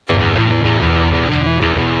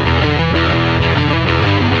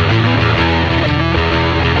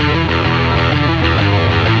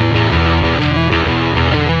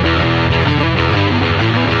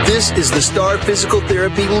This is the Star Physical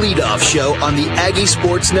Therapy Leadoff Show on the Aggie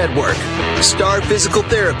Sports Network. Star Physical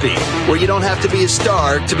Therapy, where you don't have to be a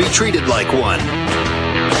star to be treated like one.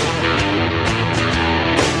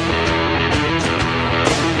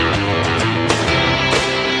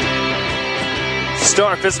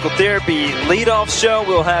 Star Physical Therapy Leadoff Show.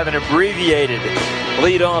 We'll have an abbreviated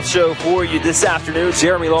leadoff show for you this afternoon.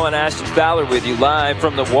 Jeremy Law and Ashton Fowler with you live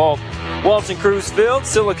from the Walton Cruz Field.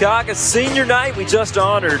 Sylacauga Senior Night. We just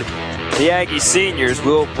honored the Aggie Seniors.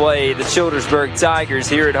 We'll play the Childersburg Tigers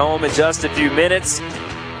here at home in just a few minutes.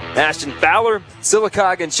 Ashton Fowler,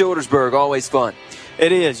 Sylacauga and Childersburg, always fun.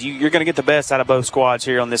 It is. You're going to get the best out of both squads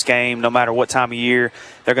here on this game, no matter what time of year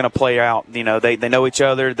they're going to play out. You know, they know each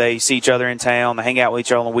other. They see each other in town. They hang out with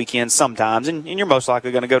each other on the weekends sometimes. And you're most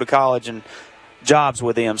likely going to go to college and jobs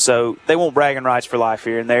with them. So they won't bragging rights for life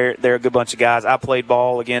here. And they're a good bunch of guys. I played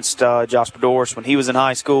ball against Josh Podorus when he was in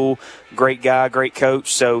high school. Great guy, great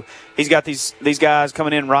coach. So he's got these guys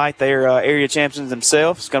coming in right. They're area champions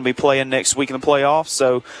themselves. Going to be playing next week in the playoffs.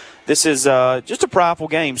 So this is just a prideful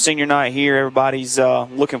game. Senior night here. Everybody's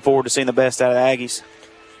looking forward to seeing the best out of the Aggies.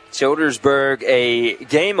 Childersburg a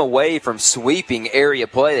game away from sweeping area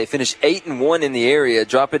play. They finished 8-1 in the area,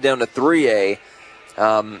 drop it down to 3A.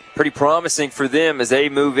 Pretty promising for them as they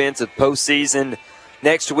move into postseason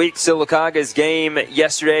next week. Sylacauga's game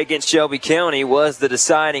yesterday against Shelby County was the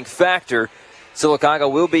deciding factor.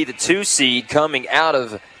 Sylacauga will be the 2 seed coming out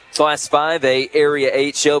of Class 5A Area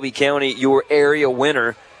 8. Shelby County, your area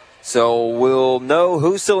winner. So we'll know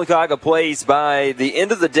who Sylacauga plays by the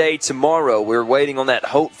end of the day tomorrow. We're waiting on that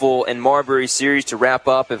Hopeful and Marbury series to wrap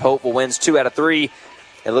up. If Hopeful wins 2 out of 3,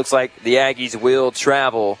 it looks like the Aggies will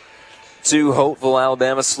travel to Hopeful,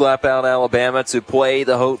 Alabama, slap out Alabama to play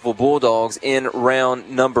the Hopeful Bulldogs in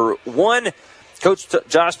round number 1. Coach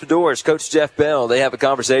Josh Podorus, Coach Jeff Bell, they have a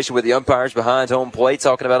conversation with the umpires behind home plate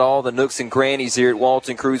talking about all the nooks and crannies here at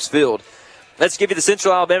Walton Cruz Field. Let's give you the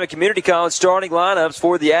Central Alabama Community College starting lineups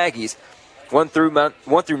for the Aggies. 1 through 9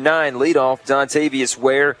 leadoff, Dontavius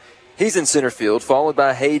Ware. He's in center field, followed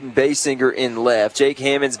by Hayden Basinger in left. Jake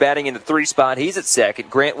Hammond's batting in the 3 spot. He's at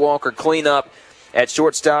second. Grant Walker cleanup at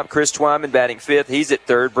shortstop. Chris Twyman batting 5th. He's at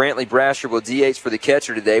third. Brantley Brasher will DH for the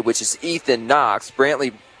catcher today, which is Ethan Knox.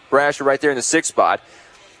 Brantley Brasher right there in the 6th spot.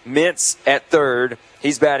 Mintz at third.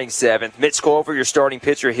 He's batting 7th. Mitch Culver, your starting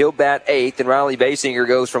pitcher, he'll bat 8th. And Riley Basinger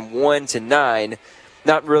goes from 1 to 9.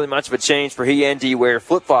 Not really much of a change for he and D Ware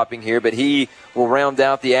flip-flopping here, but he will round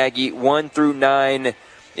out the Aggie 1 through 9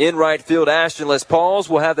 in right field. Ashton, let's pause.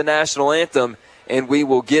 We'll have the national anthem, and we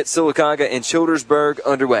will get Sylacauga and Childersburg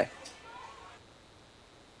underway.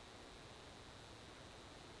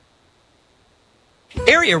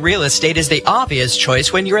 Area Real Estate is the obvious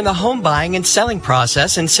choice when you're in the home buying and selling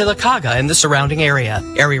process in Sylacauga and the surrounding area.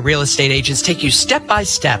 Area Real Estate agents take you step by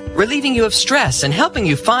step, relieving you of stress and helping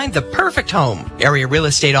you find the perfect home. Area Real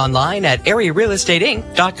Estate online at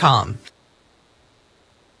arearealestateinc.com.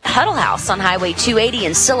 Huddle House on Highway 280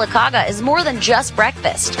 in Sylacauga is more than just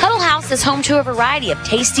breakfast. Huddle House is home to a variety of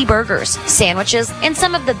tasty burgers, sandwiches, and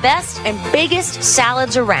some of the best and biggest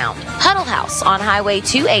salads around. Huddle House on Highway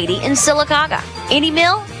 280 in Sylacauga. Any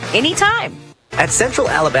meal, anytime. At Central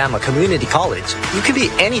Alabama Community College, you can be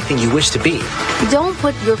anything you wish to be. Don't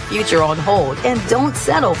put your future on hold and don't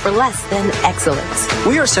settle for less than excellence.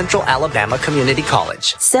 We are Central Alabama Community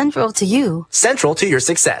College. Central to you. Central to your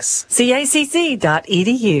success.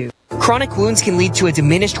 CACC.edu. Chronic wounds can lead to a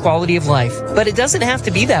diminished quality of life, but it doesn't have to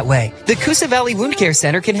be that way. The Coosa Valley Wound Care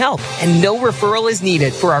Center can help, and no referral is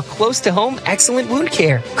needed for our close-to-home excellent wound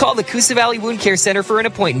care. Call the Coosa Valley Wound Care Center for an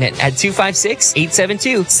appointment at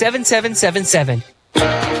 256-872-7777.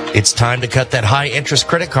 It's time to cut that high-interest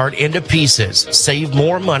credit card into pieces. Save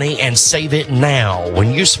more money and save it now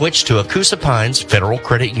when you switch to a Coosa Pines Federal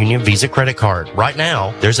Credit Union Visa credit card. Right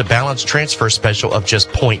now, there's a balance transfer special of just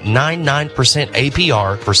 0.99%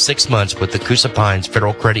 APR for 6 months with the Coosa Pines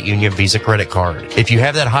Federal Credit Union Visa credit card. If you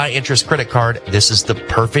have that high-interest credit card, this is the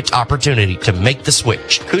perfect opportunity to make the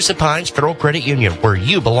switch. Coosa Pines Federal Credit Union, where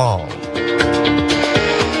you belong.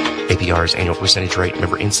 APR's annual percentage rate,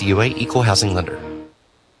 member NCUA, equal housing lender.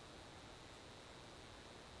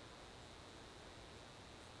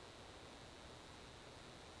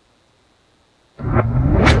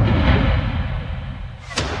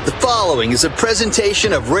 The following is a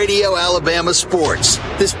presentation of Radio Alabama Sports.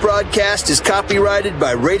 This broadcast is copyrighted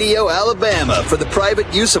by Radio Alabama for the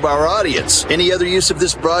private use of our audience. Any other use of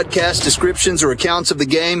this broadcast, descriptions, or accounts of the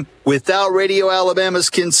game without Radio Alabama's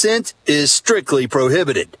consent is strictly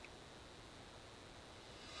prohibited.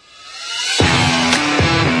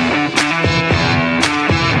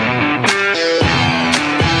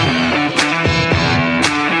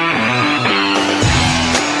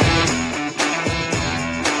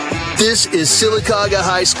 This is Sylacauga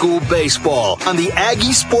High School baseball on the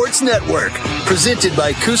Aggie Sports Network, presented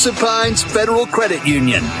by Coosa Pines Federal Credit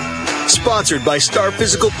Union. Sponsored by Star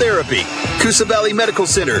Physical Therapy, Coosa Valley Medical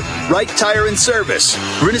Center, Wright Tire and Service,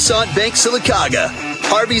 Renaissance Bank Sylacauga,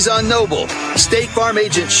 Harvey's on Noble, State Farm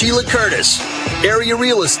Agent Sheila Curtis, Area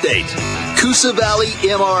Real Estate, Coosa Valley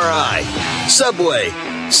MRI, Subway,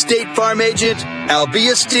 State Farm Agent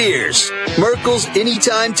Albia Steers, Merkel's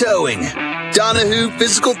Anytime Towing, Donahue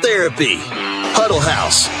Physical Therapy, Huddle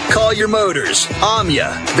House, Collier Motors,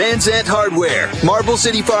 Amya, Van Zant Hardware, Marble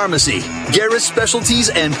City Pharmacy, Garris Specialties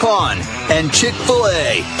and Pawn, and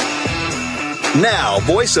Chick-fil-A. Now,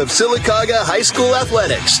 voice of Sylacauga High School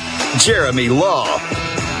Athletics, Jeremy Law.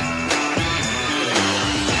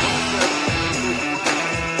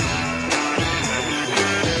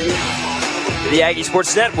 The Aggie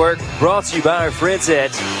Sports Network, brought to you by our friends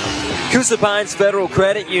at Coosa Pines Federal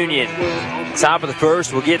Credit Union. Top of the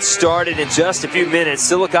first, we'll get started in just a few minutes.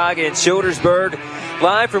 Sylacauga and Childersburg,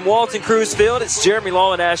 live from Walton Cruz Field. It's Jeremy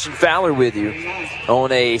Law and Ashton Fowler with you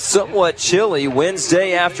on a somewhat chilly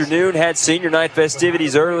Wednesday afternoon. Had senior night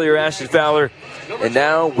festivities earlier, Ashton Fowler, and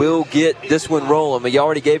now we'll get this one rolling. We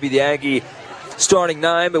already gave you the Aggie starting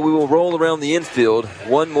 9, but we will roll around the infield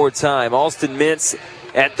one more time. Alston Mintz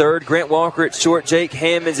at third, Grant Walker at short, Jake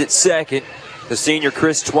Hammonds at second, the senior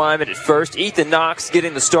Chris Twyman at first, Ethan Knox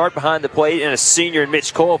getting the start behind the plate, and a senior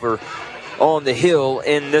Mitch Culver on the hill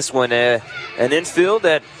in this one. An infield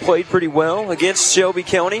that played pretty well against Shelby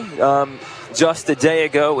County just a day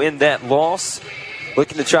ago in that loss.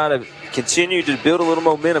 Looking to try to continue to build a little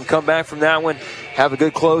momentum, come back from that one, have a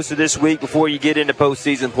good close to this week before you get into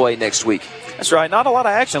postseason play next week. That's right. Not a lot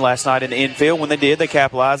of action last night in the infield. When they did, they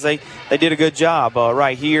capitalized. They did a good job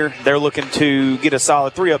right here. They're looking to get a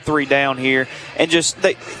solid 3 up, 3 down here, and just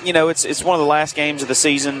it's one of the last games of the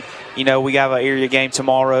season. We have an area game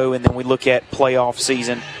tomorrow, and then we look at playoff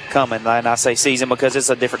season coming. And I say season because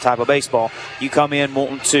it's a different type of baseball. You come in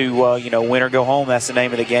wanting to win or go home. That's the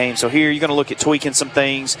name of the game. So here you're going to look at tweaking some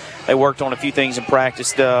things. They worked on a few things in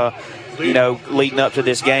practice. Leading up to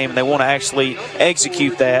this game, and they want to actually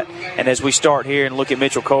execute that. And as we start here and look at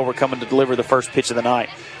Mitchell Culver coming to deliver the first pitch of the night.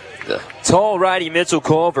 The tall righty Mitchell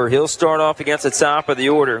Culver, he'll start off against the top of the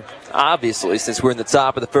order, obviously, since we're in the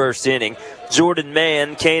top of the first inning. Jordan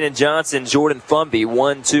Mann, Kanan Johnson, Jordan Fumby,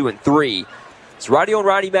 1, 2, and 3. It's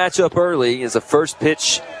righty-on-righty matchup early as the first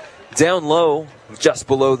pitch down low, just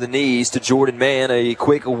below the knees to Jordan Mann. A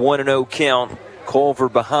quick 1-0 count, Culver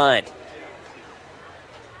behind.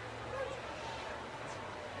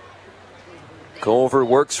 Culver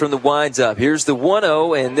works from the winds up. Here's the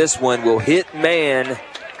 1-0, and this one will hit Mann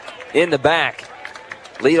in the back.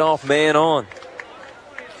 Leadoff man on.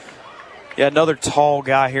 Yeah, another tall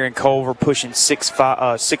guy here in Culver, pushing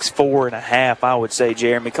 6'4" and a half, I would say,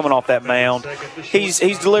 Jeremy. Coming off that mound. He's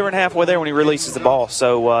delivering halfway there when he releases the ball.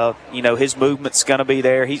 So, his movement's going to be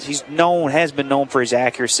there. Has been known for his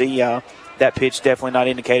accuracy. That pitch definitely not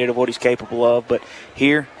indicated of what he's capable of. But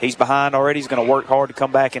here, he's behind already. He's going to work hard to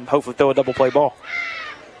come back and hopefully throw a double play ball.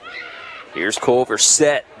 Here's Culver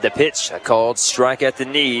set. The pitch called strike at the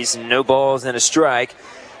knees. No balls and a strike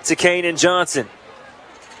to Kanan Johnson.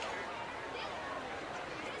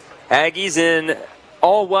 Aggies in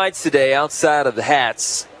all whites today outside of the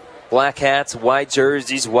hats. Black hats, white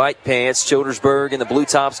jerseys, white pants. Childersburg in the blue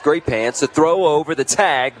tops, gray pants. The throw over the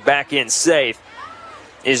tag, back in safe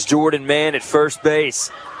is Jordan Mann at first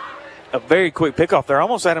base. A very quick pickoff there.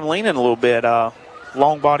 Almost had him leaning a little bit.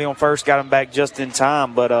 Long body on first, got him back just in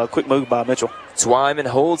time, but quick move by Mitchell. Twyman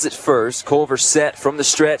holds it first. Culver set from the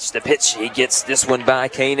stretch. The pitch, he gets this one by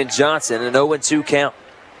Kanan Johnson. An 0-2 count.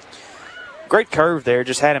 Great curve there.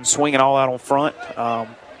 Just had him swinging all out on front.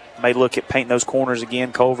 May look at painting those corners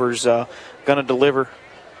again. Culver's going to deliver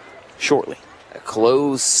shortly. A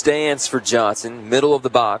closed stance for Johnson, middle of the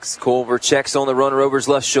box. Culver checks on the runner over his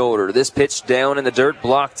left shoulder. This pitch down in the dirt,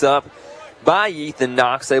 blocked up by Ethan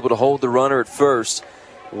Knox, able to hold the runner at first.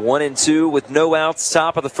 1-2 with no outs,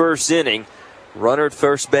 top of the first inning. Runner at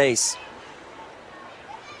first base.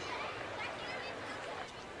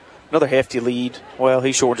 Another hefty lead. Well,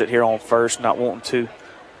 he shorts it here on first, not wanting to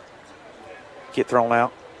get thrown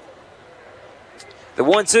out. The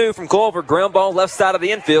 1-2 from Culver, ground ball left side of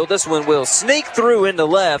the infield. This one will sneak through into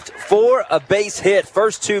left for a base hit.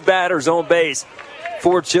 First 2 batters on base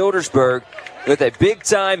for Childersburg with a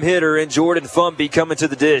big-time hitter in Jordan Fumby coming to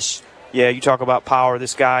the dish. Yeah, you talk about power.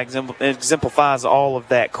 This guy exemplifies all of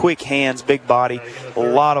that. Quick hands, big body, a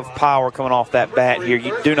lot of power coming off that bat here.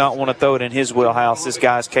 You do not want to throw it in his wheelhouse. This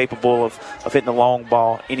guy's capable of hitting the long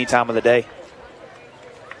ball any time of the day.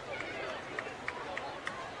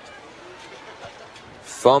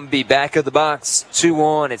 Fumby back of the box, 2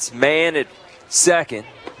 on. It's Mann at second,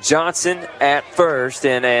 Johnson at first,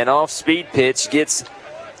 and an off-speed pitch gets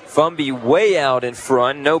Fumby way out in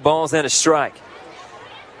front. No balls and a strike.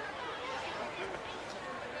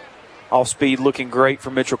 Off speed looking great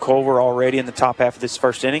for Mitchell Culver already in the top half of this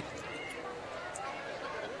first inning.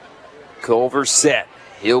 Culver set.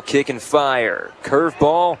 He'll kick and fire.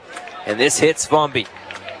 Curveball, and this hits Fumby.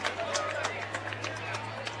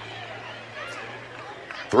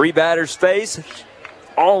 3 batters face,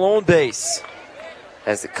 all on base.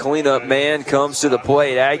 As the cleanup man comes to the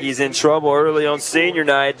plate, Aggies in trouble early on senior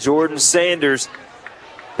night. Jordan Sanders,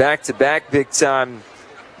 back-to-back big-time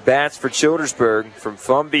bats for Childersburg. From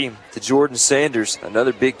Fumby to Jordan Sanders,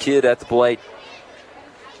 another big kid at the plate.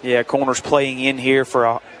 Yeah, corner's playing in here for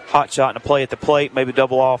a hot shot and a play at the plate, maybe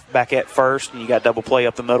double off back at first, and you got double play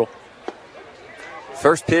up the middle.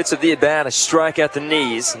 First pitch of the at-bat, a strike at the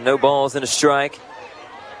knees. No balls and a strike.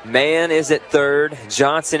 Mann is at third,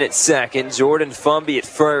 Johnson at second, Jordan Fumby at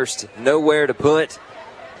first. Nowhere to put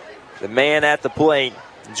the man at the plate,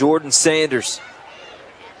 Jordan Sanders.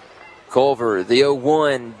 Culver, the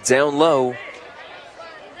 0-1, down low.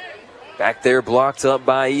 Back there blocked up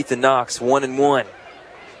by Ethan Knox, 1-1.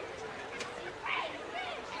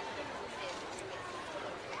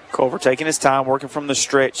 Culver taking his time, working from the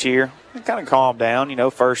stretch here. Kind of calm down,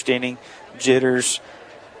 first inning, jitters.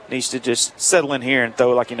 Needs to just settle in here and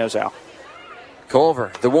throw it like he knows how.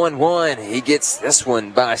 Culver, the 1-1. He gets this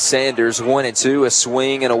one by Sanders, 1-2, a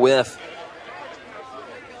swing and a whiff.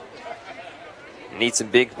 Need some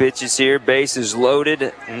big pitches here. Bases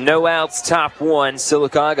loaded. No outs, top 1.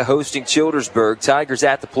 Sylacauga hosting Childersburg. Tigers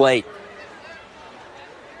at the plate.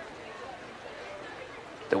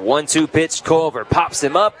 The 1-2 pitch, Culver pops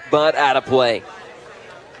him up, but out of play.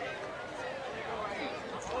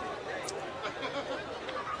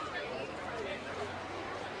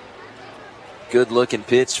 Good looking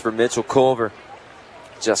pitch for Mitchell Culver.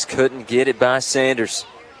 Just couldn't get it by Sanders.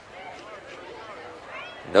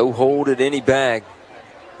 No hold at any bag.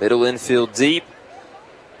 Middle infield deep.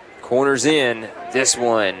 Corners in. This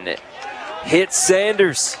one hits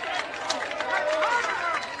Sanders.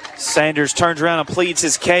 Sanders turns around and pleads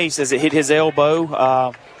his case as it hit his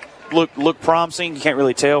elbow. Looked promising. You can't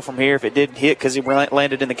really tell from here if it didn't hit because he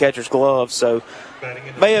landed in the catcher's glove. So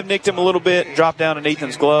may have nicked him a little bit, dropped down in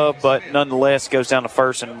Ethan's glove, but nonetheless goes down to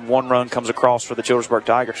first and 1 run comes across for the Childersburg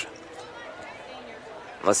Tigers.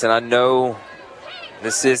 Listen, I know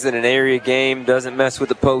this isn't an area game, doesn't mess with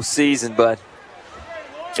the postseason, but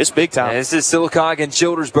it's big time. This is Sylacauga and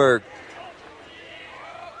Childersburg.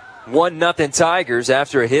 1-0 Tigers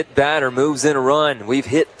after a hit batter moves in a run. We've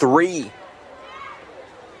hit 3.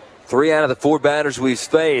 3 out of the 4 batters we've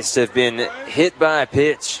faced have been hit by a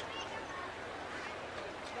pitch.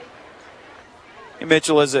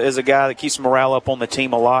 Mitchell is a guy that keeps morale up on the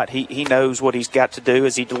team a lot. He knows what he's got to do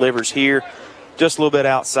as he delivers here, just a little bit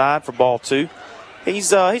outside for ball 2.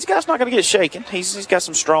 He's guy's not going to get shaken. He's got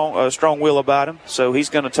some strong will about him, so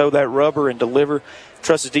he's going to toe that rubber and deliver.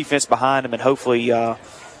 Trust his defense behind him, and hopefully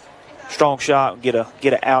strong shot and get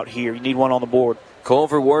a out here. You need one on the board.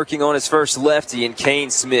 Culver working on his first lefty, and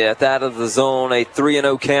Kane Smith out of the zone, a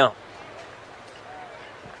 3-0 count.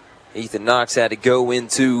 Ethan Knox had to go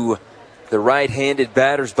into the right-handed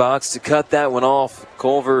batter's box to cut that one off.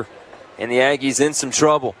 Culver and the Aggies in some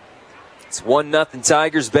trouble. It's 1-0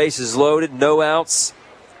 Tigers, bases loaded, no outs,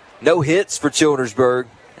 no hits for Childersburg,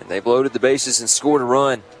 and they've loaded the bases and scored a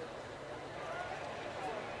run.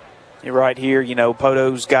 You're right here,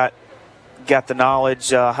 Poto's got the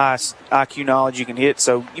knowledge, high IQ knowledge you can hit,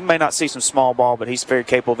 so you may not see some small ball, but he's very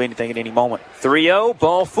capable of anything at any moment. 3-0,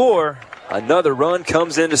 ball 4. Another run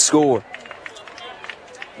comes in to score.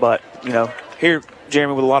 But, here,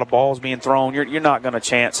 Jeremy, with a lot of balls being thrown, you're not going to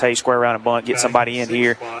chance, hey, square around and bunt, get somebody in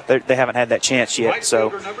here. They haven't had that chance yet. So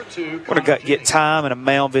we're going to get time and a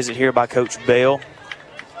mound visit here by Coach Bell.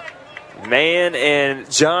 Mann and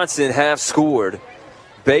Johnson have scored.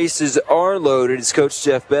 Bases are loaded as Coach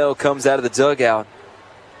Jeff Bell comes out of the dugout.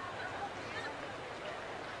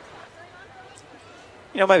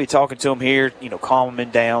 Maybe talking to him here, calming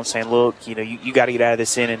him down, saying, look, you got to get out of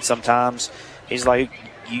this inning sometimes. He's like,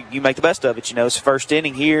 you make the best of it. It's first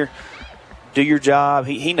inning here. Do your job.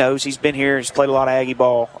 He knows. He's been here. He's played a lot of Aggie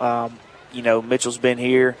ball. Mitchell's been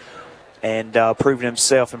here and proven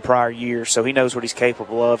himself in prior years, so he knows what he's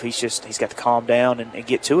capable of. He's got to calm down and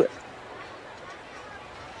get to it.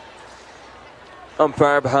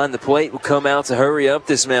 Umpire behind the plate will come out to hurry up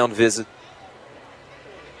this mound visit.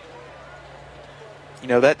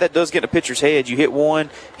 That does get in a pitcher's head. You hit 1,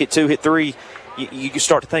 hit 2, hit 3. you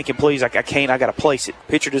start thinking, please, I can't, I got to place it.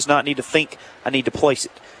 Pitcher does not need to think, I need to place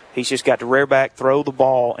it. He's just got to rear back, throw the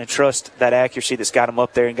ball, and trust that accuracy that's got him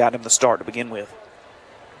up there and got him the start to begin with.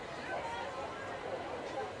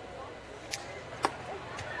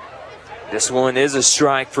 This one is a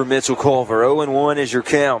strike for Mitchell Culver. 0-1 is your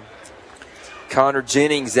count. Connor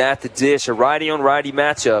Jennings at the dish, a righty-on-righty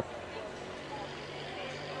matchup.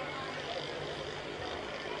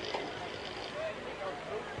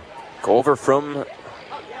 Culver from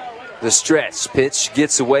the stretch. Pitch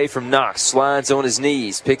gets away from Knox. Slides on his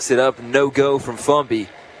knees. Picks it up. No-go from Fumby.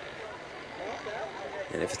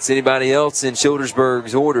 And if it's anybody else in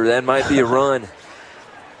Childersburg's order, that might be a run.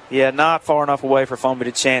 Yeah, not far enough away for Fumby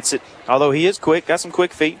to chance it. Although he is quick. Got some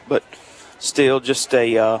quick feet, but still just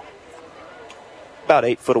about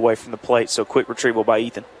 8 foot away from the plate. So quick retrieval by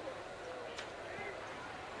Ethan.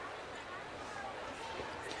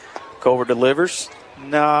 Culver delivers.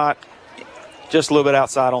 Not. Just a little bit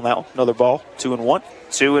outside on that one. Another ball. 2-1.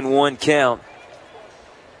 2-1 count.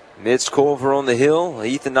 Mitch Culver on the hill.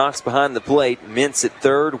 Ethan Knox behind the plate. Mintz at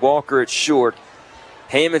third. Walker at short.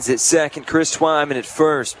 Hammonds at second. Chris Twyman at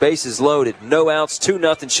first. Bases loaded. No outs. 2-0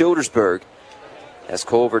 Childersburg. As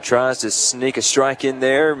Culver tries to sneak a strike in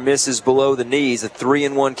there. Misses below the knees. A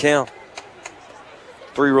 3-1 count.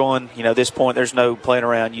 3-1. This point, there's no playing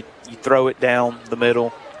around. You throw it down the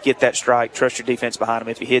middle. Get that strike. Trust your defense behind him.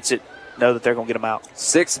 If he hits it, know that they're going to get him out.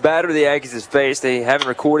 Sixth batter the Aggies has faced. They haven't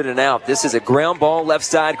recorded an out. This is a ground ball left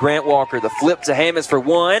side. Grant Walker. The flip to Hammonds for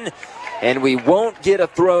one. And we won't get a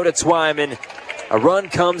throw to Twyman. A run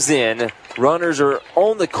comes in. Runners are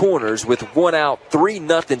on the corners with one out.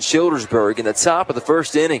 3-0 Childersburg in the top of the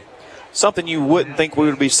first inning. Something you wouldn't think we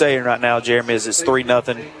would be saying right now, Jeremy, is it's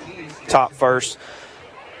 3-0 top first.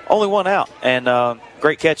 Only one out. And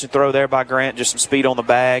great catch and throw there by Grant. Just some speed on the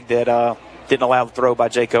bag that didn't allow the throw by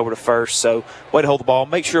Jake over to first. So way to hold the ball.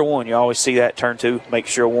 Make sure one. You always see that turn two. Make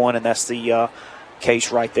sure one, and that's the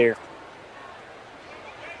case right there.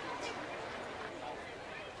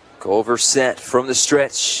 Culver set from the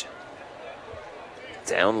stretch.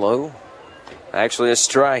 Down low. Actually a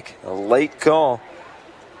strike. A late call.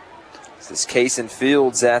 This is Kason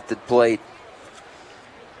Fields at the plate.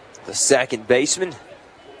 The second baseman.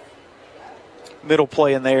 Middle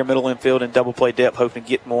play in there, middle infield, and double play depth, hoping to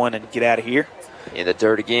get one and get out of here. In the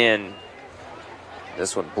dirt again.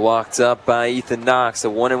 This one blocked up by Ethan Knox. A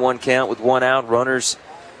 1-1 count with one out. Runners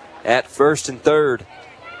at first and third.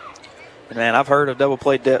 And man, I've heard of double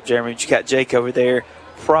play depth, Jeremy. You got Jake over there,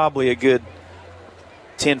 probably a good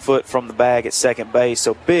 10 foot from the bag at second base.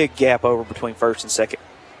 So big gap over between first and second.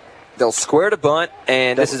 They'll square to bunt,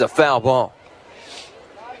 and this is a foul ball.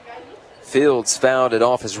 Fields fouled it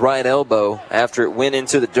off his right elbow after it went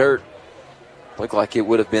into the dirt. Looked like it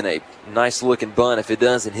would have been a nice-looking bunt if it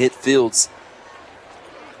doesn't hit Fields.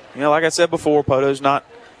 Like I said before, Poto's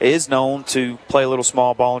is known to play a little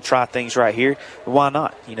small ball and try things right here. But why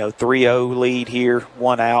not? 3-0 lead here,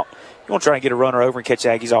 one out. You want to try and get a runner over and catch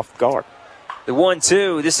Aggies off guard. The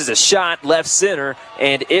 1-2, this is a shot left center,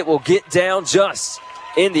 and it will get down just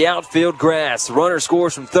in the outfield grass. The runner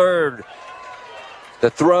scores from third. The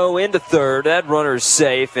throw into third, that runner is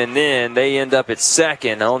safe, and then they end up at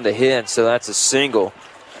second on the hit, so that's a single.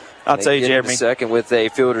 I'll tell you, Jeremy. Second with a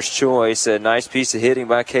fielder's choice. A nice piece of hitting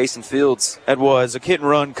by Kason Fields. It was a hit and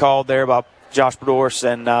run called there by Josh Bedors,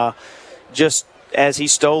 and just as he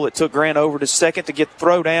stole it, took Grant over to second to get the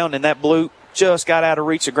throw down, and that blue just got out of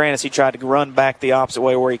reach of Grant as he tried to run back the opposite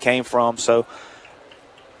way where he came from. So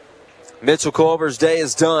Mitchell Culver's day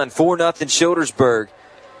is done. 4-0 Childersburg.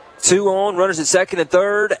 2 on, runners at second and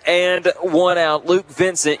third, and 1 out. Luke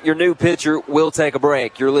Vincent, your new pitcher, will take a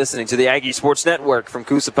break. You're listening to the Aggie Sports Network from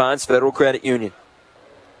Coosa Pines Federal Credit Union.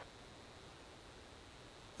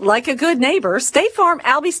 Like a good neighbor, State Farm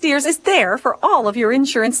Albie Steers is there for all of your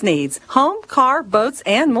insurance needs. Home, car, boats,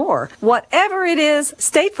 and more. Whatever it is,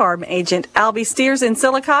 State Farm agent Albie Steers in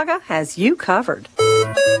Sylacauga has you covered.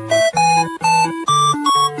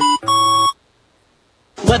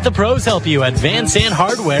 Let the pros help you at Van Zandt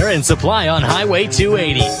Hardware and Supply on Highway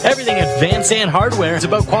 280. Everything at Van Zandt Hardware is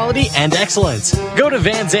about quality and excellence. Go to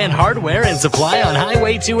Van Zandt Hardware and Supply on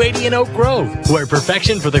Highway 280 in Oak Grove, where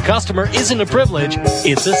perfection for the customer isn't a privilege,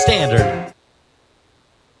 it's a standard.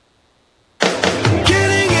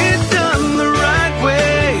 Getting it done the right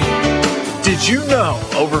way. Did you know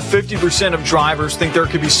over 50% of drivers think there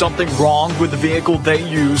could be something wrong with the vehicle they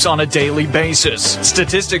use on a daily basis?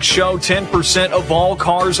 Statistics show 10% of all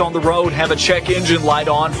cars on the road have a check engine light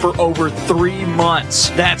on for over 3 months.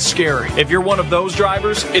 That's scary. If you're one of those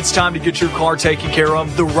drivers, it's time to get your car taken care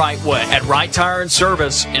of the right way at Right Tire and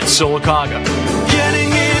Service in Sylacauga. Getting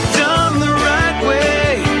it done the right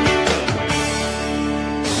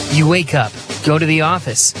You wake up, go to the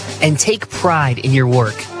office, and take pride in your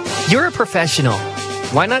work. You're a professional.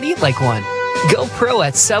 Why not eat like one? Go pro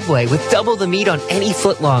at Subway with double the meat on any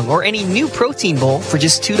footlong or any new protein bowl for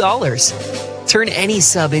just $2. Turn any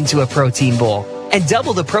sub into a protein bowl and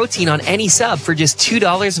double the protein on any sub for just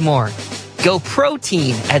 $2 more. Go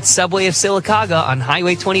protein at Subway of Sylacauga on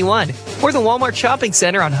Highway 21 or the Walmart Shopping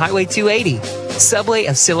Center on Highway 280. Subway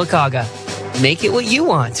of Sylacauga. Make it what you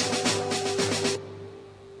want.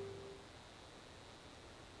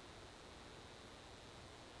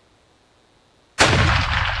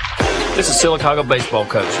 This is Sylacauga baseball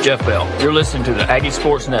coach Jeff Bell. You're listening to the Aggie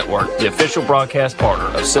Sports Network, the official broadcast partner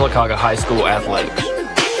of Sylacauga High School Athletics.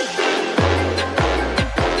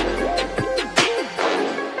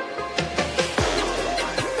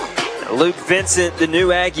 Luke Vincent, the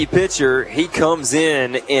new Aggie pitcher, he comes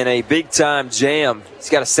in a big-time jam.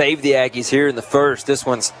 He's got to save the Aggies here in the first. This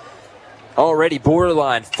one's already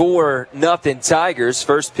borderline 4-0 Tigers.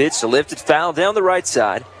 First pitch, a lifted foul down the right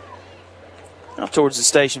side. Up towards the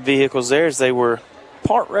station vehicles there as they were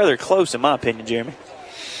parked rather close, in my opinion, Jeremy.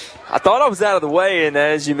 I thought I was out of the way, and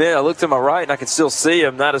as you meant, I looked to my right, and I could still see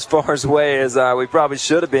him, not as far away as we probably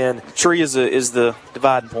should have been. The tree is the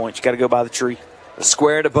dividing point. You got to go by the tree. A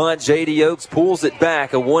square to bunt. J.D. Oaks pulls it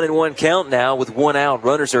back. A 1-1 count now with one out.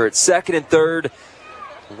 Runners are at second and third.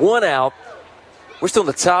 One out. We're still in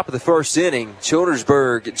the top of the first inning.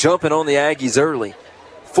 Childersburg jumping on the Aggies early.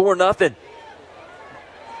 4-0.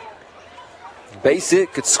 Base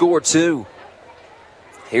hit could score two.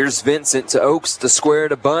 Here's Vincent to Oaks, the square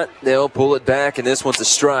to bunt. They'll pull it back, and this one's a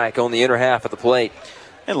strike on the inner half of the plate.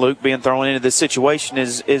 And Luke being thrown into this situation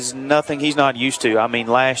is nothing he's not used to. I mean,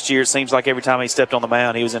 last year it seems like every time he stepped on the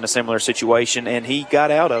mound, he was in a similar situation, and he got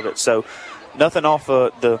out of it. So nothing off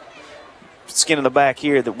of the skin of the back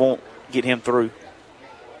here that won't get him through.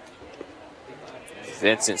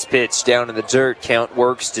 Vincent's pitch down in the dirt. Count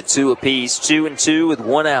works to 2 apiece. 2-2 with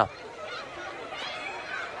one out.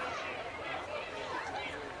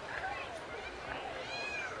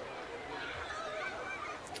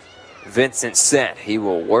 Vincent set. He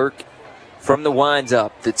will work from the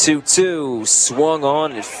windup. The 2-2 swung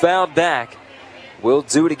on and fouled back. We'll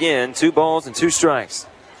do it again. 2 balls and 2 strikes.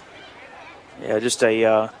 Yeah, just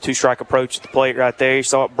a 2-strike approach at the plate right there. You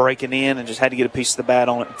saw it breaking in and just had to get a piece of the bat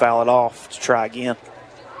on it and foul it off to try again.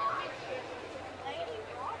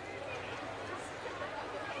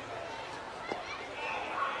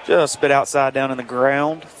 Just spit outside down in the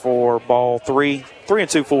ground for ball 3.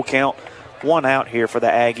 3-2 full count. One out here for the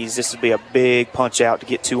Aggies. This would be a big punch out to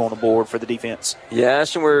get 2 on the board for the defense. Yeah,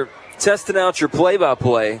 Ashton, we're testing out your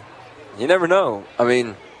play-by-play. You never know. I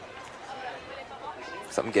mean,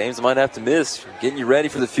 some games I might have to miss. Getting you ready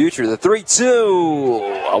for the future. The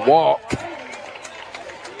 3-2, a walk.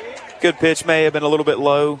 Good pitch, may have been a little bit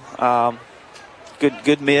low.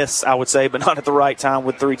 Good miss, I would say, but not at the right time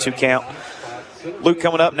with 3-2 count. Luke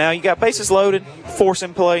coming up now. You got bases loaded,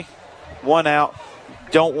 forcing play, one out.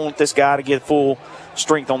 Don't want this guy to get full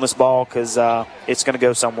strength on this ball because it's going to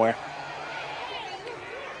go somewhere.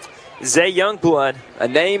 Zay Youngblood, a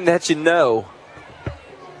name that you know.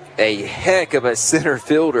 A heck of a center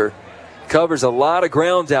fielder. Covers a lot of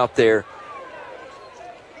ground out there.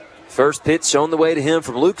 First pitch on the way to him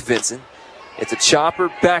from Luke Vincent. It's a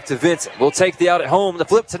chopper back to Vincent. We'll take the out at home. The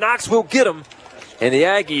flip to Knox will get him. And the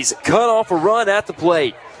Aggies cut off a run at the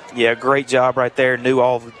plate. Yeah, great job right there. Knew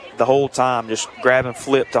all the whole time, just grab and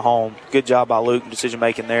flip to home. Good job by Luke in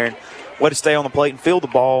decision-making there. And way to stay on the plate and field the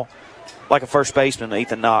ball like a first baseman,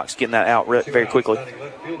 Ethan Knox, getting that out very quickly.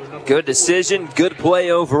 Good decision, good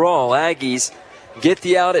play overall. Aggies get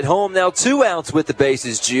the out at home. Now 2 outs with the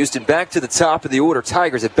bases juiced, and back to the top of the order.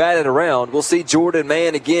 Tigers have batted around. We'll see Jordan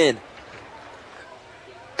Mann again.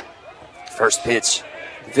 First pitch.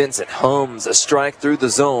 Vincent hums a strike through the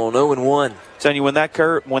zone, 0-1. Telling you, when that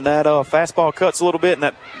fastball cuts a little bit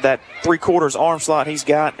and that 3/4 arm slot he's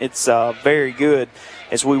got, it's very good,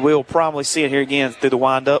 as we will probably see it here again through the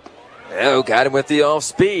windup. Oh, got him with the off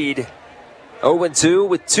speed. 0-2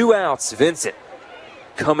 with 2 outs. Vincent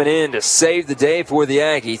coming in to save the day for the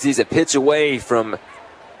Aggies. He's a pitch away from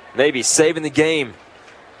maybe saving the game.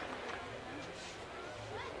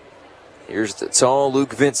 Here's the tall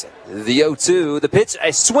Luke Vincent. The 0-2, the pitch,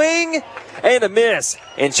 a swing and a miss.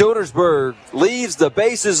 And Childersburg leaves the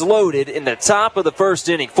bases loaded in the top of the first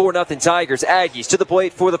inning. 4-0 Tigers. Aggies to the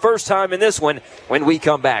plate for the first time in this one when we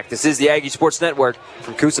come back. This is the Aggie Sports Network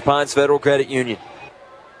from Coosa Pines Federal Credit Union.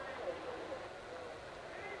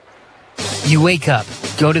 You wake up,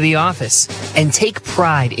 go to the office, and take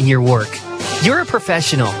pride in your work. You're a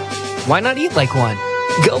professional. Why not eat like one?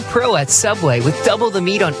 Go pro at Subway with double the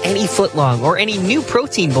meat on any footlong or any new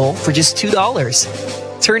protein bowl for just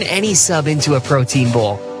 $2. Turn any sub into a protein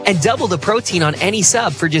bowl and double the protein on any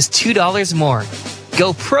sub for just $2 more.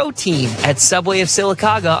 Go protein at Subway of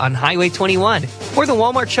Sylacauga on Highway 21 or the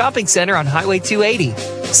Walmart Shopping Center on Highway 280.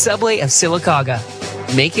 Subway of Sylacauga.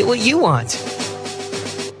 Make it what you want.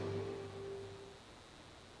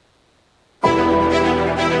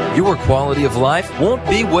 Your quality of life won't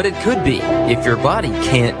be what it could be if your body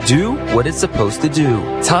can't do what it's supposed to do.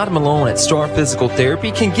 Todd Malone at Star Physical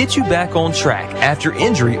Therapy can get you back on track after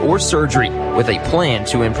injury or surgery with a plan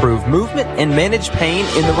to improve movement and manage pain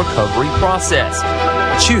in the recovery process.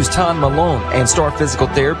 Choose Todd Malone and Star Physical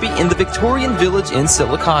Therapy in the Victorian Village in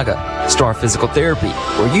Sylacauga. Star Physical Therapy,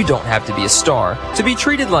 where you don't have to be a star to be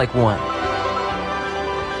treated like one.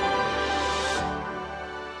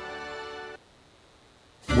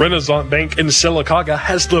 Renaissance Bank in Sylacauga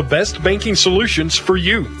has the best banking solutions for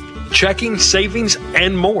you. Checking, savings,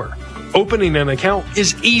 and more. Opening an account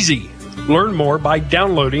is easy. Learn more by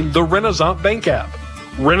downloading the Renaissance Bank app.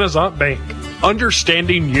 Renaissance Bank.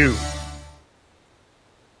 Understanding you.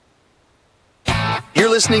 You're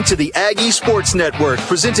listening to the Aggie Sports Network,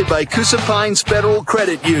 presented by Coosa Pines Federal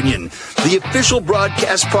Credit Union, the official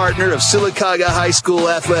broadcast partner of Sylacauga High School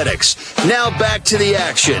Athletics. Now back to the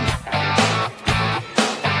action.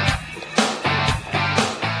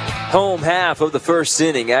 Home half of the first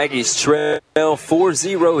inning. Aggies trail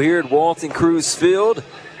 4-0 here at Walton Cruz Field.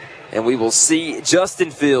 And we will see Justin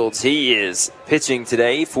Fields. He is pitching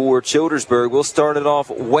today for Childersburg. We'll start it off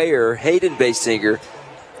Ware, Hayden Basinger,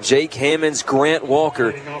 Jake Hammonds, Grant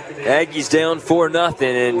Walker. Aggies down 4-0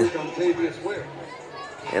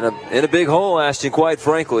 and in a big hole, Ashton, quite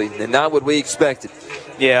frankly, and not what we expected.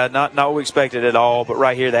 Yeah, not what we expected at all. But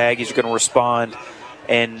right here, the Aggies are going to respond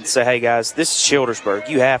and say, hey, guys, this is Childersburg.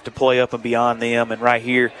 You have to play up and beyond them. And right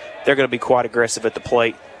here, they're going to be quite aggressive at the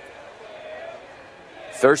plate.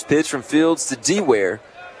 First pitch from Fields to D. Ware.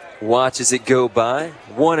 Watch as it go by.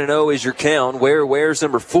 1-0 is your count. Ware's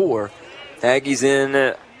number 4. Aggies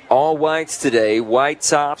in all whites today. White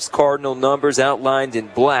tops, cardinal numbers outlined in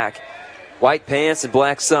black. White pants and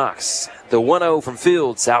black socks. The 1-0 from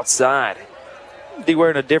Fields outside. D.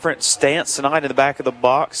 Ware in a different stance tonight in the back of the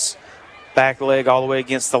box. Back leg all the way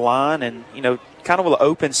against the line, and, kind of with an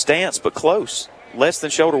open stance, but close. Less than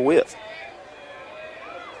shoulder width.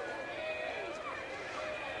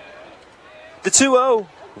 The 2-0.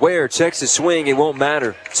 Ware checks his swing. It won't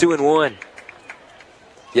matter. 2-1.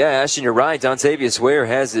 Yeah, Ashton, you're right. Dontavius Ware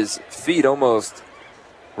has his feet almost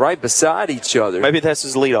right beside each other. Maybe that's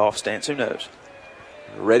his leadoff stance. Who knows?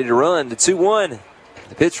 Ready to run. The 2-1.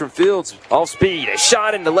 The pitch from Fields, off speed. A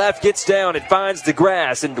shot in the left, gets down, it finds the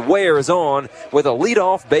grass, and Ware is on with a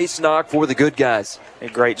leadoff base knock for the good guys. A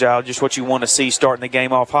great job. Just what you want to see starting the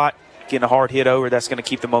game off hot. Getting a hard hit over, that's going to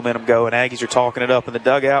keep the momentum going. Aggies are talking it up in the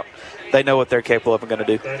dugout. They know what they're capable of and going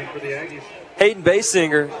to do. Hayden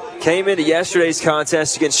Basinger came into yesterday's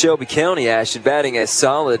contest against Shelby County, Ashton, batting a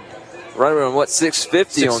solid right around,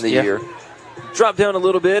 650 on the year. Dropped down a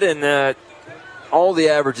little bit, and all the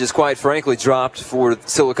averages, quite frankly, dropped for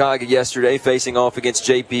Sylacauga yesterday, facing off against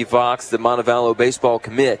J.P. Fox, the Montevallo baseball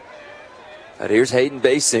commit. But here's Hayden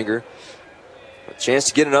Basinger. A chance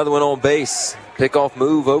to get another one on base. Pickoff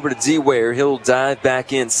move over to D. Ware. He'll dive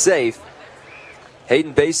back in safe.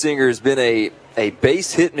 Hayden Basinger has been a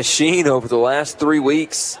base hit machine over the last 3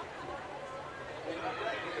 weeks.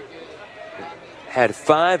 Had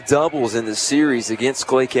 5 doubles in the series against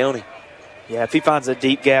Clay County. Yeah, if he finds a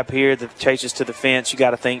deep gap here that chases to the fence, you got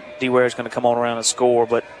to think D. Ware is going to come on around and score.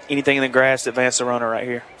 But anything in the grass, advance the runner right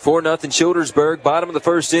here. 4-0 Childersburg, bottom of the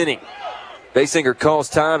first inning. Basinger calls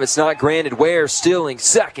time. It's not granted. Ware stealing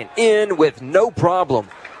second in with no problem.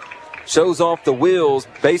 Shows off the wheels.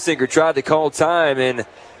 Basinger tried to call time, and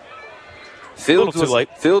Fields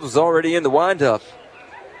was already in the windup.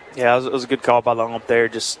 Yeah, it was a good call by the ump there.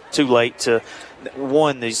 Just too late to.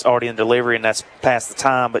 One, he's already in delivery, and that's past the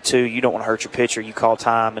time. But 2, you don't want to hurt your pitcher. You call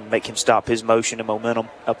time and make him stop his motion and momentum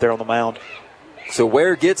up there on the mound. So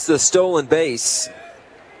Ware gets the stolen base.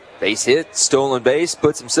 Base hit, stolen base,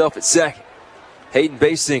 puts himself at second. Hayden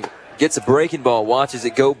Basinger gets a breaking ball, watches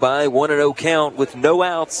it go by. 1-0 count with no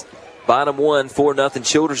outs. Bottom 1, 4-0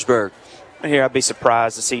 Childersburg. Here, I'd be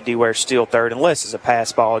surprised to see D. Ware steal third, unless it's a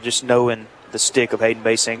pass ball, just knowing the stick of Hayden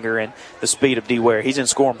Basinger and the speed of D. Ware. He's in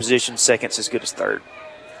scoring position, second's as good as third.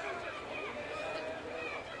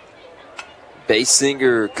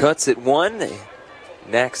 Basinger cuts it 1.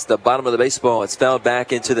 Next, the bottom of the baseball. It's fouled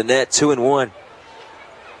back into the net, 2-1.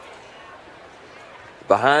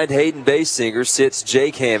 Behind Hayden Basinger sits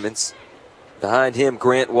Jake Hammonds. Behind him,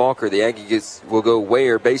 Grant Walker. The Aggies will go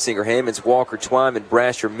Ware, Basinger, Hammonds, Walker, Twyman,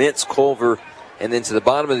 Brasher, Mintz, Culver, and then to the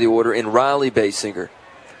bottom of the order in Riley, Basinger.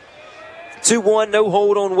 2-1, no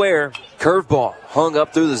hold on Ware. Curveball hung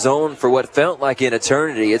up through the zone for what felt like an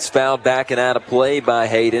eternity. It's fouled back and out of play by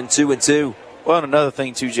Hayden. 2-2. Well, and another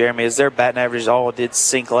thing, too, Jeremy, is their batting averages all did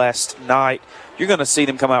sink last night. You're going to see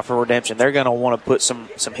them come out for redemption. They're going to want to put some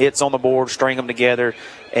hits on the board, string them together,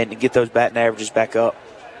 and get those batting averages back up.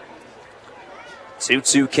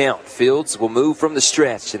 2-2 count. Fields will move from the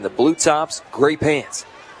stretch in the blue tops, gray pants.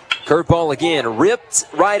 Curveball again, ripped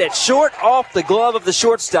right at short off the glove of the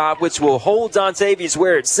shortstop, which will hold Dontavius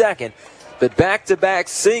Ware at second. But back-to-back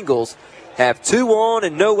singles have 2 on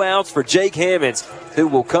and no outs for Jake Hammonds, who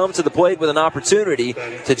will come to the plate with an opportunity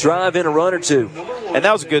to drive in a run or two. And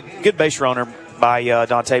that was a good base runner by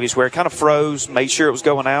Dontavius Ware. Kind of froze, made sure it was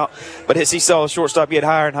going out. But as he saw the shortstop get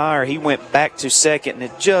higher and higher, he went back to second, and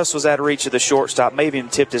it just was out of reach of the shortstop. Maybe even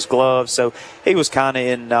tipped his glove. So he was kind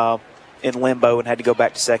of in limbo and had to go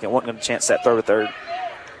back to second. Wasn't going to chance that throw to third.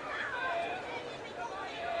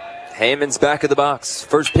 Hammonds back of the box.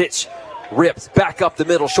 First pitch. Ripped back up the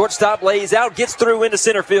middle. Shortstop lays out, gets through into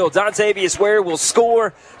center field. Dontavius Ware will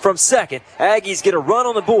score from second. Aggies get a run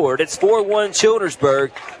on the board. It's 4-1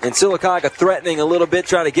 Childersburg. And Sylacauga threatening a little bit,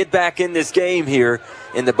 trying to get back in this game here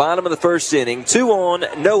in the bottom of the first inning. 2 on,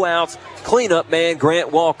 no outs. Cleanup man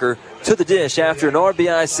Grant Walker to the dish after an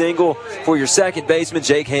RBI single for your second baseman,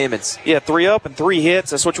 Jake Hammonds. Yeah, 3 up and 3 hits.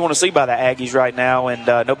 That's what you want to see by the Aggies right now, and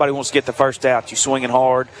nobody wants to get the first out. You're swinging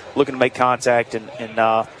hard, looking to make contact, and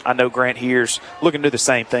I know Grant here's looking to do the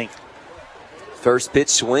same thing. First pitch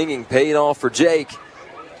swinging paid off for Jake.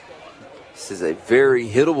 This is a very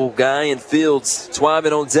hittable guy in Fields.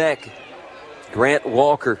 Twyman on deck. Grant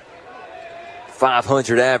Walker,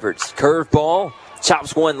 500 average. Curveball.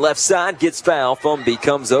 Chops one left side, gets foul. Fumby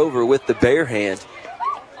comes over with the bare hand.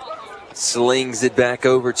 Slings it back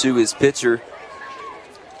over to his pitcher.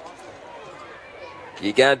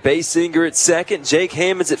 You got Basinger at second, Jake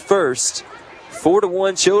Hammonds at first.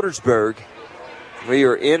 4-1 Childersburg. We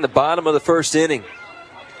are in the bottom of the first inning.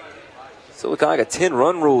 Sylacauga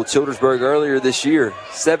 10-run rule Childersburg earlier this year,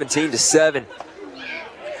 17-7.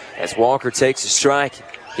 As Walker takes a strike,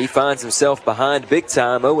 he finds himself behind big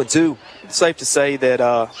time, 0-2. It's safe to say that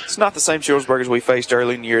it's not the same Childersburg as we faced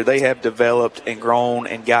early in the year. They have developed and grown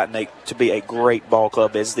and gotten to be a great ball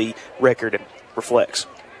club, as the record reflects.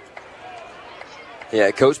 Yeah,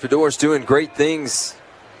 Coach Beddore's doing great things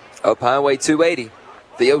up Highway 280.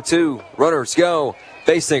 The 0-2, runners go.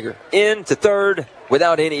 Basinger into third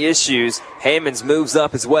without any issues. Hammonds moves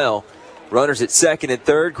up as well. Runners at second and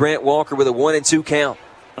third. Grant Walker with a 1-2 count.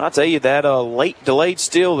 I'll tell you, that late delayed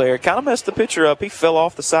steal there kind of messed the pitcher up. He fell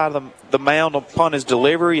off the side of the mound upon his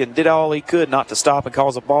delivery and did all he could not to stop and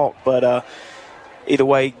cause a balk. But either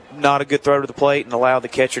way, not a good throw to the plate and allowed the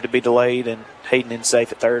catcher to be delayed, and Hayden in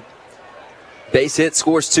safe at third. Base hit,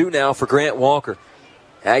 scores 2 now for Grant Walker.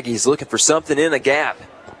 Aggies looking for something in a gap.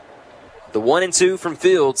 The 1-2 from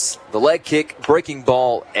Fields, the leg kick, breaking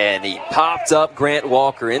ball, and he popped up Grant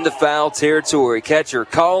Walker into foul territory. Catcher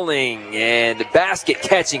calling, and the basket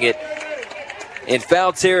catching it in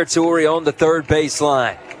foul territory on the third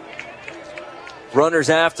baseline. Runners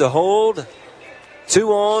have to hold. 2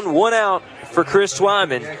 on, 1 out for Chris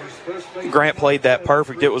Twyman. Grant played that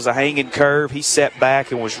perfect. It was a hanging curve. He sat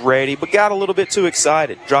back and was ready, but got a little bit too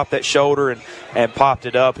excited. Dropped that shoulder and popped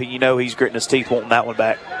it up. You know he's gritting his teeth wanting that one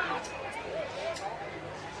back.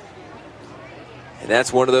 And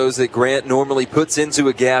that's one of those that Grant normally puts into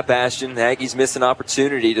a gap, Ashton. Aggies miss an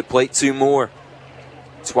opportunity to plate 2 more.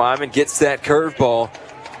 Twyman gets that curveball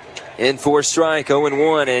in for a strike,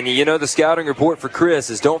 0-1. And you know the scouting report for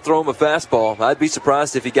Chris is don't throw him a fastball. I'd be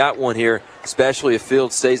surprised if he got one here, especially if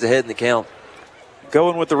Fields stays ahead in the count.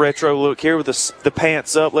 Going with the retro look here with the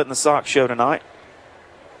pants up, letting the socks show tonight.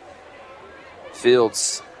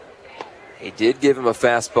 Fields, he did give him a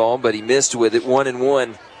fastball, but he missed with it,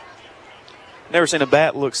 1-1. Never seen a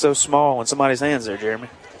bat look so small in somebody's hands there, Jeremy.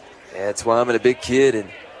 Yeah, that's why I'm a big kid and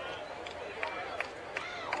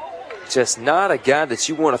just not a guy that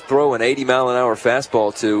you want to throw an 80-mile-an-hour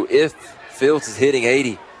fastball to if Fields is hitting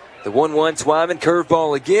 80. The 1-1 Twyman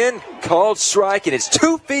curveball again, called strike, and it's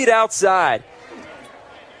 2 feet outside.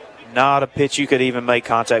 Not a pitch you could even make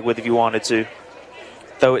contact with if you wanted to.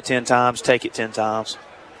 Throw it 10 times, take it 10 times.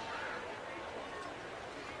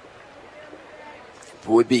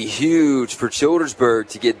 Would be huge for Childersburg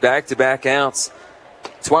to get back-to-back outs.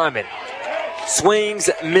 Twyman swings,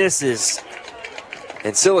 misses.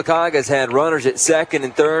 And Sylacauga's had runners at second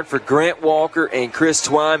and third for Grant Walker and Chris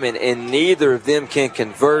Twyman, and neither of them can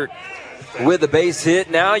convert. with a base hit.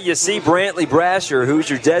 Now you see Brantley Brasher, who's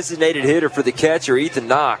your designated hitter for the catcher, Ethan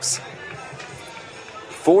Knox.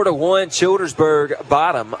 4-1, Childersburg,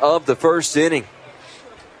 bottom of the first inning.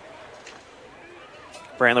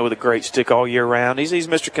 Brantley with a great stick all year round. He's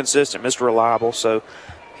Mr. Consistent, Mr. Reliable, so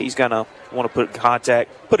he's going to want to put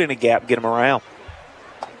contact, put in a gap, get him around.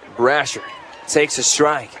 Brasher takes a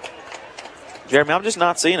strike. Jeremy, I'm just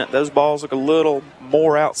not seeing it. Those balls look a little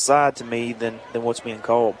more outside to me than what's being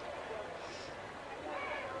called.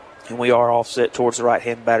 And we are offset towards the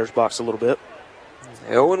right-hand batter's box a little bit.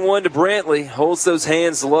 0-1 to Brantley. Holds those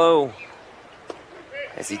hands low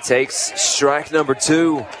as he takes strike number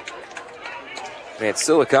 2. Man,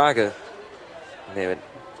 Sylacauga, man,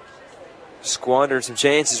 squandering some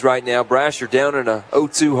chances right now. Brasher down in a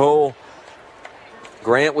 0-2 hole.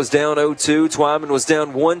 Grant was down 0-2. Twyman was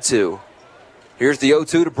down 1-2. Here's the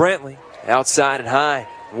 0-2 to Brantley. Outside and high.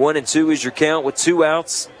 1-2 is your count with 2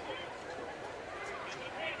 outs.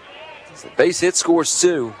 So base hit scores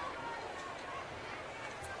 2.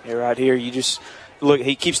 Yeah, right here, you just look,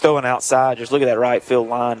 he keeps throwing outside. Just look at that right field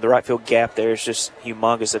line. The right field gap there is just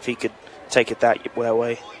humongous if he could take it that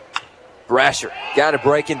way. Brasher got a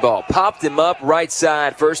breaking ball. Popped him up right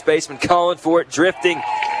side. First baseman calling for it, drifting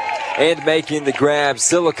and making the grab.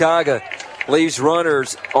 Sylacauga leaves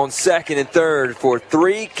runners on second and third for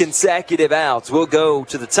 3 consecutive outs. We'll go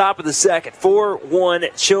to the top of the second.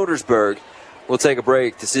 4-1 Childersburg. We'll take a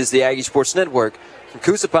break. This is the Aggie Sports Network from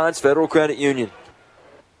Coosa Pines Federal Credit Union.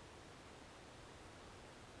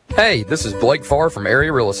 Hey, this is Blake Farr from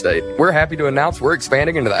Area Real Estate. We're happy to announce we're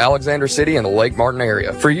expanding into the Alexander City and the Lake Martin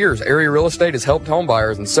area. For years, Area Real Estate has helped home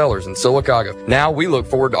buyers and sellers in Sylacauga. Now we look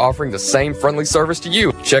forward to offering the same friendly service to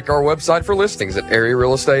you. Check our website for listings at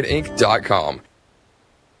arearealestateinc.com.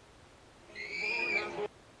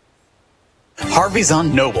 Harvey's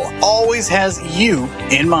on Noble always has you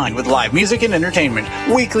in mind with live music and entertainment,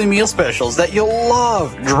 weekly meal specials that you'll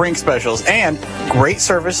love, drink specials, and great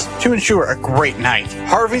service to ensure a great night.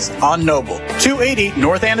 Harvey's on Noble, 280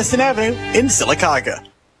 North Anniston Avenue in Sylacauga.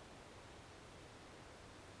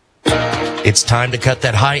 It's time to cut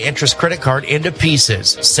that high-interest credit card into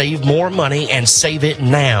pieces. Save more money and save it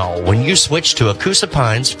now when you switch to a Coosa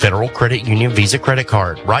Pines Federal Credit Union Visa credit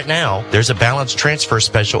card. Right now, there's a balance transfer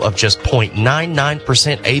special of just 0.99%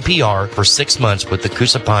 APR for 6 months with the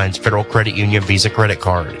Coosa Pines Federal Credit Union Visa credit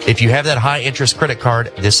card. If you have that high-interest credit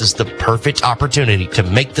card, this is the perfect opportunity to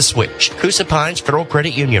make the switch. Coosa Pines Federal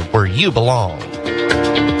Credit Union, where you belong.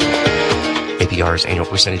 APR's annual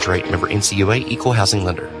percentage rate, member NCUA, equal housing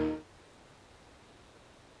lender.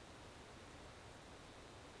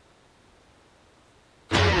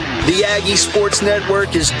 The Aggie Sports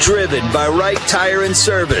Network is driven by Wright Tire and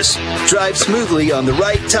Service. Drive smoothly on the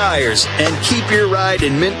right tires and keep your ride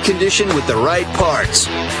in mint condition with the right parts.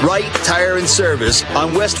 Wright Tire and Service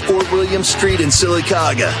on West Fort William Street in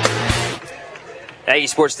Sylacauga. Aggie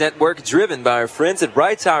Sports Network driven by our friends at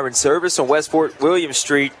Wright Tire and Service on West Fort William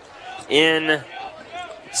Street in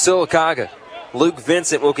Sylacauga. Luke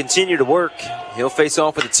Vincent will continue to work. He'll face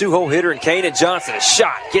off with a 2-hole hitter and Kanan Johnson. A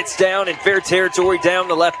shot gets down in fair territory down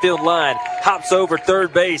the left field line. Hops over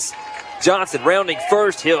third base. Johnson rounding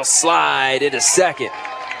first. He'll slide into second.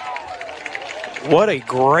 What a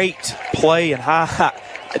great play and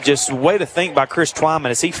just way to think by Chris Twyman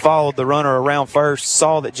as he followed the runner around first,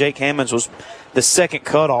 saw that Jake Hammonds was the second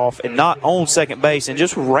cutoff and not on second base, and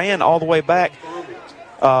just ran all the way back.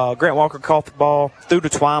 Grant Walker caught the ball, threw to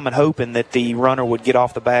Twyman, hoping that the runner would get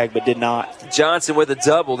off the bag, but did not. Johnson with a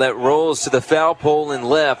double that rolls to the foul pole and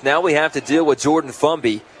left. Now we have to deal with Jordan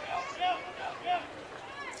Fumby.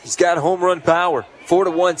 He's got home run power.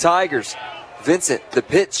 4-1 Tigers. Vincent, the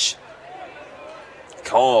pitch.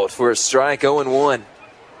 Called for a strike, 0-1.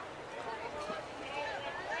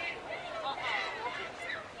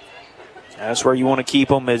 That's where you want to keep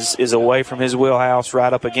him, is away from his wheelhouse,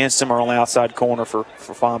 right up against him, or on the outside corner for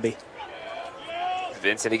Fumby.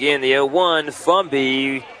 Vincent again, the 0-1.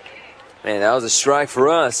 Fumby. Man, that was a strike for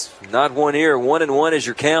us. Not one here. 1-1 is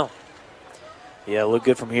your count. Yeah, look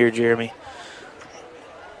good from here, Jeremy.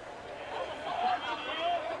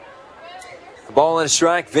 A ball and a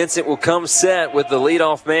strike. Vincent will come set with the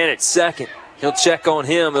leadoff man at second. He'll check on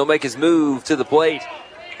him. He'll make his move to the plate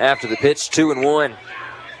after the pitch, 2-1.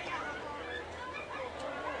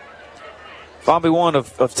 Fumby one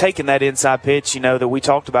of taking that inside pitch, that we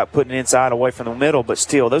talked about putting inside away from the middle, but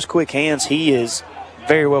still, those quick hands, he is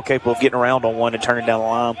very well capable of getting around on one and turning down the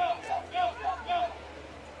line.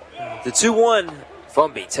 The 2-1,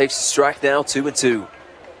 Fumby takes the strike now, 2-2.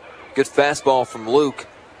 Good fastball from Luke.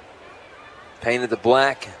 Painted the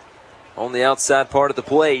black on the outside part of the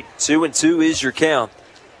plate. 2-2 is your count.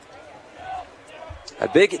 A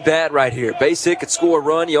big at bat right here. Base hit could score a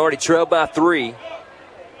run. You already trailed by 3.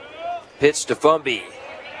 Pitch to Fumby.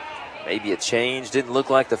 Maybe a change. Didn't look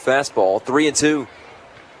like the fastball. 3-2.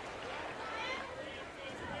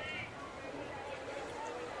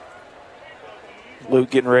 Luke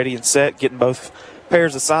getting ready and set, getting both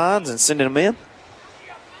pairs of signs and sending them in.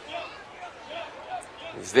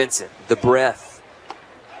 Vincent, the breath.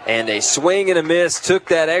 And a swing and a miss. Took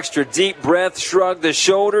that extra deep breath, shrugged the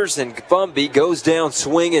shoulders, and Fumby goes down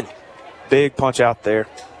swinging. Big punch out there.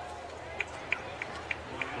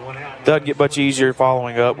 Doesn't get much easier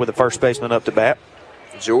following up with the first baseman up to bat.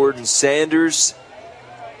 Jordan Sanders.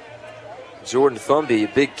 Jordan Fumby,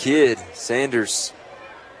 a big kid. Sanders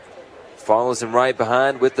follows him right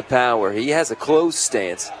behind with the power. He has a closed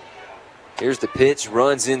stance. Here's the pitch,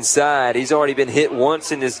 runs inside. He's already been hit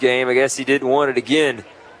once in this game. I guess he didn't want it again.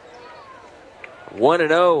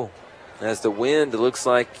 1-0 as the wind looks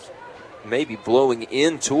like maybe blowing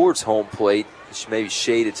in towards home plate. Maybe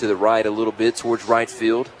shaded to the right a little bit towards right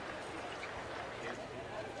field.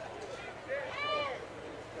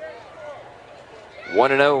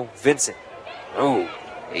 One and 0, Vincent. Oh,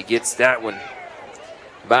 he gets that one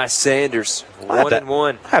by Sanders.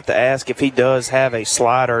 1-1. I have to ask if he does have a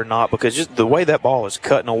slider or not, because just the way that ball is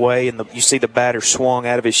cutting away and you see the batter swung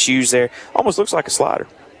out of his shoes there, almost looks like a slider.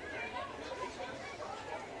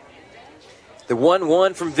 The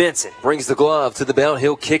 1-1 from Vincent brings the glove to the belt.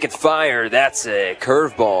 He'll kick and fire. That's a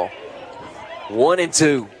curveball.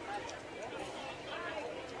 1-2.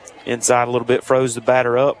 Inside a little bit, froze the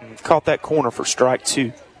batter up and caught that corner for strike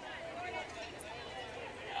 2.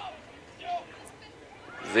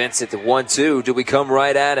 Vincent, the 1-2. Do we come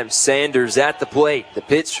right at him? Sanders at the plate. The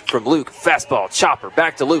pitch from Luke. Fastball, chopper.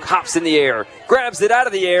 Back to Luke. Hops in the air. Grabs it out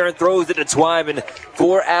of the air and throws it to Twyman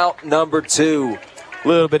for out number 2. A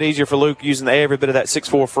little bit easier for Luke using every bit of that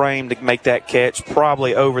 6'4 frame to make that catch,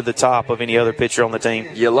 probably over the top of any other pitcher on the team.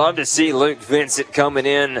 You love to see Luke Vincent coming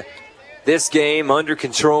in this game under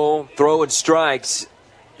control, throwing strikes.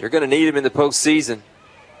 You're going to need him in the postseason.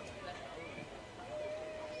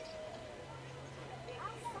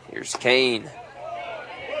 Here's Kane.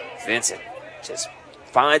 Vincent just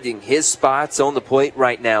finding his spots on the plate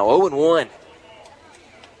right now. 0-1.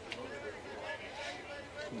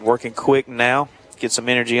 Working quick now. Get some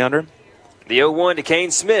energy under him. The 0-1 to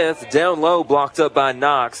Kane Smith. Down low, blocked up by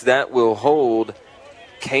Knox. That will hold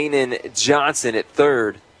Kanan Johnson at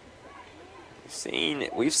third.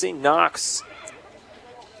 We've seen Knox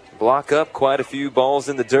block up quite a few balls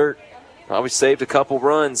in the dirt. Probably saved a couple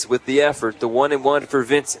runs with the effort. The 1-1 for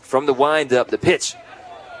Vincent. From the windup, the pitch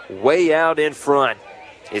way out in front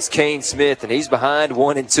is Kane Smith, and he's behind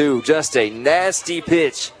 1-2. Just a nasty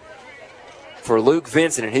pitch for Luke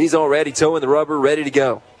Vincent, and he's already towing the rubber, ready to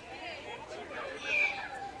go.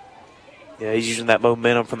 Yeah, he's using that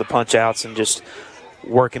momentum from the punch-outs and just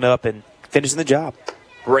working up and finishing the job.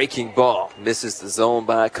 Breaking ball. Misses the zone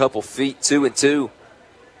by a couple feet. 2-2.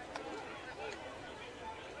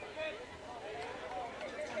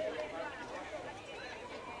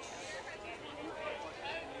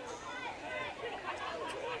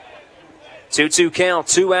 Two count,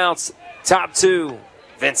 2 outs, top 2.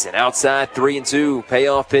 Vincent outside, 3-2.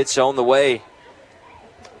 Payoff pitch on the way.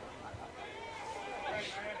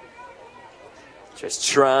 Just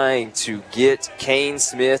trying to get Kane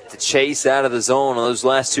Smith to chase out of the zone on those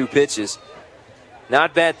last 2 pitches.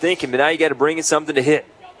 Not bad thinking, but now you got to bring in something to hit.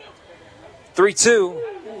 3-2.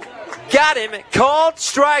 Got him. Called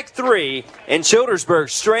strike 3. And Childersburg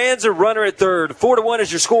strands a runner at third. 4-1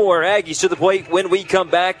 is your score. Aggies to the plate when we come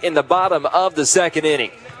back in the bottom of the second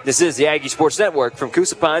inning. This is the Aggie Sports Network from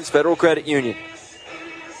Coosa Pines Federal Credit Union.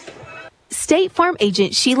 State Farm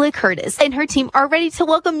agent Sheila Curtis and her team are ready to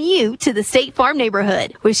welcome you to the State Farm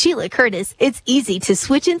neighborhood. With Sheila Curtis, it's easy to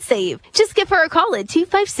switch and save. Just give her a call at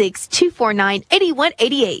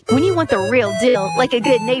 256-249-8188. When you want the real deal, like a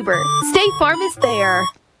good neighbor, State Farm is there.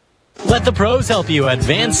 Let the pros help you at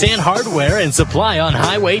Van Sant Hardware and Supply on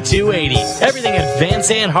Highway 280. Everything at Van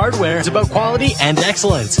Sant Hardware is about quality and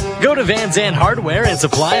excellence. Go to Van Sant Hardware and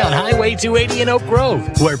Supply on Highway 280 in Oak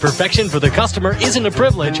Grove, where perfection for the customer isn't a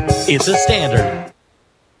privilege, it's a standard.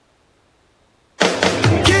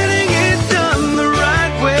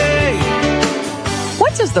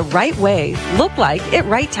 What does the right way look like at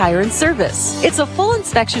Right Tire and Service? It's a full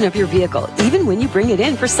inspection of your vehicle, even when you bring it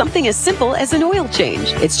in for something as simple as an oil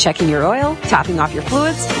change. It's checking your oil, topping off your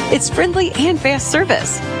fluids. It's friendly and fast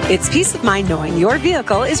service. It's peace of mind knowing your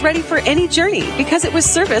vehicle is ready for any journey because it was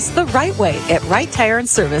serviced the right way at Right Tire and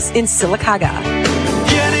Service in Sylacauga.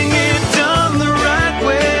 Getting it done the right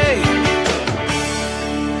way.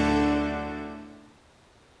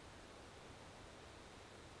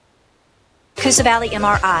 Coosa Valley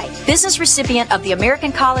MRI, business recipient of the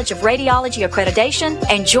American College of Radiology Accreditation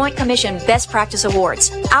and Joint Commission Best Practice Awards.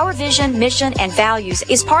 Our vision, mission, and values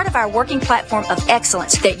is part of our working platform of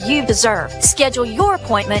excellence that you deserve. Schedule your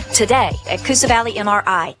appointment today at Coosa Valley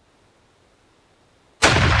MRI.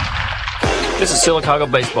 This is Sylacauga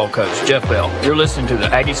baseball coach Jeff Bell. You're listening to the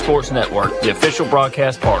Aggie Sports Network, the official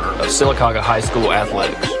broadcast partner of Sylacauga High School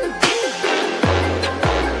Athletics.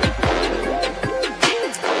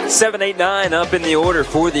 7-8-9 up in the order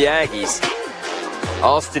for the Aggies.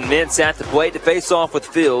 Austin Mintz at the plate to face off with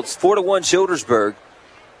Fields. 4-1 Childersburg.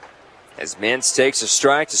 As Mintz takes a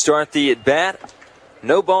strike to start the at-bat.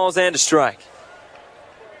 No balls and a strike.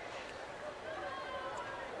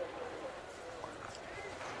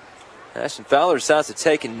 Ashton Fowler decides to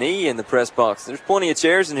take a knee in the press box. There's plenty of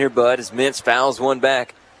chairs in here, bud, as Mintz fouls one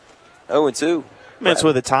back. 0-2. Mintz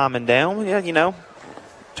with a timing down. Yeah, you know,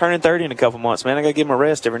 turning 30 in a couple months, man. I got to give him a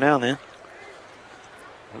rest every now and then.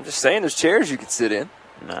 I'm just saying there's chairs you could sit in.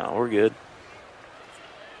 No, we're good.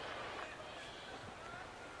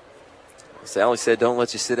 Sally said, don't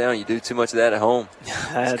let you sit down. You do too much of that at home.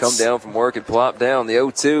 Just come down from work and plop down. The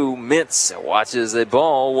 0-2. Mintz watches a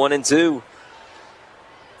ball, 1-2.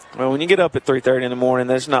 Well, when you get up at 3:30 in the morning,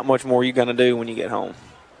 there's not much more you're going to do when you get home.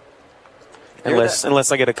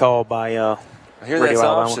 Unless I get a call by I hear Radio that's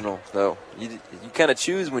Alabama. optional, though. You kind of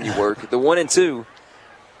choose when you work. The 1-2.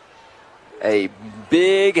 A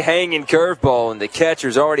big hanging curveball, and the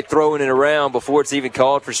catcher's already throwing it around before it's even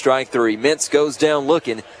called for strike three. Mintz goes down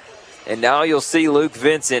looking, and now you'll see Luke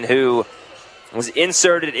Vincent, who was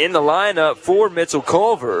inserted in the lineup for Mitchell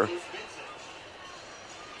Culver.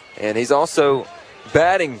 And he's also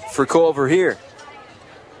batting for Culver here.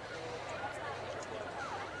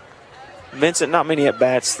 Vincent, not many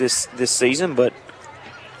at-bats this season, but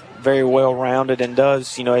very well-rounded and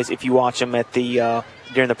does, you know, as if you watch him at the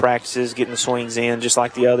during the practices, getting the swings in just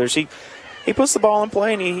like the others. He puts the ball in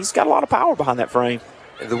play, and he's got a lot of power behind that frame.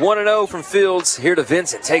 The 1-0 from Fields here to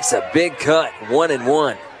Vincent. Takes a big cut,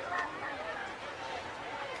 1-1.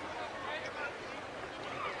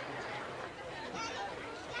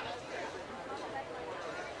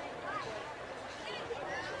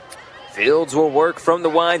 Fields will work from the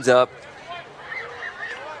windup.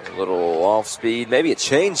 A little off speed, maybe a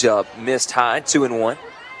changeup missed high, 2-1.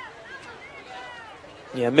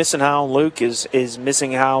 Yeah, missing high on Luke is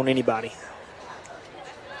missing high on anybody.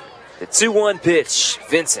 The 2-1 pitch.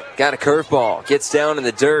 Vincent got a curveball, gets down in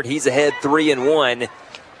the dirt. He's ahead 3-1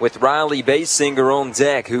 with Riley Basinger on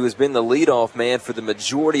deck, who has been the leadoff man for the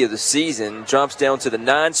majority of the season. Drops down to the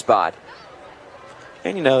 9 spot.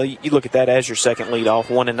 And, you know, you look at that as your second leadoff.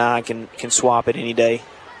 1 and 9 can swap it any day.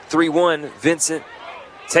 3-1, Vincent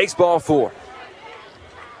takes ball 4.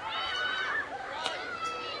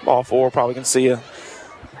 Ball 4, probably can see a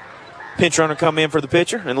pinch runner come in for the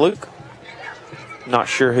pitcher, and Luke. Not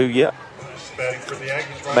sure who yet.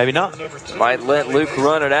 Maybe not. Might let Luke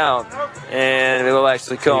run it out, and we'll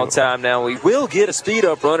actually call time now. We will get a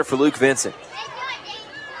speed-up runner for Luke Vincent.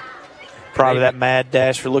 Probably that mad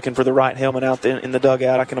dash for looking for the right helmet out there in the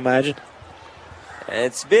dugout, I can imagine.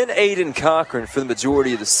 It's been Aiden Cochran for the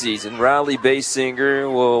majority of the season. Riley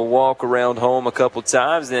Basinger will walk around home a couple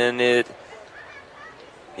times, and it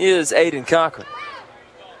is Aiden Cochran.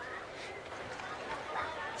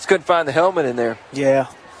 Just couldn't find the helmet in there. Yeah.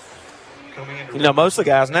 You know, most of the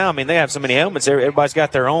guys now, I mean, they have so many helmets. Everybody's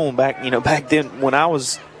got their own. Back then when I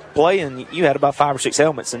was playing, you had about 5 or 6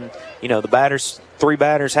 helmets, and, you know, the batters, 3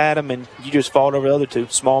 batters had them, and you just fought over the other 2,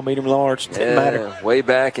 small, medium, large. Didn't matter. Way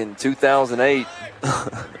back in 2008.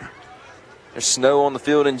 There's snow on the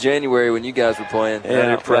field in January when you guys were playing.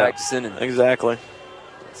 Yeah, practicing. And exactly.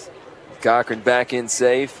 Cochran back in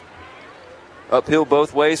safe. Uphill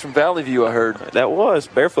both ways from Valley View, I heard. That was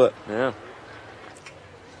barefoot. Yeah.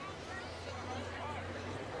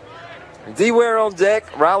 D-Ware on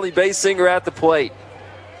deck. Riley Basinger at the plate.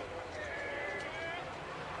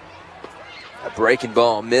 A breaking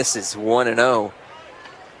ball misses, 1-0.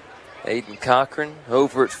 Aiden Cochran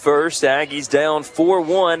over at first. Aggies down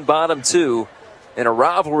 4-1, bottom 2 in a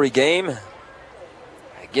rivalry game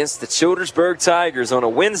against the Childersburg Tigers on a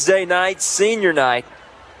Wednesday night, senior night.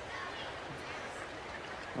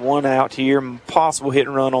 1 out here, possible hit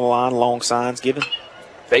and run on the line, long signs given.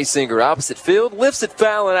 Basinger opposite field, lifts it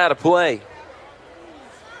foul and out of play.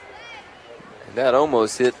 And that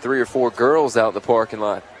almost hit 3 or 4 girls out in the parking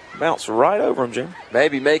lot. Bounced right over him, Jim.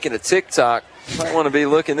 Maybe making a TikTok. Might want to be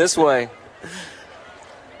looking this way.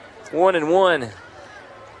 1-1.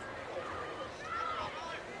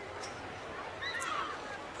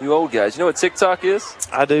 You old guys, you know what TikTok is?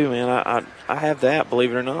 I do, man. I have that,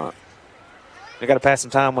 believe it or not. I got to pass some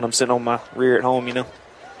time when I'm sitting on my rear at home, you know.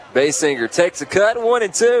 Basinger takes a cut,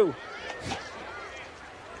 1-2.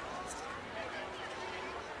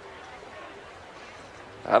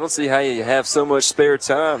 I don't see how you have so much spare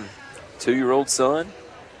time. 2-year-old son.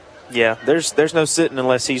 Yeah, there's no sitting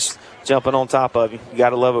unless he's jumping on top of you. You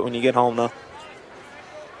got to love it when you get home, though.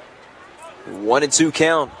 1-2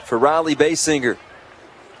 count for Riley Basinger.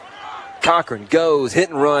 Cochran goes, hit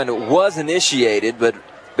and run was initiated, but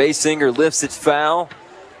Basinger lifts it foul.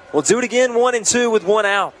 We'll do it again, 1-2 with 1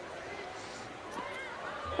 out.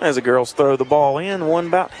 As the girls throw the ball in,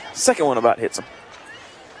 second one about hits them.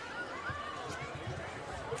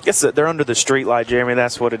 Guess that they're under the street light, Jeremy.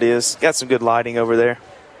 That's what it is. Got some good lighting over there.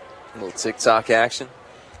 A little TikTok action.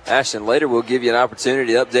 Ashton, later we'll give you an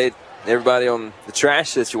opportunity to update everybody on the trash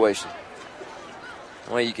situation.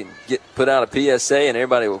 Well, you can put out a PSA and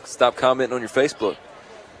everybody will stop commenting on your Facebook.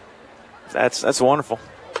 That's wonderful.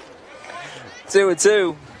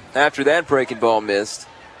 2-2 after that breaking ball missed.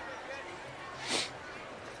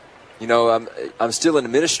 You know, I'm still an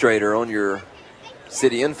administrator on your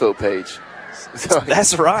city info page. So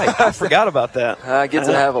that's right. I forgot about that. I get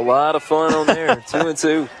to have a lot of fun on there.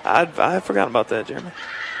 2-2. I forgot about that, Jeremy.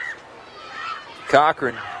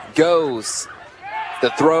 Cochran goes. The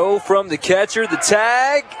throw from the catcher, the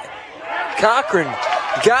tag. Cochran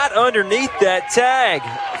got underneath that tag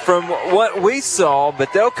from what we saw,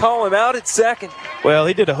 but they'll call him out at second. Well,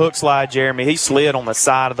 he did a hook slide, Jeremy. He slid on the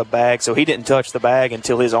side of the bag, so he didn't touch the bag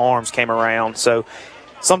until his arms came around. So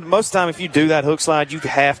most of the time if you do that hook slide, you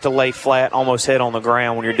have to lay flat, almost head on the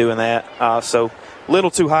ground when you're doing that. So a little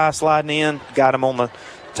too high sliding in, got him on the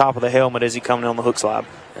top of the helmet as he coming on the hook slide.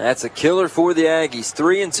 That's a killer for the Aggies.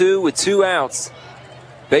 3-2 with 2 outs.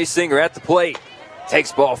 Basinger at the plate.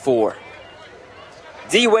 Takes ball 4.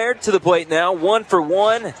 D. Ware to the plate now. 1 for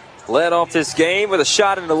 1. Led off this game with a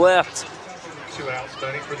shot in the left. 2 outs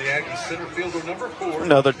batting for the Aggies. Center fielder number 4.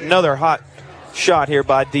 Another hot shot here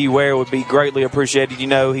by D. Ware would be greatly appreciated. You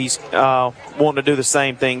know, he's wanting to do the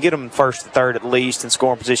same thing. Get him first to third at least in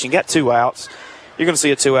scoring position. Got 2 outs. You're going to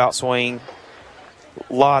see a 2-out swing.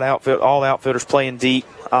 All outfielders playing deep,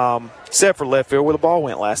 except for left field where the ball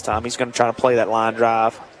went last time. He's going to try to play that line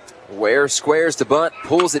drive. Ware squares the bunt,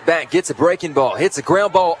 pulls it back, gets a breaking ball, hits a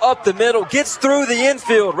ground ball up the middle, gets through the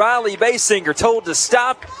infield. Riley Basinger told to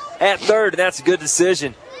stop at third, and that's a good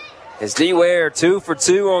decision. As D. Ware 2 for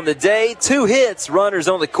 2 on the day, 2 hits, runners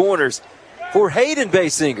on the corners for Hayden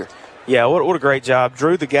Basinger. Yeah, what a great job.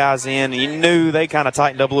 Drew the guys in. You knew they kind of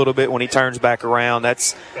tightened up a little bit when he turns back around.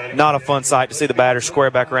 That's not a fun sight to see the batter square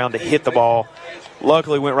back around to hit the ball.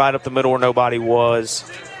 Luckily went right up the middle where nobody was.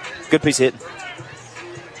 Good piece of hitting.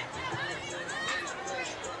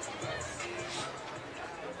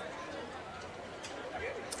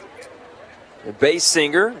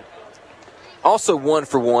 Basinger also 1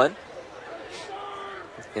 for 1.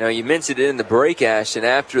 You know, you mentioned it in the break, Ashton,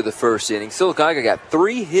 after the first inning. Sylacauga got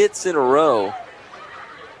 3 hits in a row.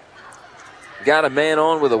 Got a man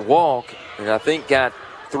on with a walk, and I think got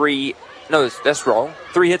 3. No, that's wrong.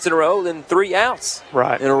 3 hits in a row, then 3 outs in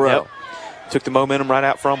a row. Yep. Took the momentum right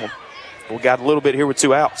out from them. We got a little bit here with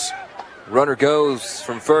 2 outs. Runner goes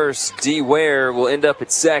from first. D. Ware will end up at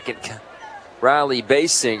second. Riley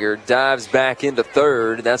Basinger dives back into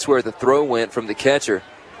third. That's where the throw went from the catcher.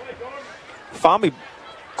 Fomby,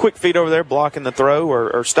 quick feet over there blocking the throw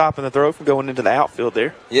or stopping the throw from going into the outfield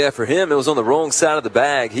there. Yeah, for him, it was on the wrong side of the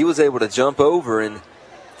bag. He was able to jump over and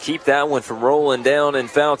keep that one from rolling down in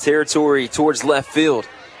foul territory towards left field.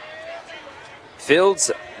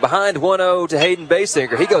 Fields behind 1-0 to Hayden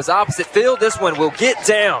Basinger. He goes opposite field. This one will get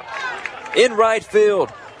down in right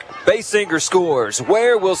field. Basinger scores.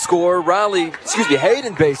 Ware will score. Hayden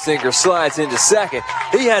Basinger slides into second.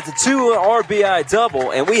 He has a 2 RBI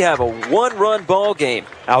double, and we have a 1-run ball game.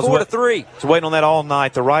 4-3. I was waiting on that all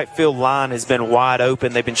night. The right field line has been wide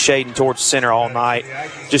open. They've been shading towards center all night.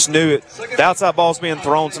 Just knew it. The outside ball's being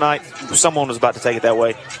thrown tonight. Someone was about to take it that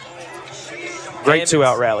way. Great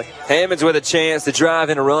 2-out rally. Hammonds with a chance to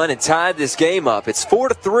drive in a run and tied this game up. It's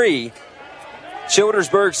 4-3.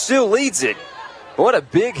 Childersburg still leads it. What a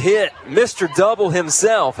big hit. Mr. Double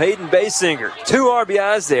himself, Hayden Basinger. 2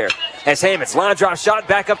 RBIs there as Hammonds line drive shot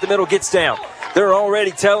back up the middle gets down. They're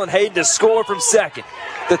already telling Hayden to score from second.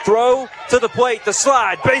 The throw to the plate, the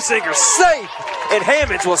slide, Basinger safe, and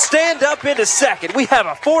Hammonds will stand up into second. We have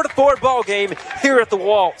a 4-4 ball game here at the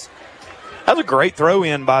Waltz. That was a great throw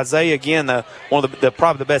in by Zay again, one of the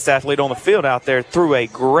probably the best athlete on the field out there. Threw a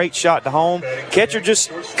great shot to home. Catcher just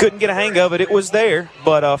couldn't get a hang of it. It was there,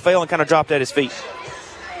 but Phelan kind of dropped at his feet.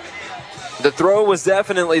 The throw was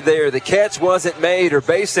definitely there. The catch wasn't made, or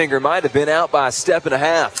Basinger might have been out by a step and a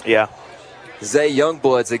half. Yeah. Zay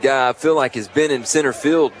Youngblood's a guy I feel like has been in center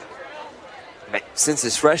field since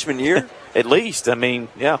his freshman year. At least, I mean,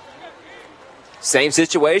 yeah. Same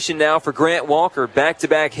situation now for Grant Walker.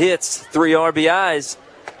 Back-to-back hits, 3 RBIs.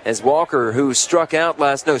 As Walker, who struck out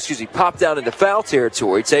popped out into foul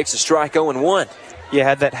territory, takes a strike 0-1. Yeah,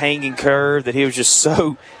 had that hanging curve that he was just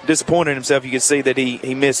so disappointed in himself. You could see that he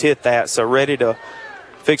mishit that. So ready to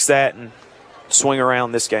fix that and swing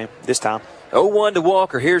around this time. 0-1 to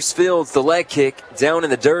Walker. Here's Fields, the leg kick. Down in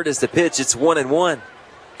the dirt is the pitch. It's 1-1.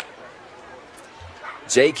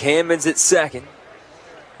 Jake Hammond's at second.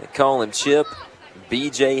 They call him Chip.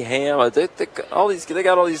 B.J. Ham. They got all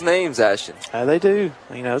these names, Ashton. They do.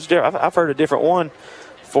 You know, I've heard a different one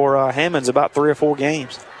for Hammond's about 3 or 4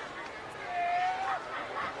 games.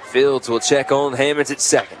 Fields will check on Hammond's at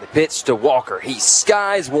second. The pitch to Walker. He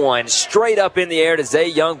skies one straight up in the air to Zay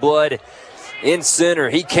Youngblood in center.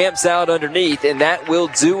 He camps out underneath, and that will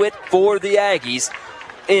do it for the Aggies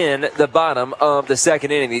in the bottom of the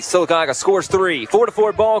second inning. Sylacauga scores 3.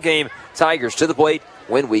 4-4 ball game. Tigers to the plate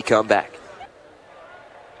when we come back.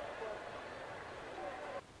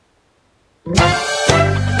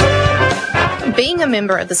 Being a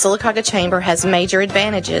member of the Sylacauga Chamber has major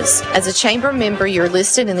advantages. As a Chamber member, you're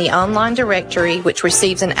listed in the online directory, which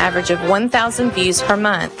receives an average of 1,000 views per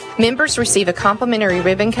month. Members receive a complimentary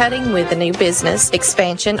ribbon cutting with a new business,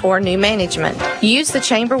 expansion, or new management. Use the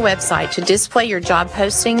Chamber website to display your job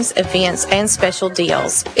postings, events, and special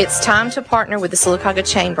deals. It's time to partner with the Sylacauga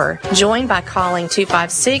Chamber. Join by calling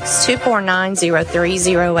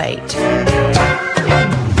 256-249-0308.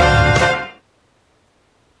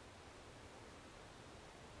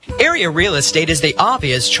 Area Real Estate is the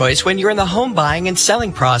obvious choice when you're in the home buying and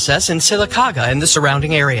selling process in Sylacauga and the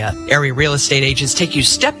surrounding area. Area Real Estate agents take you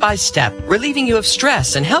step by step, relieving you of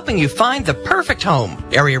stress and helping you find the perfect home.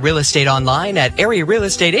 Area Real Estate online at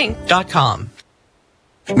arearealestateinc.com.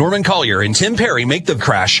 Norman Collier and Tim Perry make the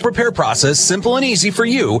crash repair process simple and easy for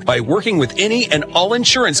you by working with any and all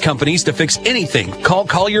insurance companies to fix anything. Call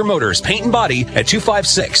Collier Motors Paint and Body at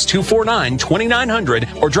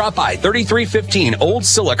 256-249-2900 or drop by 3315 Old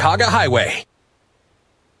Sylacauga Highway.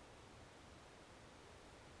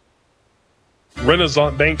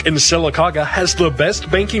 Renaissance Bank in Sylacauga has the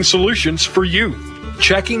best banking solutions for you.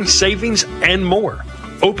 Checking, savings, and more.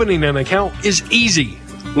 Opening an account is easy.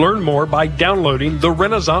 Learn more by downloading the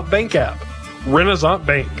Renaissance Bank app. Renaissance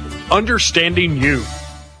Bank, understanding you.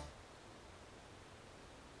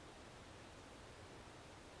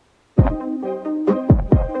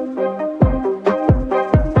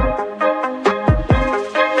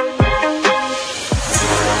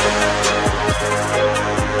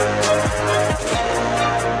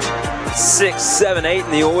 Six, 7, 8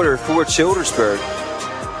 in the order for Childersburg.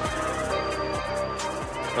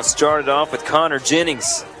 Let's start it off with Connor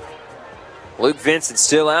Jennings. Luke Vincent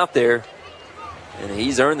still out there, and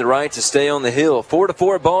he's earned the right to stay on the hill.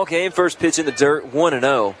 4-4 ball game. First pitch in the dirt,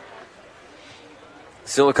 1-0.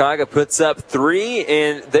 Sylacauga puts up 3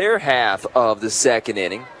 in their half of the second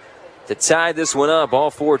inning to tie this one up. All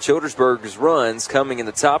 4 Childersburg's runs coming in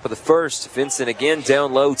the top of the first. Vincent again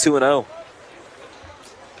down low, 2-0.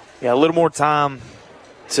 Yeah, a little more time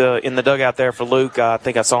in the dugout there for Luke. I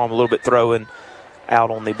think I saw him a little bit throwing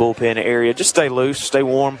out on the bullpen area. Just stay loose, stay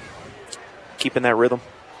warm, keeping that rhythm.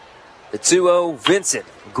 The 2-0 Vincent.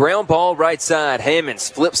 Ground ball right side. Hammonds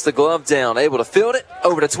flips the glove down, able to field it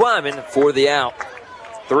over to Twyman for the out.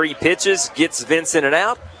 3 pitches, gets Vincent an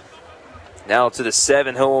out. Now to the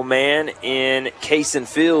 7-hole man in Cason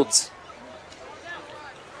Fields.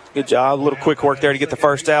 Good job. A little quick work there to get the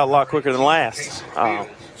first out, a lot quicker than last.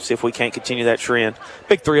 See if we can't continue that trend.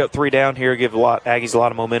 Big 3 up, 3 down here. Give Aggies a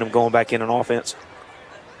lot of momentum going back in on offense.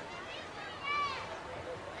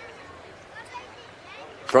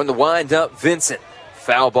 From the wind-up, Vincent.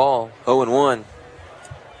 Foul ball, 0-1.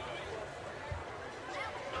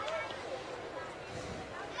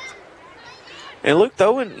 And Luke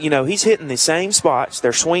throwing, he's hitting the same spots.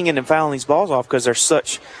 They're swinging and fouling these balls off because they're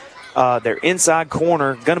they're inside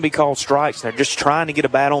corner, going to be called strikes. They're just trying to get a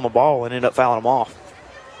bat on the ball and end up fouling them off.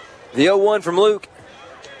 The 0-1 from Luke.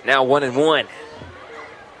 Now 1-1.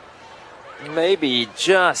 Maybe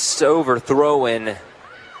just overthrowing the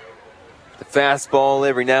fastball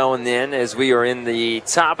every now and then as we are in the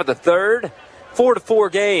top of the third.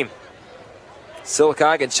 4-4 game.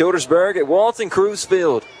 Sylacauga and Childersburg at Walton Cruz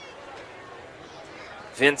Field.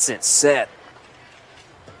 Vincent set.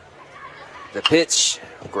 The pitch.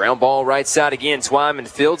 Ground ball right side again. Twyman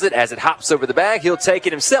fields it as it hops over the bag. He'll take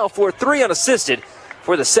it himself for 3 unassisted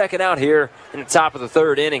for the second out here in the top of the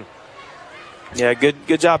third inning. Yeah,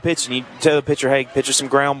 good job pitching. You tell the pitcher, hey, pitch us some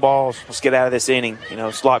ground balls. Let's get out of this inning.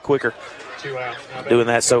 It's a lot quicker. doing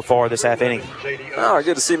that so far this half inning. Oh,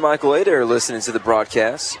 good to see Michael Adair listening to the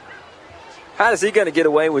broadcast. How is he going to get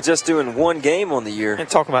away with just doing one game on the year? And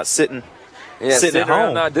talking about sitting at home,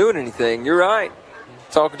 home, not doing anything. You're right.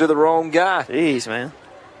 Talking to the wrong guy. Jeez, man.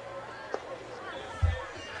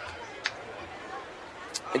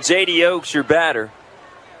 And J.D. Oaks, your batter.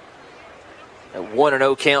 A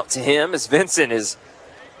 1-0 count to him as Vincent has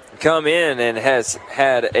come in and has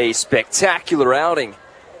had a spectacular outing.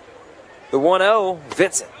 The 1-0,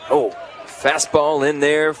 Vincent. Oh, fastball in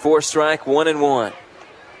there, 4-strike, 1-1.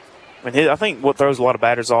 I think what throws a lot of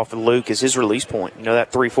batters off of Luke is his release point. You know,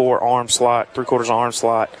 that 3-4 arm slot, 3/4 arm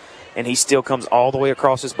slot, and he still comes all the way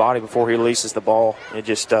across his body before he releases the ball. It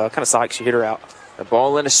just kind of psychs your hitter out. A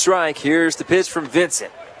ball and a strike. Here's the pitch from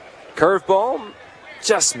Vincent. Curveball,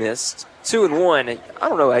 just missed. 2-1. I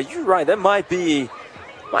don't know. You're right. That might be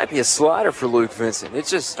a slider for Luke Vincent. I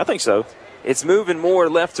think so. It's moving more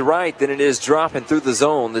left to right than it is dropping through the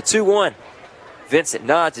zone. The 2-1. Vincent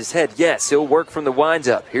nods his head. Yes, he'll work from the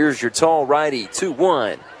windup. Here's your tall righty.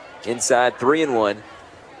 2-1. Inside 3-1.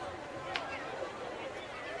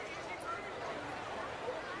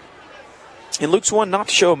 And Luke's one not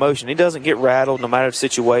to show emotion. He doesn't get rattled no matter the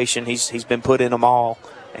situation. He's been put in them all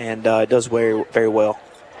and does very, very well.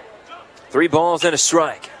 3 balls and a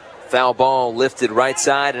strike. Foul ball lifted right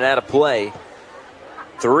side and out of play.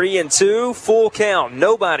 3-2, full count.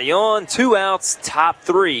 Nobody on, 2 outs, top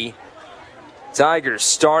 3. Tigers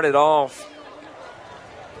started off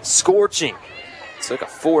scorching. Took a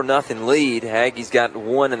 4-0 lead. Aggies got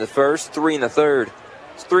 1 in the first, 3 in the third.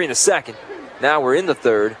 It's 3 in the second. Now we're in the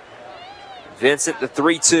third. Vincent, the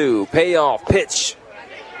 3-2. Payoff pitch.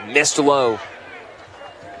 Missed low.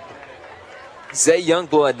 Zay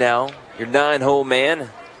Youngblood now, your 9-hole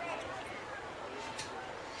man.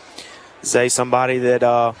 Zay, somebody that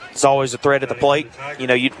is always a threat at the plate. You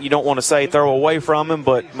know, you don't want to say throw away from him,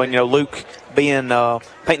 but you know, Luke being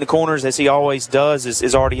painting the corners as he always does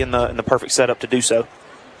is already in the perfect setup to do so.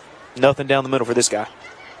 Nothing down the middle for this guy.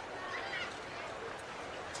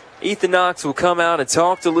 Ethan Knox will come out and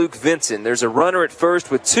talk to Luke Vincent. There's a runner at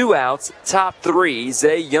first with 2 outs. Top 3,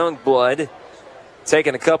 Zay Youngblood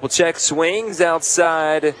taking a couple check swings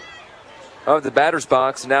outside of the batter's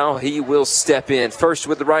box. Now he will step in first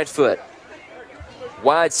with the right foot.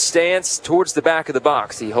 Wide stance towards the back of the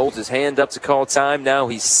box. He holds his hand up to call time. Now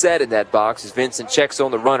he's set in that box as Vincent checks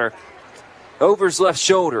on the runner. Over his left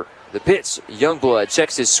shoulder. The pitch. Youngblood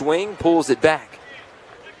checks his swing, pulls it back.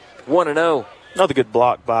 1-0. Another good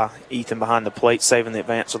block by Ethan behind the plate, saving the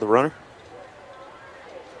advance of the runner.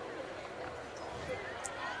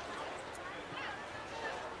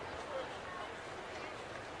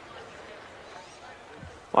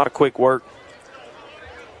 A lot of quick work.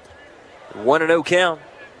 1-0 count.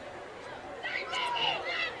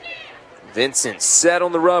 Vincent set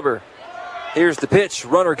on the rubber. Here's the pitch.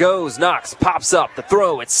 Runner goes. Knox pops up. The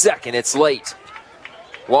throw at second. It's late.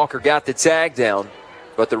 Walker got the tag down,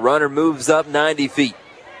 but the runner moves up 90 feet.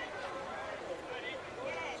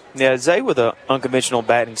 Yeah, Zay with an unconventional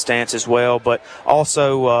batting stance as well, but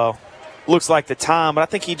also looks like the time, but I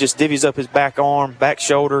think he just divvies up his back arm, back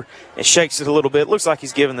shoulder, and shakes it a little bit. Looks like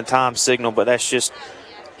he's giving the time signal, but that's just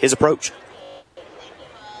his approach.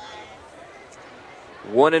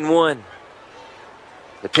 1-1.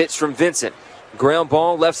 The pitch from Vincent. Ground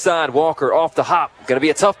ball left side. Walker off the hop. Going to be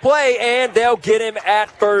a tough play, and they'll get him at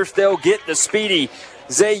first. They'll get the speedy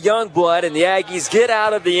Zay Youngblood, and the Aggies get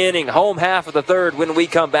out of the inning. Home half of the third. When we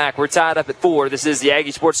come back, we're tied up at 4. This is the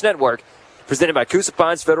Aggie Sports Network, presented by Coosa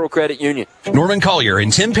Pines Federal Credit Union. Norman Collier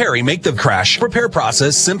and Tim Perry make the crash repair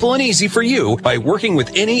process simple and easy for you by working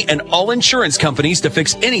with any and all insurance companies to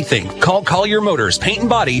fix anything. Call Collier Motors Paint and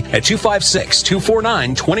Body at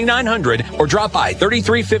 256-249-2900 or drop by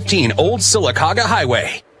 3315 Old Sylacauga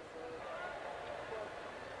Highway.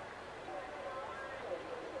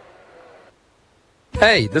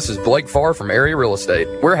 Hey, this is Blake Farr from Area Real Estate.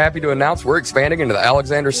 We're happy to announce we're expanding into the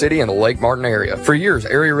Alexander City and the Lake Martin area. For years,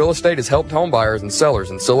 Area Real Estate has helped homebuyers and sellers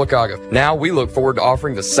in Sylacauga. Now we look forward to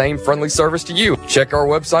offering the same friendly service to you. Check our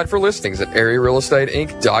website for listings at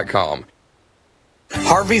arearealestateinc.com.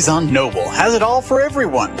 Harvey's on Noble has it all for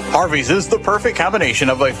everyone. Harvey's is the perfect combination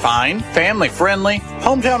of a fine, family-friendly,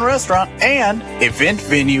 hometown restaurant and event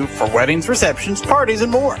venue for weddings, receptions, parties, and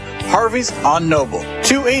more. Harvey's on Noble,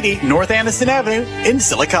 280 North Anniston Avenue in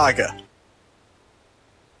Sylacauga.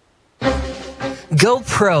 Go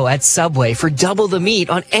pro at Subway for double the meat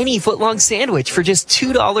on any footlong sandwich for just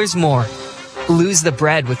 $2 more. Lose the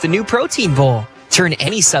bread with the new Protein Bowl. Turn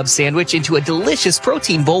any sub sandwich into a delicious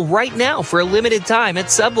protein bowl right now for a limited time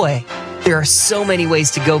at Subway. There are so many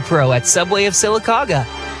ways to go pro at Subway of Sylacauga.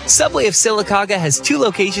 Subway of Sylacauga has 2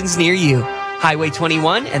 locations near you. Highway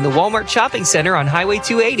 21 and the Walmart Shopping Center on Highway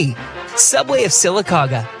 280. Subway of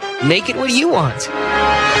Sylacauga. Make it what you want.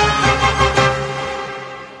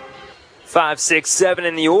 5, 6, 7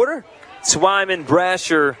 in the order. Twyman,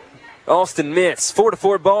 Brasher, Austin Mintz.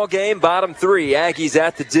 4-4 ball game, bottom 3. Aggies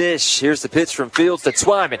at the dish. Here's the pitch from Fields to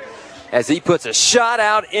Twyman as he puts a shot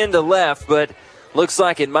out into left, but looks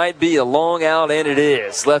like it might be a long out, and it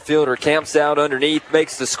is. Left fielder camps out underneath,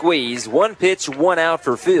 makes the squeeze. 1 pitch, 1 out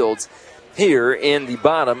for Fields here in the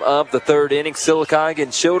bottom of the 3rd inning. Sylacauga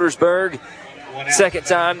and Childersburg. Second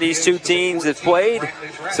time these two teams have played.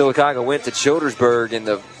 Sylacauga went to Childersburg in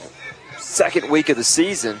the 2nd week of the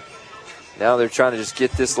season. Now they're trying to just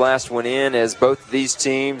get this last one in, as both of these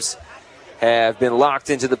teams have been locked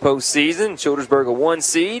into the postseason. Childersburg a 1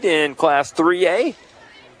 seed in Class 3A.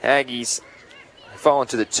 Aggies fall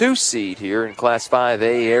into the 2 seed here in Class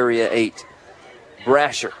 5A, Area 8.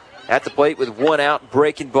 Brasher at the plate with 1 out,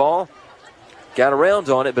 breaking ball. Got around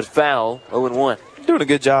on it, but foul, 0-1. Doing a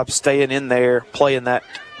good job staying in there, playing that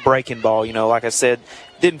breaking ball. You know, like I said,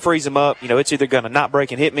 didn't freeze him up. You know, it's either going to not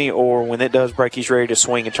break and hit me, or when it does break, he's ready to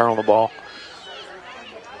swing and turn on the ball.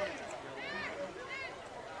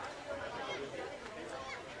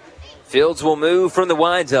 Fields will move from the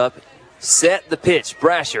windup. Set the pitch.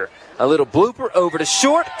 Brasher, a little blooper over to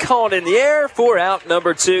short. Caught in the air. 4 out,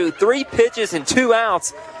 number 2. 3 pitches and 2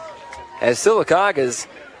 outs. As Sylacauga's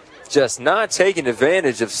just not taking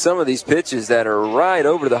advantage of some of these pitches that are right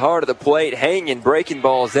over the heart of the plate, hanging, breaking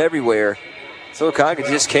balls everywhere. Sylacauga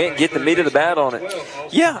just can't get the meat of the bat on it.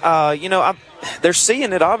 Yeah, you know, they're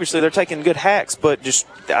seeing it, obviously. They're taking good hacks, but just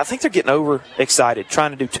I think they're getting overexcited,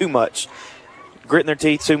 trying to do too much. Gritting their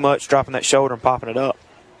teeth too much, dropping that shoulder and popping it up.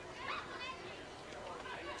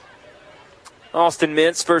 Austin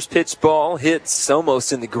Mintz, first pitch ball, hits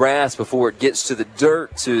almost in the grass before it gets to the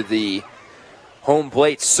dirt, to the home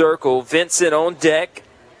plate circle. Vincent on deck.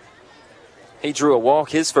 He drew a walk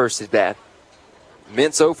his first at bat.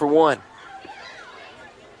 Mintz 0 for 1.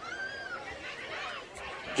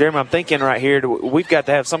 Jeremy, I'm thinking right here, we've got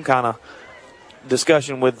to have some kind of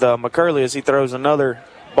discussion with McCurley as he throws another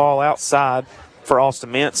ball outside for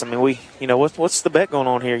Austin Mintz. I mean, what's the bet going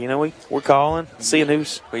on here? You know, we're calling, seeing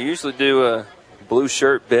who's. We usually do a blue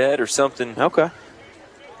shirt bet or something. Okay.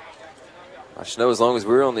 I should know, as long as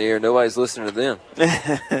we're on the air, nobody's listening to them.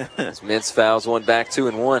 As Mintz fouls one back,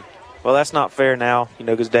 2-1. Well, that's not fair now, you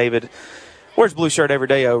know, because David wears blue shirt every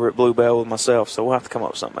day over at Blue Bell with myself, so we'll have to come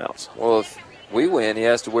up with something else. Well, if we win, he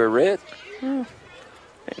has to wear red.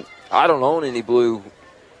 I don't own any blue.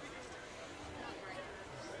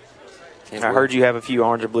 I heard you have a few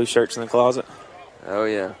orange or blue shirts in the closet. Oh,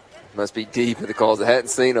 yeah. Must be deep in the closet. I hadn't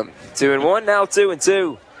seen them. 2-1, now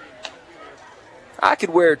 2-2. I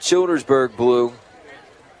could wear Childersburg blue,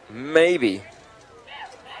 maybe,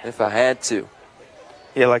 if I had to.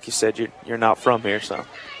 Yeah, like you said, you're not from here, so.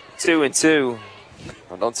 2-2.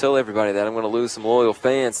 Well, don't tell everybody that. I'm going to lose some loyal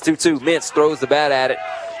fans. 2-2. Mintz throws the bat at it.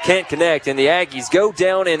 Can't connect, and the Aggies go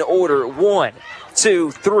down in order. 1,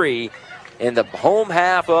 2, 3 in the home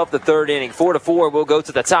half of the 3rd inning. 4-4. We'll go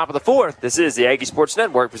to the top of the 4th. This is the Aggie Sports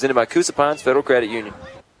Network, presented by Coosa Pines Federal Credit Union.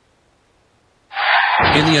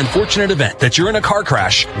 In the unfortunate event that you're in a car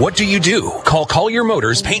crash, what do? Call Collier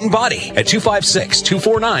Motors Paint and Body at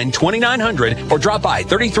 256-249-2900 or drop by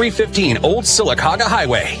 3315 Old Sylacauga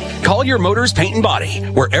Highway. Collier Motors Paint and Body,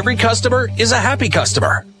 where every customer is a happy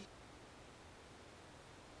customer.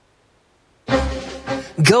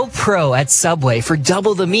 Go pro at Subway for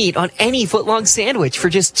double the meat on any footlong sandwich for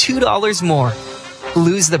just $2 more.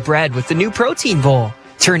 Lose the bread with the new Protein Bowl.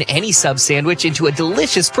 Turn any sub sandwich into a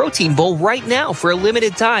delicious protein bowl right now for a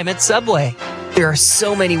limited time at Subway. There are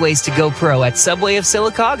so many ways to go pro at Subway of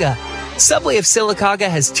Sylacauga. Subway of Sylacauga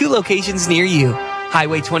has 2 locations near you.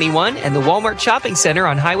 Highway 21 and the Walmart Shopping Center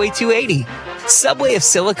on Highway 280. Subway of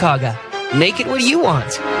Sylacauga. Make it what you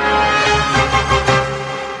want.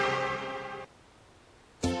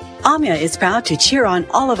 AMIA is proud to cheer on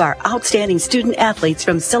all of our outstanding student athletes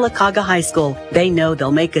from Sylacauga High School. They know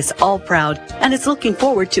they'll make us all proud and is looking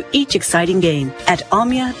forward to each exciting game. At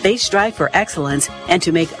AMIA, they strive for excellence and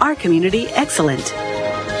to make our community excellent.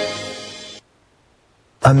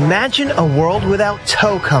 Imagine a world without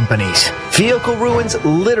tow companies. Vehicle ruins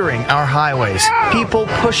littering our highways. People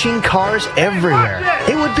pushing cars everywhere.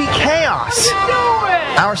 It would be chaos.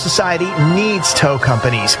 Our society needs tow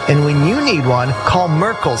companies, and when you need one, call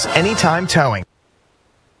Merkel's Anytime Towing.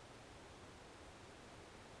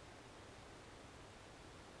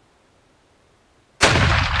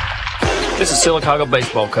 This is Sylacauga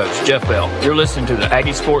baseball coach Jeff Bell. You're listening to the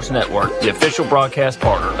Aggie Sports Network, the official broadcast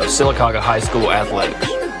partner of Sylacauga High School Athletics.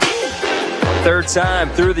 Third time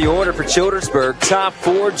through the order for Childersburg. Top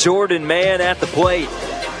 4, Jordan Mann at the plate.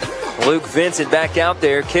 Luke Vincent back out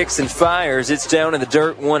there, kicks and fires. It's down in the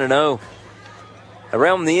dirt, 1-0.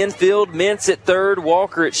 Around the infield, Mintz at third,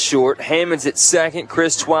 Walker at short, Hammonds at second,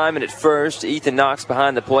 Chris Twyman at first, Ethan Knox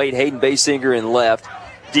behind the plate, Hayden Basinger in left,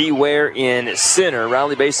 D. Ware in center,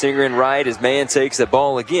 Riley Basinger in right as Mann takes the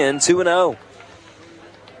ball again, 2-0.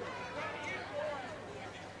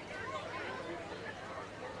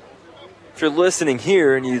 If you're listening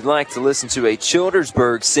here and you'd like to listen to a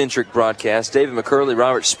Childersburg-centric broadcast, David McCurley,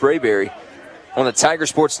 Robert Sprayberry on the Tiger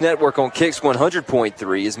Sports Network on Kicks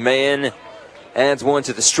 100.3 as Mann adds one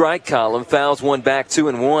to the strike column, fouls one back,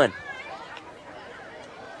 2-1.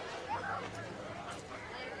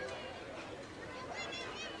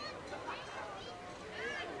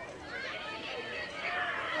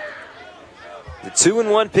 The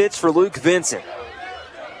 2-1 pitch for Luke Vincent.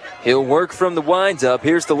 He'll work from the windup.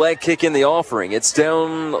 Here's the leg kick in the offering. It's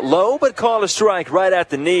down low, but called a strike right at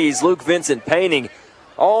the knees. Luke Vincent painting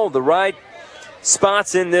all the right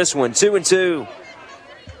spots in this one. 2-2.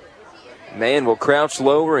 Mann will crouch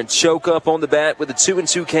lower and choke up on the bat with a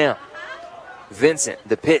 2-2 count. Vincent,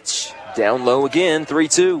 the pitch. Down low again,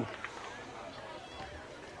 3-2.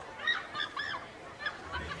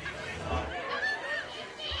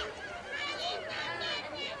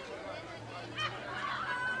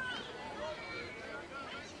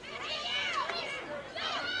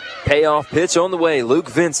 Payoff pitch on the way. Luke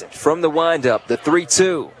Vincent from the windup. The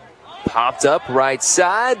 3-2. Popped up right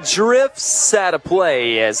side. Drifts out of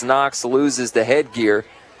play as Knox loses the headgear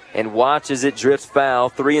and watches it drift foul.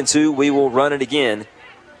 3-2. We will run it again.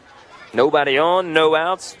 Nobody on, no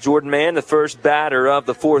outs. Jordan Mann, the first batter of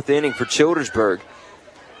the fourth inning for Childersburg.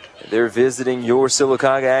 They're visiting your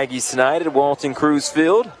Sylacauga Aggies tonight at Walton Cruz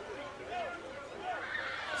Field.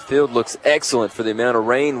 Field looks excellent for the amount of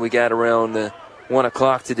rain we got around 1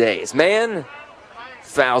 o'clock today. As Mann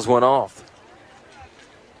fouls one off.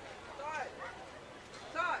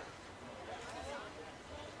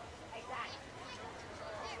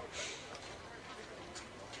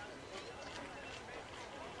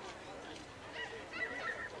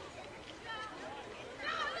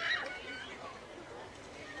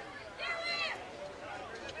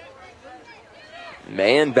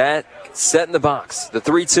 Mann bat set in the box. The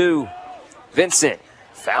 3-2. Vincent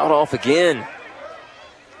fouled off again.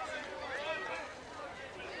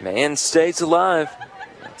 Mann stays alive.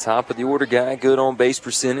 Top of the order guy, good on base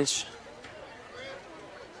percentage.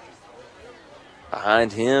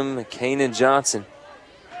 Behind him, Kanan Johnson.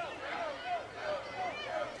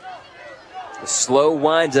 The slow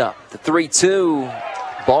windup. The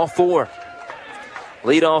 3-2. Ball 4.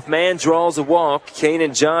 Leadoff man draws a walk.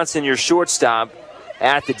 Kanan Johnson, your shortstop.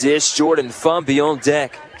 At the dish, Jordan Fumby on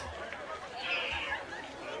deck.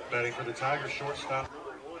 Batting for the Tigers, shortstop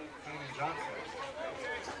number 1, Kanan Johnson.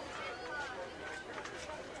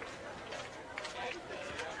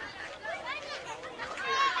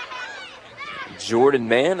 Jordan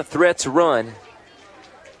Mann, a threat to run.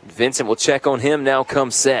 Vincent will check on him, now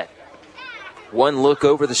comes set. One look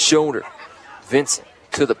over the shoulder. Vincent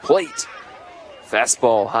to the plate.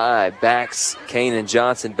 Fastball high, backs Kanan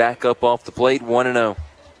Johnson back up off the plate, 1-0.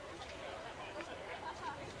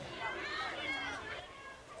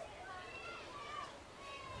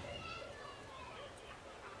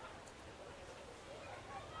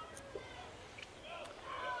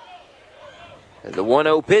 And the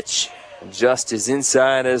 1-0 pitch, just as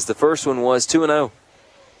inside as the first one was, 2-0.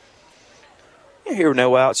 Here with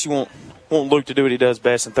no outs, you want Luke to do what he does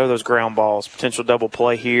best and throw those ground balls. Potential double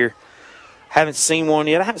play here. Haven't seen one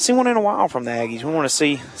yet. I haven't seen one in a while from the Aggies. We want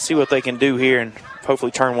to see what they can do here and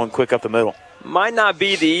hopefully turn one quick up the middle. Might not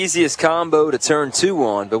be the easiest combo to turn two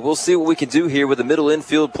on, but we'll see what we can do here with the middle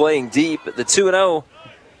infield playing deep. The 2-0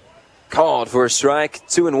 called for a strike,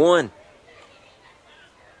 2-1.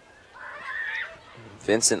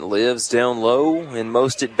 Vincent lives down low in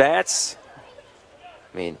most at-bats.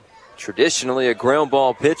 I mean, traditionally a ground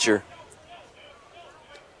ball pitcher.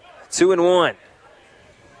 2-1.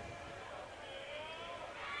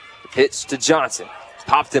 Pitch to Johnson.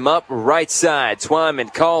 Popped him up right side.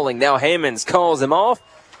 Twyman calling. Now Hammonds calls him off.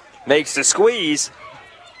 Makes the squeeze.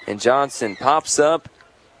 And Johnson pops up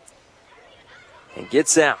and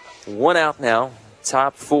gets out. One out now.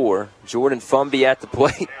 Top 4. Jordan Fumby at the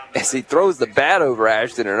plate as he throws the bat over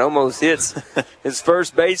Ashton and almost hits his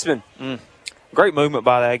first baseman. Great movement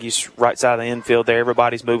by the Aggies right side of the infield there.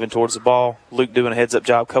 Everybody's moving towards the ball. Luke doing a heads-up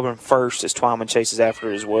job covering first as Twyman chases after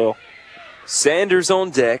it as well. Sanders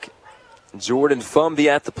on deck. Jordan Fumby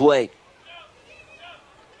at the plate.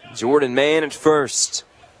 Jordan Mann at first.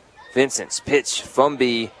 Vincent's pitch.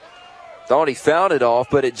 Fumby Thought he fouled it off,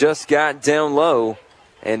 but it just got down low.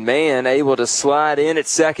 And Mann able to slide in at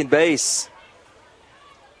second base.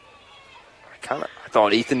 I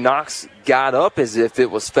thought Ethan Knox got up as if it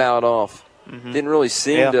was fouled off. Didn't really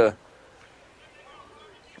seem to.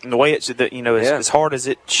 And the way it's, as hard as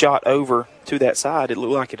it shot over to that side, it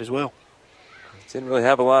looked like it as well. Didn't really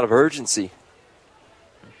have a lot of urgency.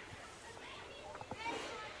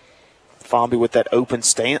 Fomby with that open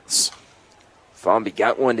stance. Fomby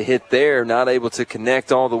got one to hit there, not able to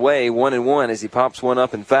connect all the way. 1-1 as he pops one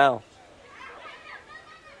up and foul.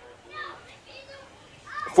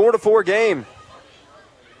 4-4 game.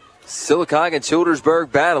 Sylacauga and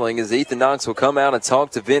Childersburg battling as Ethan Knox will come out and talk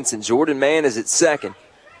to Vincent. Jordan Mann is at second.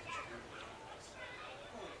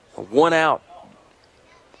 1 out.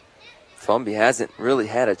 Fomby hasn't really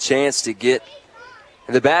had a chance to get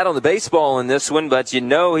the bat on the baseball in this one, but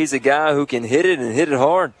he's a guy who can hit it and hit it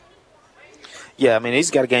hard. Yeah, I mean, he's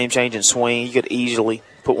got a game-changing swing. He could easily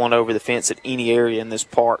put one over the fence at any area in this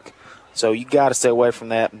park. So you got to stay away from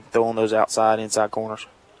that and throwing those inside corners.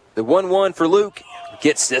 The 1-1 for Luke.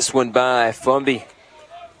 Gets this one by Fomby.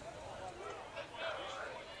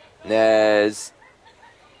 As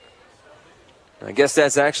I guess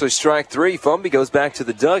that's actually strike 3. Fomby goes back to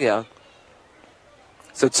the dugout.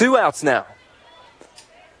 So 2 outs now.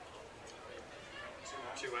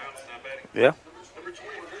 Yeah.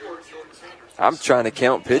 I'm trying to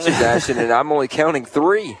count pitches, Ashton, and I'm only counting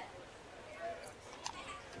 3.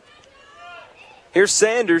 Here's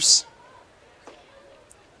Sanders.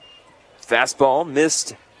 Fastball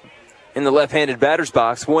missed in the left-handed batter's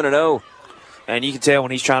box, 1-0. And you can tell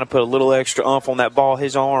when he's trying to put a little extra oomph on that ball,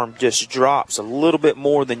 his arm just drops a little bit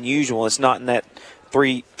more than usual. It's not in that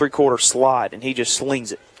three-quarter slide, and he just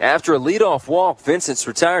slings it. After a leadoff walk, Vincent's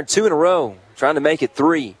retired 2 in a row, trying to make it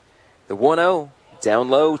 3. The 1-0, down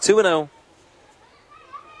low, 2-0.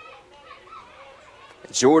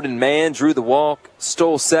 Jordan Mann drew the walk,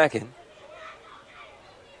 stole second.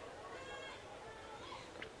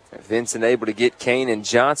 Vincent able to get Kane and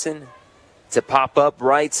Johnson to pop up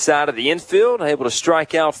right side of the infield, able to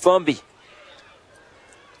strike out Fomby.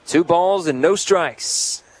 2 balls and no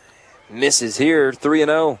strikes. Misses here,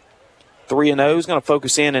 3-0. 3-0 is going to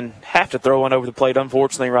focus in and have to throw one over the plate,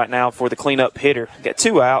 unfortunately, right now for the cleanup hitter. Got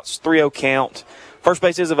 2 outs, 3-0 count. First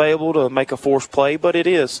base is available to make a forced play, but it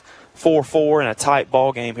is 4-4 in a tight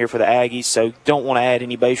ball game here for the Aggies, so don't want to add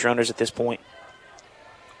any base runners at this point.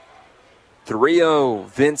 3-0,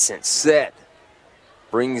 Vincent set.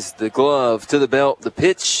 Brings the glove to the belt. The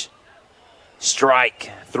pitch,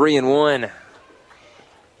 strike, 3-1.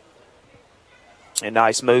 And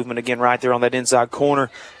nice movement again right there on that inside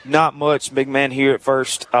corner. Not much big man here at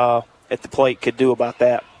first at the plate could do about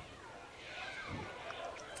that.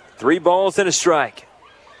 3 balls and a strike.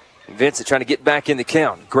 Vincent trying to get back in the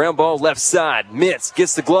count. Ground ball left side. Mintz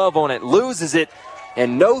gets the glove on it, loses it,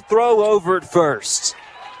 and no throw over at first.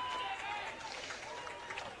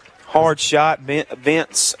 Hard shot.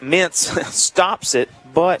 Mintz stops it,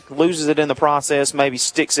 but loses it in the process. Maybe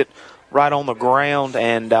sticks it right on the ground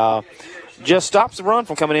and just stops the run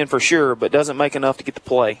from coming in for sure, but doesn't make enough to get the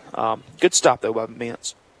play. Good stop, though, by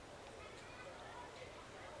Mintz.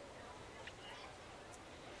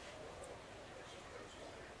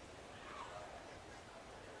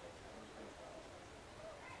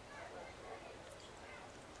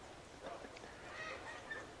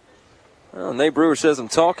 Well, Nate Brewer says I'm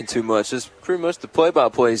talking too much. It's pretty much the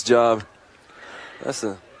play-by-play's job.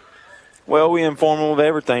 Well, we inform them of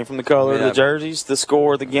everything from the color of the jerseys, the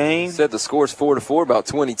score of the game. Said the score's 4-4 about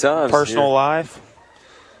 20 times. Personal life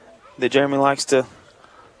that Jeremy likes to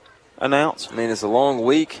announce. I mean, it's a long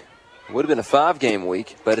week. It would have been a 5-game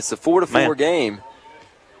week, but it's a 4-4 game.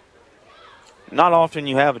 Not often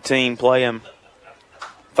you have a team playing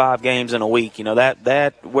 5 games in a week.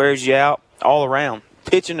 That wears you out all around,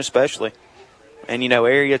 pitching especially. And,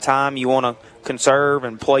 area time you want to conserve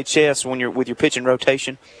and play chess when you're with your pitching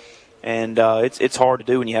rotation. And it's hard to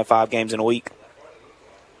do when you have 5 games in a week.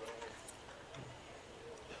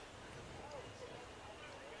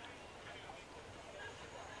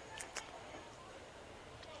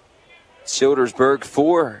 Childersburg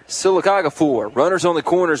 4, Sylacauga 4. Runners on the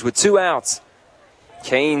corners with 2 outs.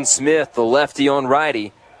 Kane Smith, the lefty on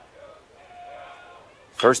righty.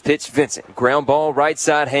 First pitch, Vincent. Ground ball, right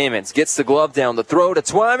side, Hammonds. Gets the glove down. The throw to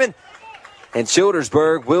Twyman. And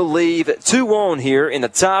Childersburg will leave 2 on here in the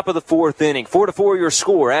top of the 4th inning. 4-4 your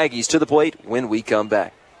score. Aggies to the plate when we come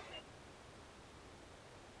back.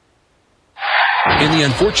 In the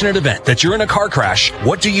unfortunate event that you're in a car crash,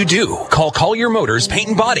 what do? Call Collier Motors Paint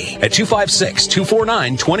and Body at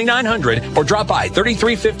 256-249-2900 or drop by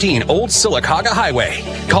 3315 Old Sylacauga Highway.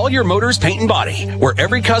 Collier Motors Paint and Body, where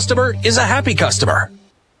every customer is a happy customer.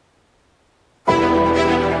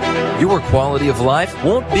 Your quality of life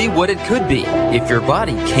won't be what it could be if your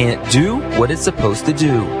body can't do what it's supposed to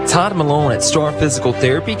do. Todd Malone at Star Physical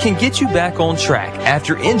Therapy can get you back on track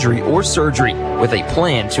after injury or surgery with a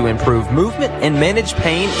plan to improve movement and manage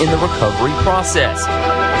pain in the recovery process.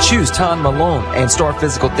 Choose Todd Malone and Star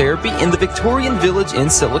Physical Therapy in the Victorian Village in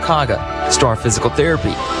Sylacauga. Star Physical Therapy,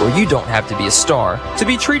 where you don't have to be a star to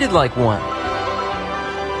be treated like one.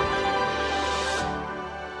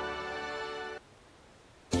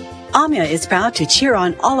 AMIA is proud to cheer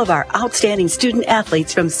on all of our outstanding student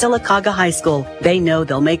athletes from Sylacauga High School. They know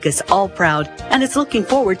they'll make us all proud and is looking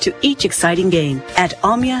forward to each exciting game. At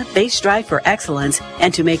AMIA, they strive for excellence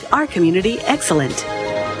and to make our community excellent.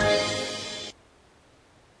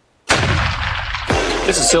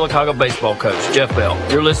 This is Sylacauga baseball coach Jeff Bell.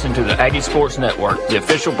 You're listening to the Aggie Sports Network, the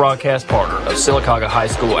official broadcast partner of Sylacauga High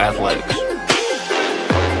School Athletics.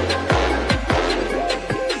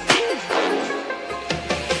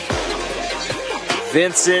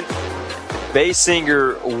 Vincent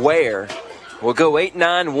Basinger Ware will go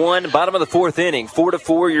 8-9-1, bottom of the fourth inning,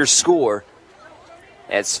 4-4 your score.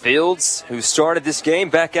 As Fields, who started this game,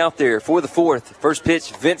 back out there for the fourth. First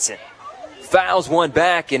pitch, Vincent fouls one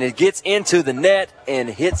back, and it gets into the net and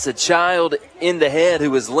hits a child in the head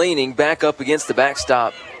who was leaning back up against the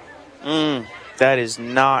backstop. That is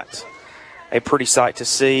not a pretty sight to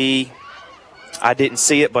see. I didn't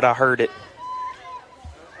see it, but I heard it.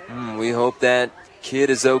 We hope that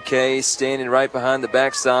kid is okay, standing right behind the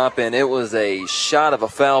backstop, and it was a shot of a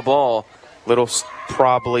foul ball. Little,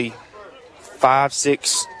 probably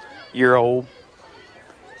 5-6-year-old.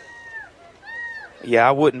 Yeah,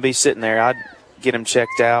 I wouldn't be sitting there. I'd get him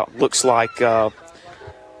checked out. Looks like not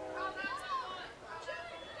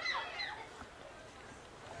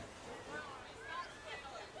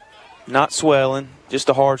swelling, just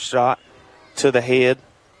a hard shot to the head.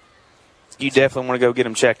 You definitely want to go get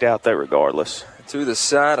him checked out there regardless. To the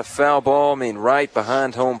side, a foul ball, right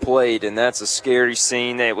behind home plate, and that's a scary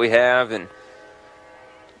scene that we have. And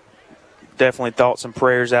definitely thoughts and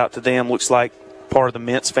prayers out to them. Looks like part of the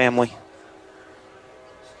Mintz family.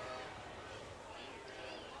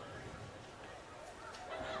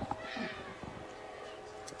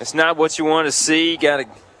 It's not what you want to see. I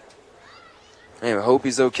hope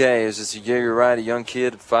he's okay. It's just, you're right, a young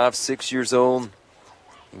kid, 5-6 years old,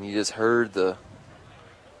 and you just heard the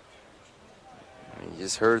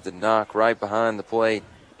knock right behind the plate.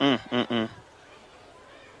 Yeah,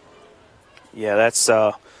 that's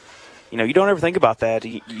you don't ever think about that.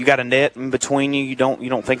 You got a net in between you. You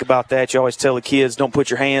don't think about that. You always tell the kids, don't put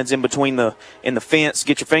your hands in between the fence,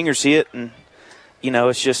 get your fingers hit, and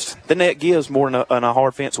it's just the net gives more than a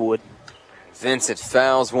hard fence would. Vincent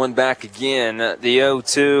fouls one back again, the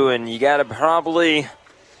 0-2, and you got to probably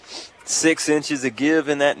 6 inches of give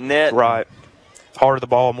in that net. Right. Harder the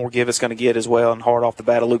ball, more give it's going to get as well, and hard off the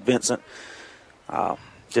bat of Luke Vincent.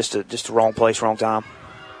 Just a wrong place, wrong time.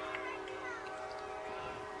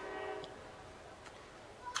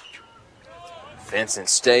 Vincent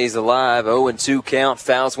stays alive, 0-2 count,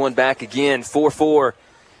 fouls one back again, 4-4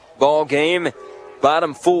 ball game,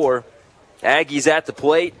 bottom four. Aggies at the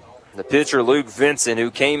plate. The pitcher, Luke Vincent,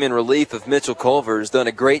 who came in relief of Mitchell Culver, has done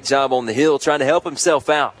a great job on the hill trying to help himself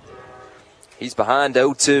out. He's behind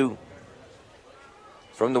 0-2.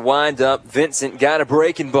 From the windup, Vincent got a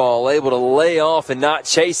breaking ball, able to lay off and not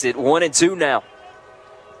chase it. 1-2 now.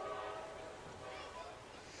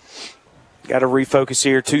 Got to refocus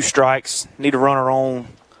here. 2 strikes. Need a runner on.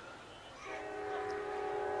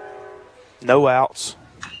 No outs.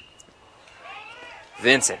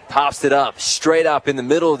 Vincent pops it up, straight up in the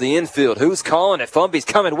middle of the infield. Who's calling it? Fumby's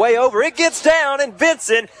coming way over. It gets down, and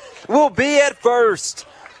Vincent will be at first.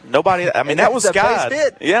 Nobody, that was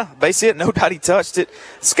skied. Yeah, base hit. Nobody touched it.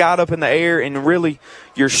 Skied up in the air, and really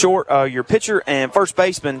your pitcher and first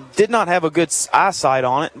baseman did not have a good eyesight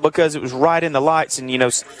on it because it was right in the lights. And,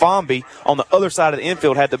 Fomby on the other side of the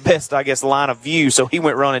infield had the best, line of view, so he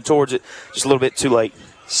went running towards it just a little bit too late.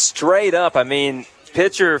 Straight up,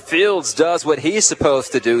 pitcher Fields does what he's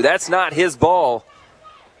supposed to do. That's not his ball.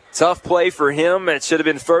 Tough play for him. It should have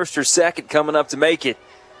been first or second coming up to make it.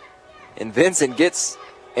 And Vincent gets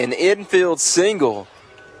an infield single.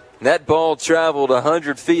 That ball traveled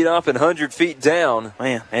 100 feet up and 100 feet down.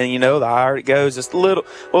 Man, and the higher it goes, it's the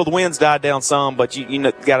wind's died down some, but you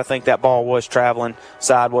got to think that ball was traveling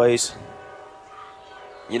sideways.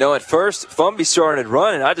 You know, at first, Fumby started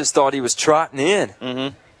running. I just thought he was trotting in.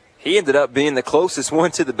 Mm-hmm. He ended up being the closest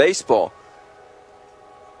one to the baseball.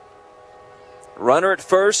 Runner at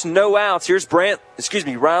first, no outs. Here's Riley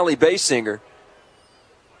Basinger.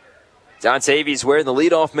 Dontavius Ware, the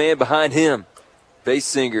leadoff man behind him.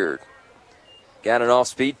 Basinger got an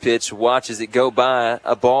off-speed pitch. Watches it go by.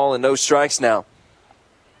 A ball and no strikes now.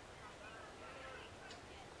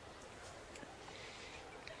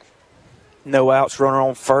 No outs, runner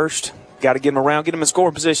on first. Got to get him around, get him in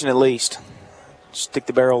scoring position at least. Stick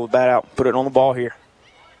the barrel of the bat out, put it on the ball here.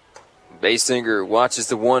 Basinger watches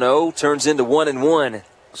the 1-0, turns into 1-1.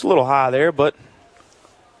 It's a little high there, but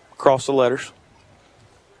across the letters.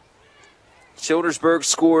 Childersburg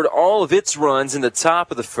scored all of its runs in the top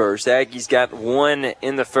of the first. Aggies got 1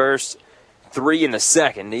 in the first, 3 in the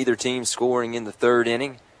second. Neither team scoring in the third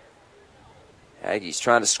inning. Aggies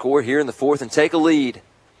trying to score here in the fourth and take a lead.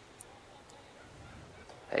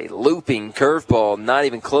 A looping curveball, not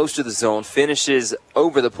even close to the zone, finishes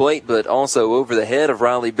over the plate, but also over the head of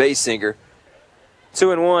Riley Basinger.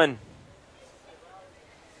 2-1.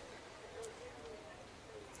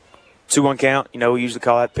 2-1 count. You know, we usually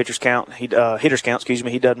call that pitcher's count. Hitter's count, excuse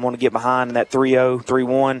me. He doesn't want to get behind in that 3-0,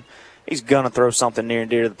 3-1. He's going to throw something near and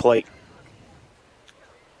dear to the plate.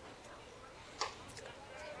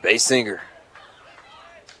 Basinger.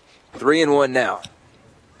 3-1 now.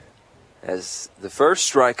 As the first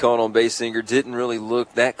strike called on Basinger didn't really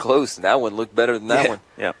look that close. That one looked better than that one.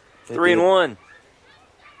 Yeah. 3-1.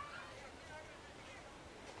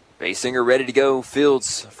 Basinger ready to go.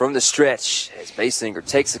 Fields from the stretch as Basinger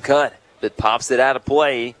takes a cut but pops it out of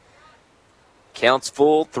play. Counts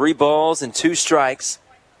full, 3 balls and 2 strikes.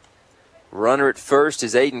 Runner at first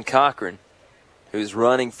is Aiden Cochran, who's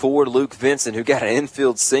running for Luke Vincent, who got an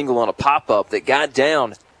infield single on a pop-up that got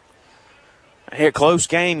down. Hey, a close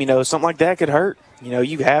game, you know, something like that could hurt. You know,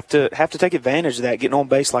 you have to take advantage of that, getting on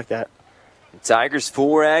base like that. Tigers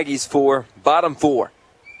 4, Aggies 4, bottom 4.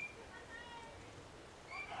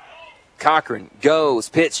 Cochran goes,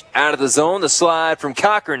 pitch out of the zone, the slide from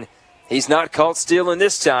Cochran. He's not caught stealing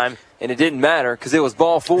this time, and it didn't matter because it was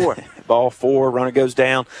ball 4. Ball 4, runner goes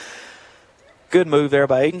down. Good move there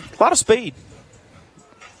by Aiden. A lot of speed.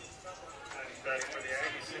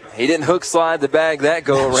 He didn't hook slide the bag that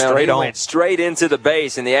go around. Straight he on. went straight into the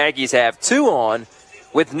base, and the Aggies have 2 on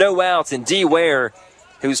with no outs. And D. Ware,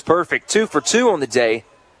 who's perfect, 2 for 2 on the day,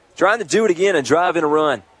 trying to do it again and drive in a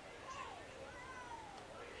run.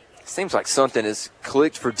 Seems like something has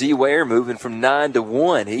clicked for D. Ware, moving from 9 to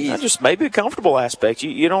 1. Just maybe a comfortable aspect.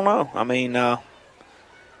 You don't know. I mean,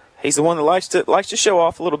 he's the one that likes to show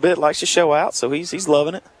off a little bit, likes to show out, so he's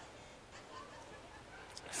loving it.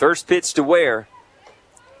 First pitch to Ware.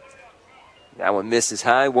 That one misses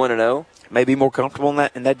high, 1-0. Maybe more comfortable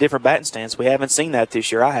in that different batting stance. We haven't seen that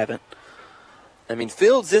this year. I haven't. I mean,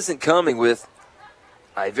 Fields isn't coming with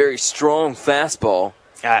a very strong fastball.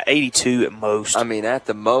 82 at most. I mean, at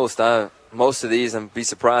the most. Most of these, I'd be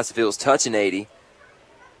surprised if it was touching 80.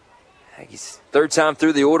 Aggies, third time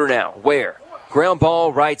through the order now. Ware, ground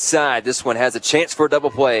ball right side. This one has a chance for a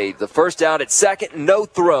double play. The first out at second, no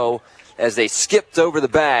throw as they skipped over the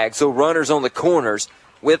bag. So runners on the corners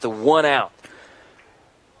with 1 out.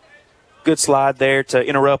 Good slide there to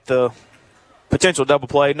interrupt the potential double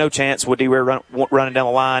play. No chance with D-Ware running down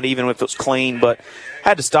the line, even if it was clean, but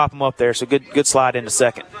had to stop him up there. So good slide into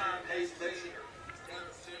second.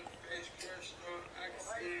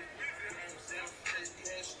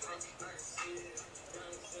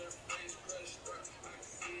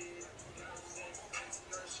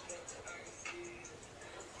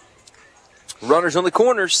 Runners on the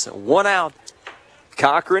corners, 1 out.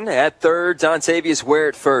 Cochran at third, Dontavius Ware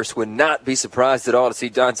at first. Would not be surprised at all to see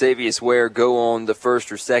Dontavius Ware go on the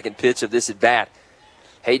first or second pitch of this at-bat.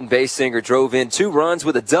 Hayden Basinger drove in 2 runs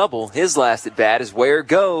with a double. His last at-bat as Ware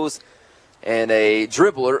goes. And a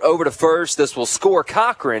dribbler over to first. This will score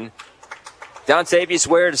Cochran. Dontavius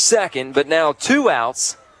Ware to second, but now 2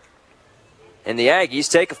 outs. And the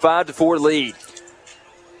Aggies take a 5-4 lead.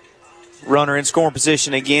 Runner in scoring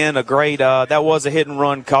position again. A great, that was a hit and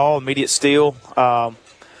run call, immediate steal.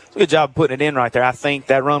 Good job putting it in right there. I think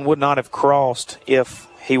that run would not have crossed if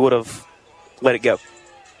he would have let it go.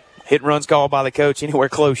 Hit and run's called by the coach. Anywhere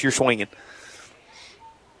close, you're swinging.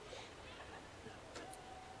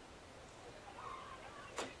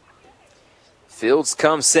 Fields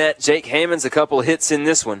comes set. Jake Hammonds a couple of hits in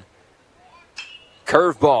this one.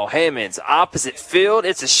 Curveball, Hammonds, opposite field.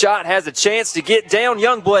 It's a shot, has a chance to get down.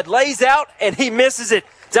 Youngblood lays out, and he misses it.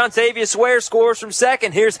 Dontavius Ware scores from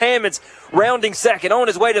second. Here's Hammonds rounding second. On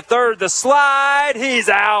his way to third, the slide, he's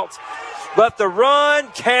out. But the run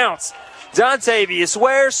counts. Dontavius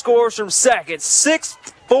Ware scores from second.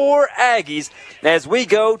 6-4 Aggies as we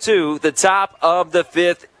go to the top of the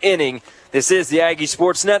 5th inning. This is the Aggie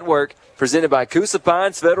Sports Network, presented by Coosa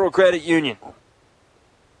Pines Federal Credit Union.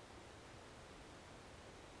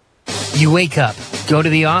 You wake up, go to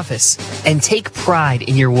the office, and take pride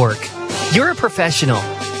in your work. You're a professional.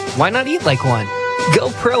 Why not eat like one?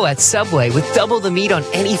 Go pro at Subway with double the meat on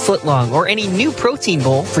any footlong or any new protein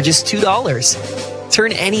bowl for just $2.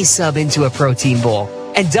 Turn any sub into a protein bowl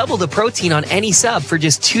and double the protein on any sub for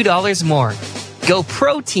just $2 more. Go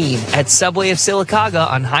protein at Subway of Sylacauga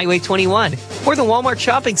on Highway 21 or the Walmart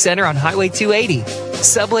Shopping Center on Highway 280.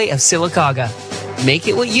 Subway of Sylacauga. Make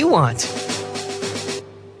it what you want.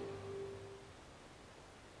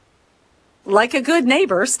 Like a good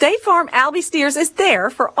neighbor, State Farm Albie Steers is there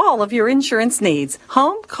for all of your insurance needs.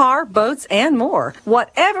 Home, car, boats, and more.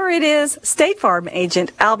 Whatever it is, State Farm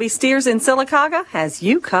agent Albie Steers in Sylacauga has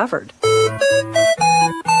you covered.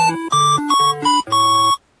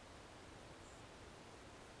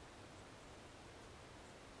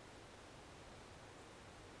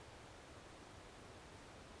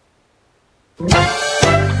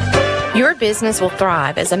 Your business will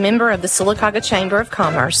thrive as a member of the Sylacauga Chamber of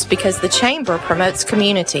Commerce because the Chamber promotes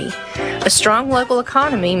community. A strong local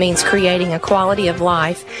economy means creating a quality of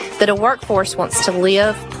life that a workforce wants to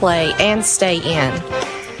live, play, and stay in.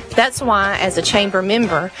 That's why, as a Chamber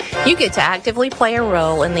member, you get to actively play a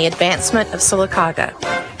role in the advancement of Sylacauga.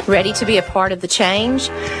 Ready to be a part of the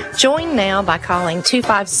change? Join now by calling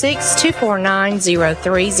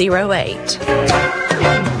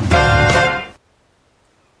 256-249-0308.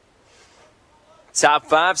 Top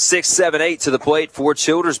 5, 6, 7, 8 to the plate for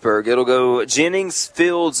Childersburg. It'll go Jennings,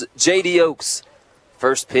 Fields, J.D. Oaks.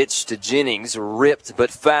 First pitch to Jennings, ripped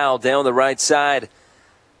but fouled down the right side.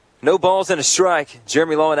 No balls and a strike.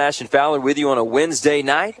 Jeremy Law and Ashton Fowler with you on a Wednesday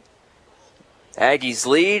night. Aggies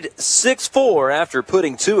lead 6-4 after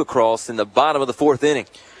putting 2 across in the bottom of the 4th inning.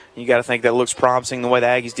 You got to think that looks promising the way the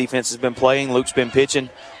Aggies defense has been playing. Luke's been pitching.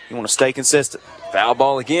 You want to stay consistent. Foul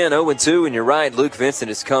ball again, 0-2, and you're right. Luke Vincent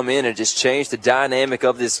has come in and just changed the dynamic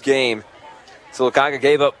of this game. Sylacauga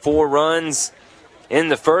gave up 4 runs in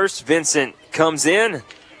the first. Vincent comes in,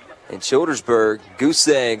 and Childersburg, goose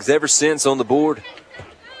eggs ever since on the board.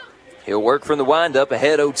 He'll work from the windup,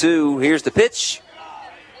 ahead 0-2. Here's the pitch.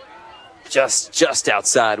 Just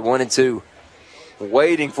outside, 1-2.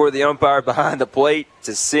 Waiting for the umpire behind the plate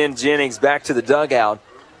to send Jennings back to the dugout.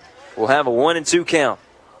 We'll have a 1-2 count.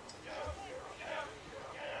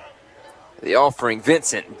 The offering,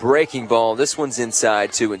 Vincent, breaking ball. This one's inside,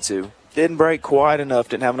 2-2. Didn't break quite enough.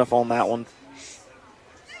 Didn't have enough on that one.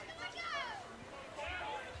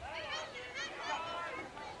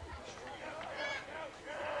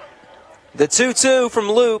 The 2-2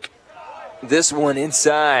 from Luke. This one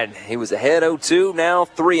inside. He was ahead 0-2, now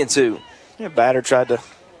 3-2. Yeah, batter tried to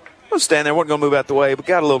stand there, wasn't going to move out the way, but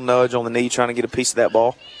got a little nudge on the knee trying to get a piece of that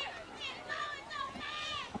ball.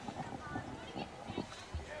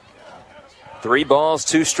 Three balls,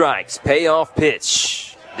 2 strikes. Payoff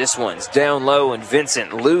pitch. This one's down low, and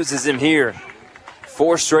Vincent loses him here.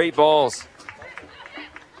 4 straight balls.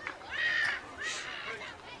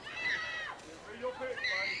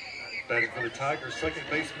 Batting for the Tigers, second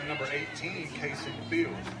baseman number 18, Casey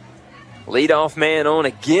Fields. Leadoff man on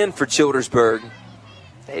again for Childersburg.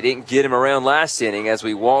 They didn't get him around last inning as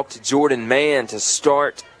we walked Jordan Mann to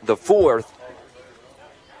start the 4th.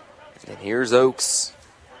 And here's Oaks.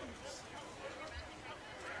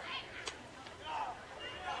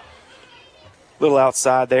 Little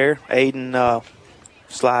outside there. Aiden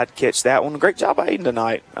slide catch that one. Great job by Aiden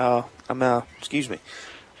tonight.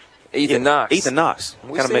 Ethan Knox. Ethan Knox.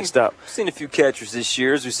 Kind of mixed up. We've seen a few catchers this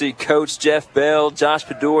year as we see Coach Jeff Bell, Josh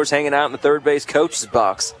Padors hanging out in the third base coach's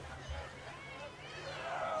box.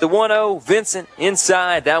 The 1-0, Vincent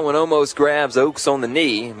inside. That one almost grabs Oaks on the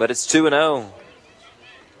knee, but it's 2-0.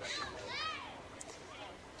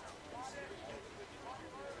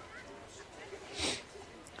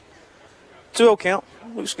 Two-0 count.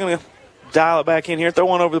 We're just going to dial it back in here. Throw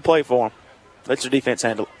one over the plate for him. Let your defense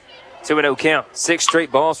handle it. 2-0 count. 6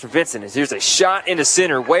 straight balls for Vincent. As here's a shot into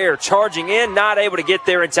center. Ware charging in, not able to get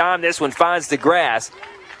there in time. This one finds the grass.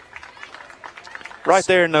 Right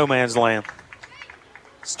there in no man's land.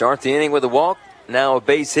 Start the inning with a walk. Now a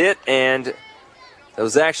base hit, and that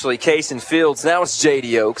was actually Case and Fields. Now it's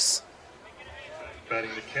J.D. Oaks. Batting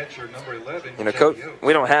the catcher, number 11, You know, Coach,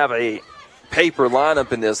 we don't have a paper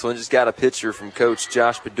lineup in this one. Just got a picture from Coach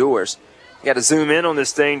Josh Padors. You got to zoom in on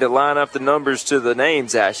this thing to line up the numbers to the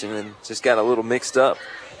names, Ashton, and just got a little mixed up.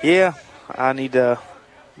 Yeah, I need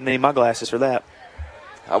my glasses for that.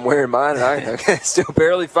 I'm wearing mine, and I can still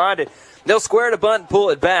barely find it. They'll square the bunt and pull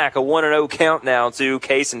it back. A 1-0 count now to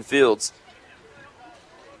Kason Fields.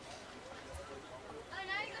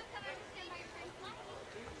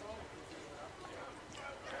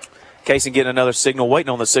 Kason getting another signal, waiting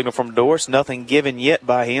on the signal from Doris. Nothing given yet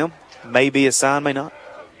by him. May be a sign, may not.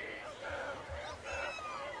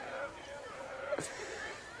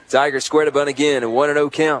 Tigers square the bunt again, a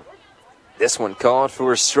 1-0 count. This one called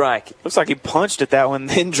for a strike. Looks like he punched at that one,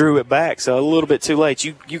 then drew it back, so a little bit too late.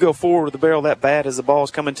 You go forward with the barrel that bad as the ball's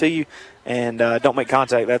coming to you, and don't make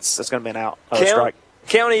contact. That's going to be an out, strike.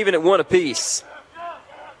 Count even at 1 apiece.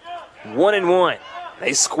 1-1.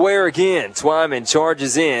 They square again. Twyman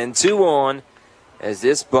charges in. 2 on as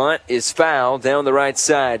this bunt is fouled down the right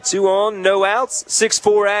side. 2 on, no outs.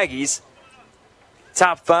 6-4 Aggies.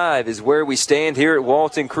 Top 5 is where we stand here at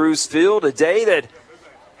Walton Cruz Field. A day that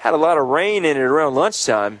had a lot of rain in it around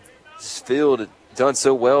lunchtime. This field done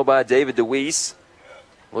so well by David DeWeese.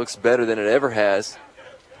 Looks better than it ever has.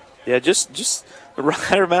 Yeah, just the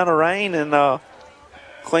right amount of rain and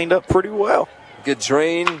cleaned up pretty well. Good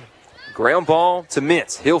drain. Ground ball to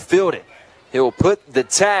Mintz. He'll field it. He'll put the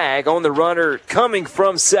tag on the runner coming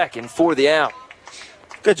from second for the out.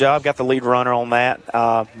 Good job. Got the lead runner on that.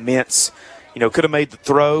 Mintz, could have made the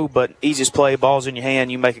throw, but easiest play, ball's in your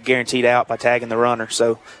hand. You make a guaranteed out by tagging the runner.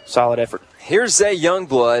 So, solid effort. Here's Zay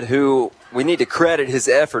Youngblood, who we need to credit his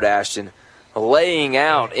effort, Ashton, laying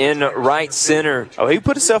out in right center. Oh, he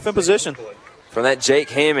put himself in position. From that Jake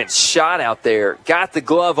Hammond shot out there. Got the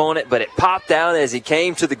glove on it, but it popped out as he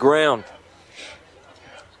came to the ground.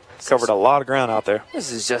 Covered a lot of ground out there.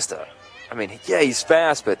 This is just he's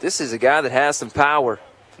fast, but this is a guy that has some power.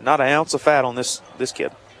 Not an ounce of fat on this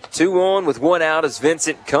kid. 2 on with 1 out as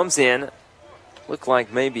Vincent comes in. Looked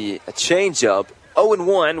like maybe a changeup.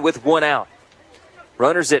 0-1 with 1 out.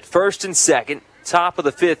 Runners at first and second. Top of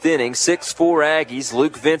the 5th inning. 6-4 Aggies.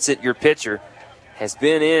 Luke Vincent, your pitcher, has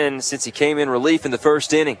been in since he came in relief in the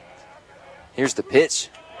first inning. Here's the pitch.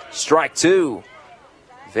 Strike 2.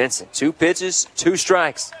 Vincent, 2 pitches, 2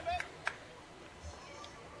 strikes.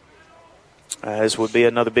 This would be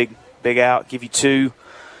another big out. Give you 2.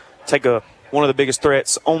 Take one of the biggest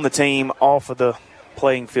threats on the team off of the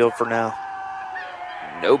playing field for now.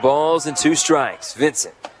 No balls and 2 strikes.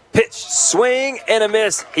 Vincent, pitch, swing, and a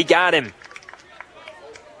miss. He got him.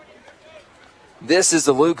 This is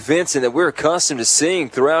the Luke Vincent that we're accustomed to seeing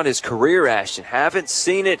throughout his career, Ashton. Haven't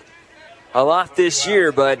seen it a lot this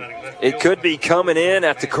year, but it could be coming in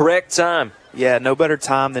at the correct time. Yeah, no better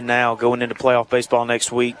time than now going into playoff baseball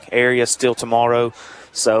next week. Area still tomorrow.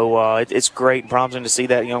 So it's great and promising to see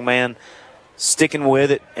that young man sticking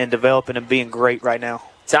with it and developing and being great right now.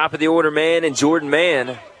 Top of the order man and Jordan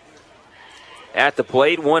Mann at the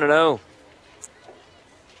plate, 1-0.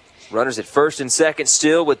 Runners at first and second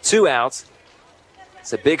still with 2 outs.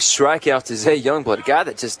 It's a big strikeout to Zay Youngblood, a guy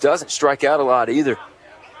that just doesn't strike out a lot either.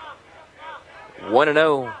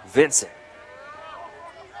 1-0, Vincent.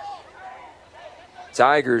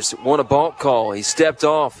 Tigers want a balk call. He stepped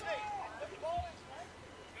off.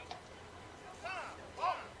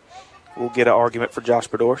 We'll get an argument for Josh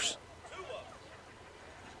Bedors.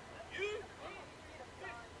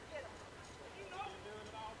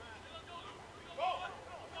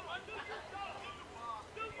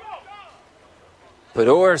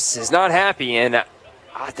 Bedors is not happy, and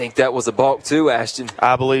I think that was a balk too, Ashton.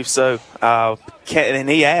 I believe so. And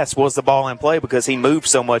he asked, was the ball in play, because he moved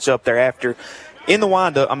so much up there after. In the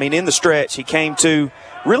windup, in the stretch, he came to,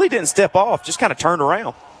 really didn't step off, just kind of turned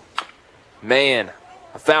around. Man,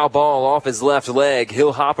 a foul ball off his left leg.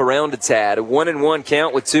 He'll hop around a tad. A 1-1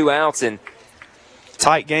 count with 2 outs. And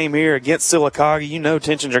tight game here against Sylacauga.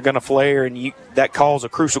 Tensions are going to flare, and that call's a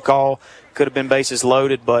crucial call. Could have been bases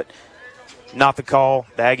loaded, but not the call.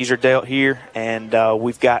 The Aggies are dealt here, and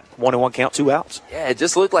we've got 1-1 count, 2 outs. Yeah, it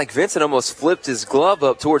just looked like Vincent almost flipped his glove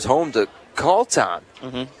up towards home to call time.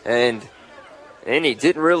 And he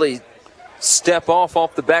didn't really step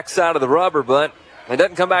off the backside of the rubber, but it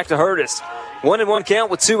doesn't come back to hurt us. 1-1 count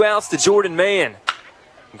with 2 outs to Jordan Mann.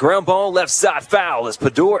 Ground ball left side foul as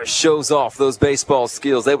Bedores shows off those baseball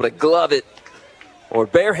skills, able to glove it, or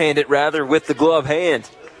barehand it rather, with the glove hand.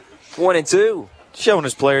 1-2. Showing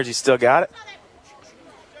his players he still got it.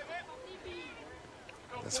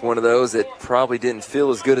 That's one of those that probably didn't feel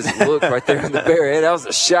as good as it looked right there in the bare head. That was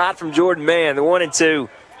a shot from Jordan Mann, the 1-2.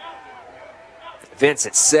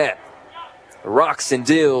 Vincent set. Rocks and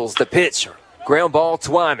deals the pitch. Ground ball,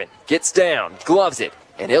 Twyman gets down, gloves it,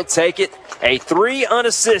 and he'll take it. A 3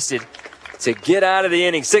 unassisted to get out of the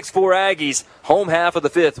inning. 6-4 Aggies, home half of the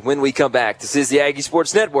 5th when we come back. This is the Aggie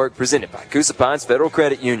Sports Network presented by Coosa Pines Federal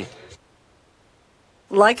Credit Union.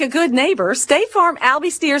 Like a good neighbor, State Farm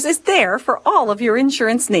Albie Steers is there for all of your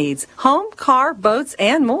insurance needs. Home, car, boats,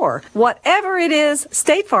 and more. Whatever it is,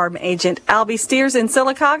 State Farm agent Albie Steers in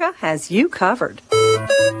Sylacauga has you covered.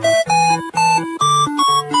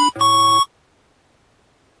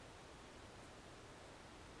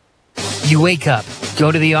 You wake up,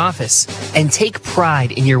 go to the office, and take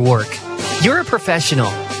pride in your work. You're a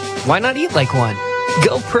professional. Why not eat like one?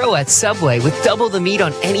 Go pro at Subway with double the meat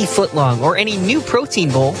on any footlong or any new protein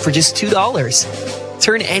bowl for just $2.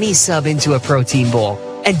 Turn any sub into a protein bowl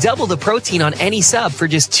and double the protein on any sub for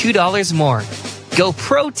just $2 more. Go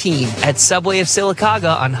protein at Subway of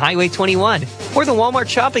Sylacauga on Highway 21 or the Walmart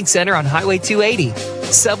Shopping Center on Highway 280.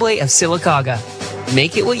 Subway of Sylacauga.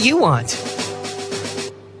 Make it what you want.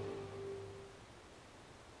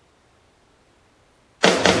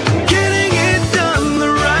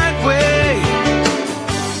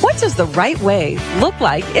 Does the right way look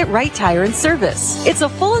like at Right Tire and Service? It's a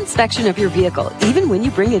full inspection of your vehicle, even when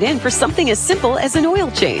you bring it in for something as simple as an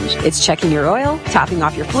oil change. It's checking your oil, topping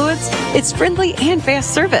off your fluids. It's friendly and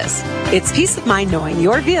fast service. It's peace of mind knowing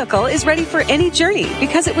your vehicle is ready for any journey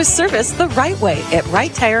because it was serviced the right way at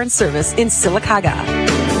Right Tire and Service in Sylacauga.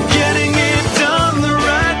 Getting it done the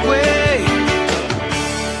right way.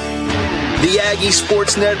 The Aggie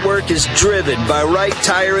Sports Network is driven by Right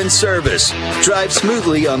Tire and Service. Drive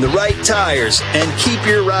smoothly on the right tires and keep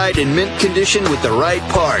your ride in mint condition with the right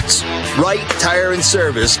parts. Right Tire and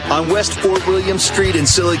Service on West Fort William Street in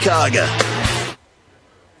Sylacauga.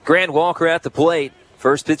 Grant Walker at the plate.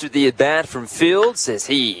 First pitch of the at-bat from Fields as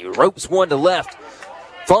he ropes one to left.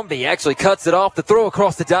 Fumby actually cuts it off. The throw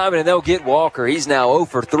across the diamond, and they'll get Walker. He's now 0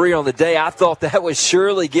 for 3 on the day. I thought that was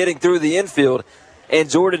surely getting through the infield, and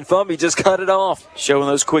Jordan Fumby just cut it off. Showing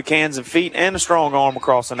those quick hands and feet and a strong arm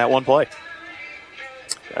across on that one play.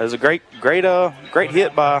 That was a great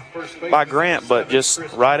hit by Grant, but just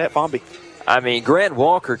right at Fumby. I mean, Grant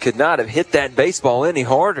Walker could not have hit that baseball any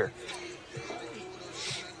harder.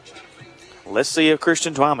 Let's see if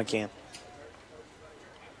Christian Twyman can.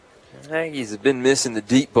 Aggies have been missing the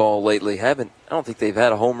deep ball lately. I don't think they've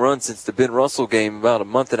had a home run since the Ben Russell game about a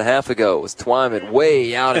month and a half ago. It was Twyman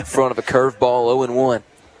way out in front of a curveball, 0-1.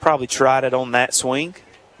 Probably tried it on that swing,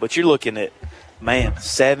 but you're looking at,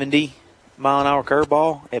 70-mile-an-hour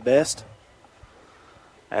curveball at best.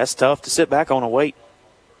 That's tough to sit back on and wait.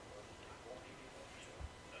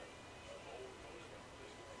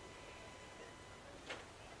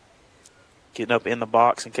 Getting up in the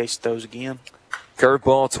box in case he throws again.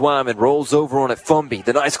 Curveball, Twyman rolls over on it. Fumby,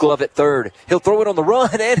 the nice glove at third. He'll throw it on the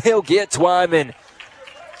run, and he'll get Twyman.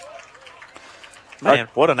 Man,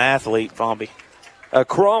 what an athlete, Fumby.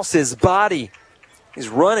 Across his body. He's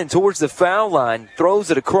running towards the foul line,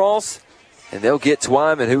 throws it across, and they'll get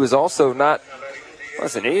Twyman, who is also not,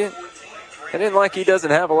 listen, he didn't like he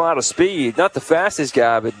doesn't have a lot of speed. Not the fastest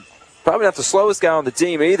guy, but probably not the slowest guy on the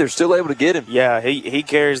team either. Still able to get him. Yeah, he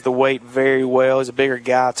carries the weight very well. He's a bigger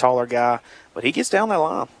guy, taller guy, but he gets down that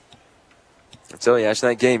line. I tell you,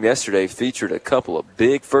 actually, that game yesterday featured a couple of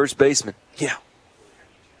big first basemen. Yeah.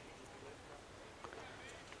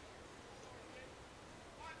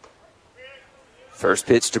 First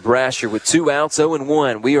pitch to Brasher with 2 outs,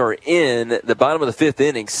 0-1. We are in the bottom of the 5th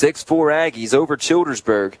inning. 6-4 Aggies over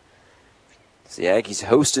Childersburg. The Aggies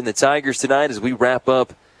hosting the Tigers tonight as we wrap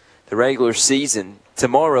up the regular season.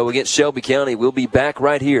 Tomorrow against Shelby County, we'll be back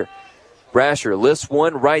right here. Brasher lifts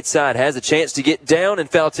one right side, has a chance to get down in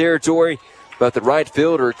foul territory, but the right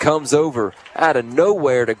fielder comes over out of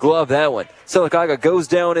nowhere to glove that one. Sylacauga goes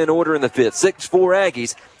down in order in the 5th. 6-4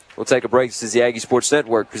 Aggies. We'll take a break. This is the Aggie Sports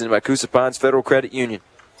Network presented by Coosa Pines Federal Credit Union.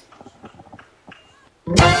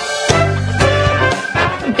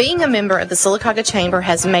 Being a member of the Sylacauga Chamber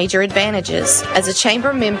has major advantages. As a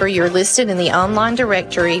Chamber member, you're listed in the online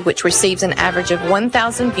directory, which receives an average of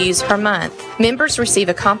 1,000 views per month. Members receive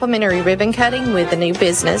a complimentary ribbon cutting with a new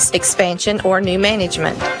business, expansion, or new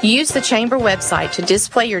management. Use the Chamber website to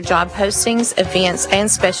display your job postings, events, and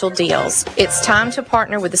special deals. It's time to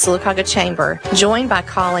partner with the Sylacauga Chamber. Join by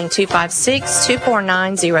calling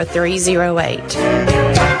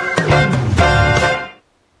 256-249-0308.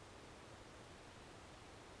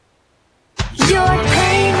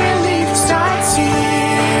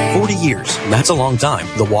 40 years. That's a long time.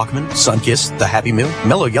 The Walkman, Sunkist, the Happy Meal,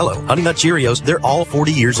 Mellow Yellow, Honey Nut Cheerios, they're all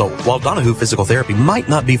 40 years old. While Donahue Physical Therapy might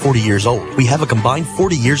not be 40 years old, we have a combined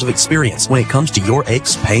 40 years of experience when it comes to your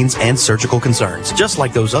aches, pains, and surgical concerns. Just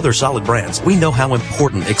like those other solid brands, we know how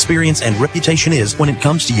important experience and reputation is when it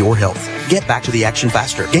comes to your health. Get back to the action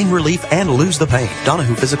faster, gain relief, and lose the pain.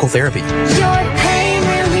 Donahue Physical Therapy. Your pain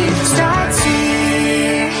relief starts here.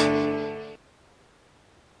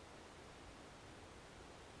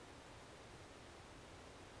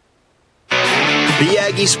 The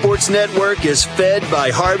Aggie Sports Network is fed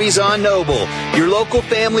by Harvey's on Noble, your local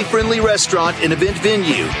family-friendly restaurant and event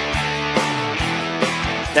venue.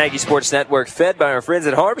 Aggie Sports Network fed by our friends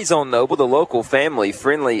at Harvey's on Noble, the local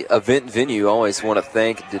family-friendly event venue. Always want to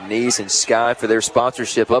thank Denise and Sky for their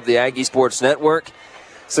sponsorship of the Aggie Sports Network.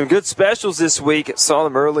 Some good specials this week. Saw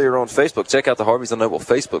them earlier on Facebook. Check out the Harvey's on Noble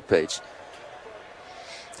Facebook page.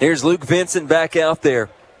 Here's Luke Vincent back out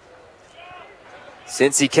there.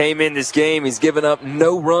 Since he came in this game, he's given up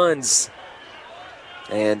no runs.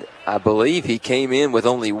 And I believe he came in with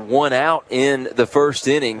only one out in the first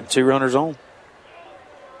inning. 2 runners on.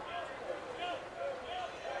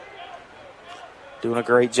 Doing a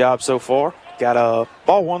great job so far. Got a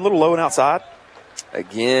ball one, a little low and outside.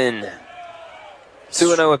 Again,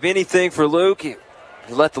 2-0. If anything for Luke, he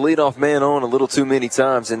let the leadoff man on a little too many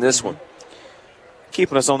times in this one.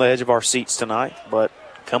 Keeping us on the edge of our seats tonight, but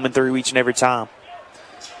coming through each and every time.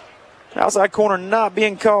 Outside corner not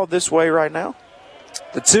being called this way right now.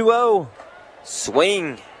 The 2-0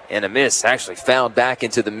 swing and a miss. Actually fouled back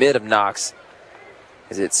into the mid of Knox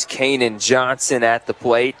as it's Kanan Johnson at the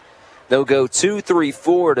plate. They'll go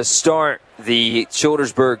 2-3-4 to start the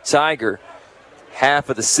Childersburg Tiger half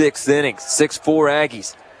of the 6th inning. 6-4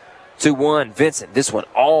 Aggies. 2-1 Vincent. This one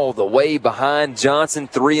all the way behind Johnson.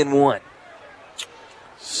 3-1.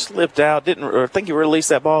 Slipped out. I think he released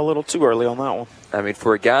that ball a little too early on that one. I mean,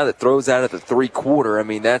 for a guy that throws out at the 3/4, I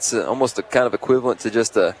mean, that's almost a kind of equivalent to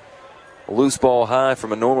just a loose ball high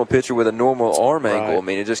from a normal pitcher with a normal arm angle. I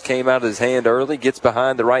mean, it just came out of his hand early, gets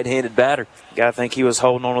behind the right-handed batter. I think he was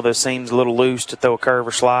holding on to those seams a little loose to throw a curve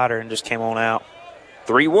or slider and just came on out.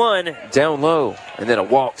 3-1, down low, and then a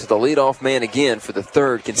walk to the leadoff man again for the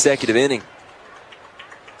 3rd consecutive inning.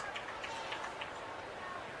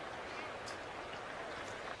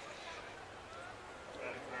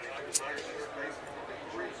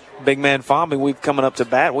 Big man Fomby, we've coming up to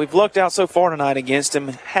bat. We've looked out so far tonight against him.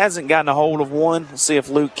 Hasn't gotten a hold of one. We'll see if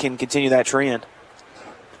Luke can continue that trend.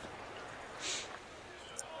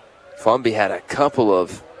 Fomby had a couple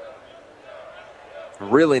of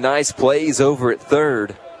really nice plays over at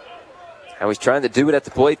third. Now he's trying to do it at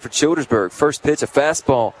the plate for Childersburg. First pitch, a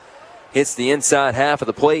fastball. Hits the inside half of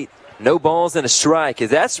the plate. No balls and a strike.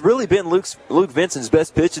 That's really been Luke Vincent's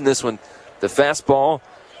best pitch in this one. The fastball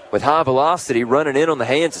with high velocity running in on the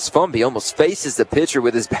hands as Fumby almost faces the pitcher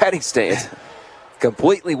with his batting stance.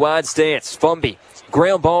 Completely wide stance. Fumby,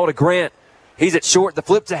 ground ball to Grant. He's at short, the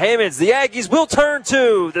flip to Hammonds. The Aggies will turn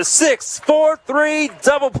to the 6-4-3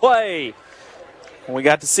 double play. We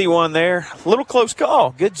got to see one there. A little close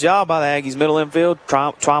call. Good job by the Aggies middle infield.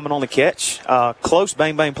 Twyman on the catch. Close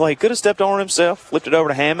bang play. Could have stepped on himself, flipped it over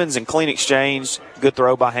to Hammonds, and clean exchange. Good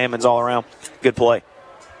throw by Hammonds all around. Good play.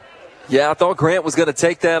 Yeah, I thought Grant was going to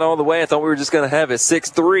take that all the way. I thought we were just going to have a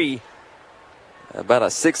 6-3. About a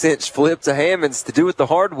 6-inch flip to Hammonds to do it the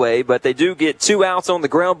hard way, but they do get 2 outs on the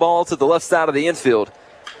ground ball to the left side of the infield.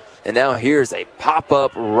 And now here's a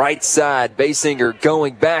pop-up right side. Basinger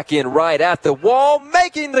going back in right at the wall,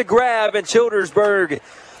 making the grab, and Childersburg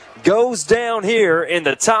goes down here in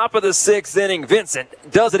the top of the 6th inning. Vincent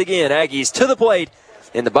does it again. Aggies to the plate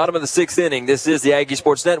in the bottom of the 6th inning. This is the Aggie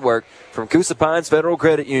Sports Network from Coosa Pines Federal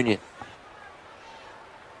Credit Union.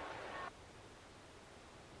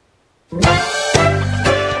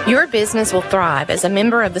 Your business will thrive as a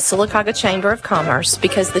member of the Sylacauga Chamber of Commerce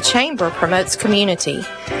because the Chamber promotes community.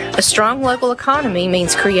 A strong local economy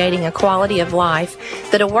means creating a quality of life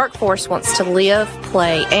that a workforce wants to live,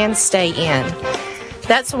 play, and stay in.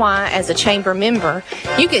 That's why, as a Chamber member,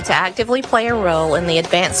 you get to actively play a role in the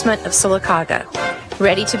advancement of Sylacauga.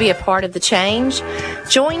 Ready to be a part of the change?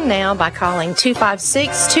 Join now by calling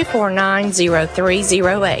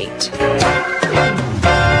 256-249-0308.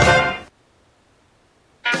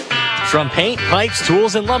 From paint, pipes,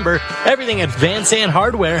 tools, and lumber, everything at Van Zandt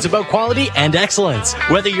Hardware is about quality and excellence.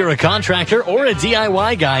 Whether you're a contractor or a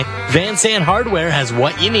DIY guy, Van Zandt Hardware has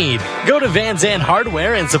what you need. Go to Van Zandt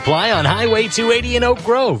Hardware and Supply on Highway 280 in Oak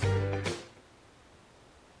Grove.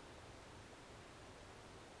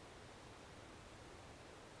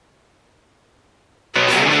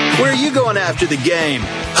 Where are you going after the game?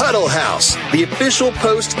 Huddle House, the official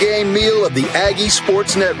post-game meal of the Aggie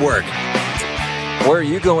Sports Network. Where are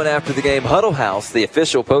you going after the game? Huddle House, the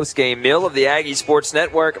official post-game meal of the Aggie Sports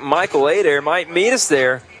Network. Michael Adair might meet us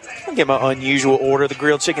there. I'll give my unusual order, the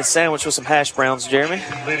grilled chicken sandwich with some hash browns, Jeremy.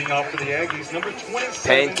 Leading off for the Aggies, number 27.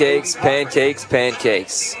 Pancakes, pancakes,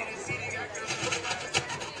 pancakes.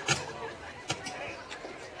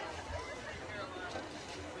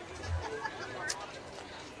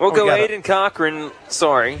 We'll go Aiden Cochran.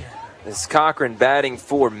 Sorry. This is Cochran batting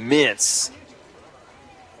for Mintz.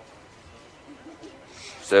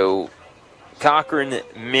 So Cochran,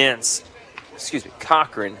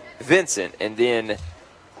 Vincent, and then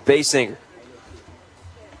Basinger.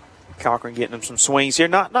 Cochran getting him some swings here.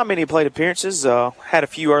 Not many plate appearances. Had a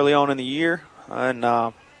few early on in the year, and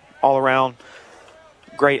all around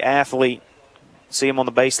great athlete. See him on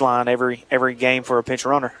the baseline every game for a pinch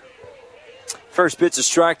runner. First pitch, a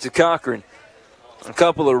strike to Cochran. A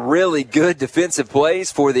couple of really good defensive plays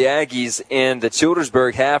for the Aggies in the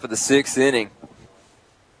Childersburg half of the 6th inning.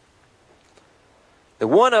 The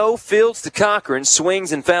 1-0, Fields to Cochran,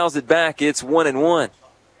 swings and fouls it back. It's 1-1.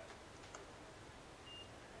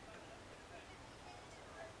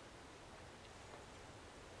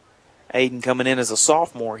 Aiden coming in as a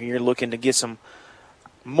sophomore here, looking to get some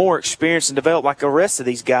more experience and develop like the rest of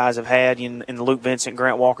these guys have had in Luke Vincent,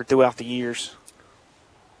 Grant Walker throughout the years.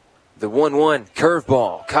 The 1-1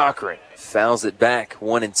 curveball. Cochran fouls it back.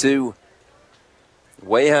 1-2.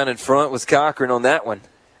 Way out in front was Cochran on that one.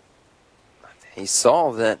 He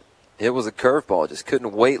saw that it was a curveball, just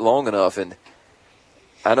couldn't wait long enough. And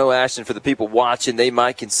I know, Ashton, for the people watching, they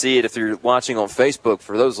might can see it if you're watching on Facebook.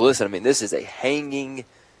 For those listening, this is a hanging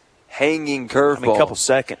curveball. A couple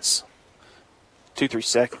seconds. 2-3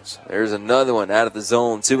 seconds. There's another one out of the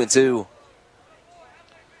zone. 2-2.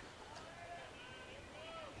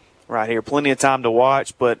 Right here, plenty of time to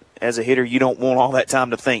watch, but as a hitter, you don't want all that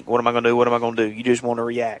time to think. What am I going to do? What am I going to do? You just want to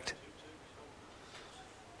react.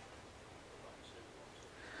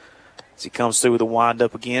 As he comes through with a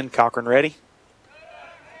windup again, Cochran ready.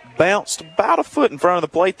 Bounced about a foot in front of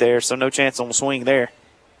the plate there, so no chance on the swing there.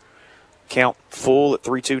 Count full at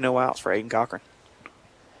 3-2, no outs for Aiden Cochran.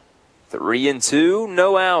 3-2,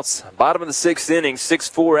 no outs. Bottom of the 6th inning,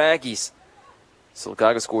 6-4 Aggies.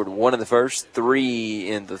 Sylacauga scored 1 in the first, 3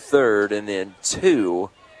 in the third, and then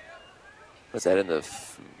 2. What's that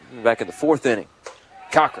back in the 4th inning?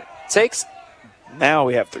 Cochran takes. Now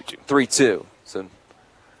we have 3-2. 3-2. So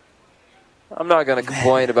I'm not going to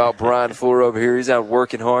complain about Brian Fuller over here. He's out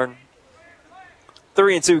working hard.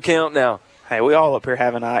 3-2 count now. Hey, we all up here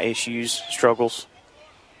having eye issues, struggles.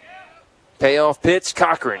 Payoff pitch.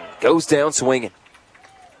 Cochran goes down swinging.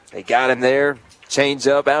 They got him there. Change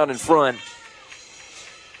up out in front.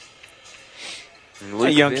 A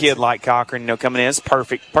young kid like Cochran, coming in, it's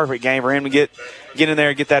perfect game for him to get in there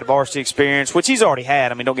and get that varsity experience, which he's already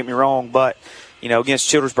had. Don't get me wrong, but against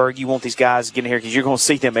Childersburg, you want these guys to get in here because you're going to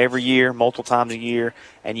see them every year, multiple times a year,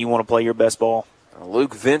 and you want to play your best ball.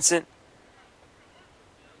 Luke Vincent,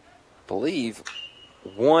 I believe,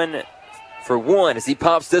 1 for 1 as he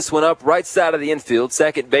pops this one up right side of the infield.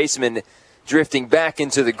 Second baseman drifting back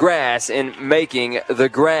into the grass and making the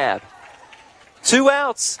grab. 2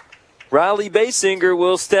 outs. Riley Basinger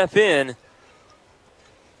will step in.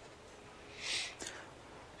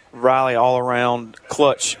 Riley all-around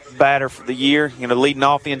clutch batter for the year, leading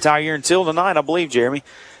off the entire year until tonight, I believe, Jeremy.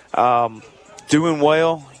 Doing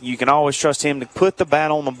well. You can always trust him to put the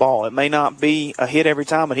bat on the ball. It may not be a hit every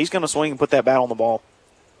time, but he's going to swing and put that bat on the ball.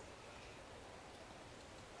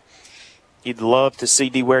 You'd love to see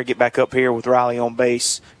D. Ware get back up here with Riley on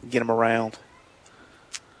base and get him around.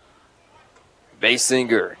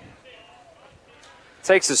 Basinger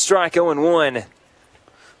takes a strike, 0-1.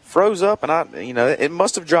 Froze up, and it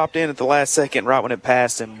must have dropped in at the last second right when it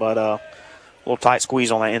passed him, but a little tight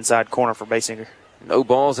squeeze on that inside corner for Basinger. No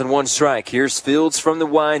balls and 1 strike. Here's Fields from the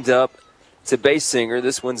windup to Basinger.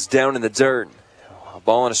 This one's down in the dirt. A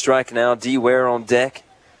ball and a strike now. D. Ware on deck.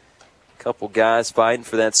 A couple guys fighting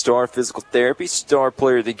for that star physical therapy, star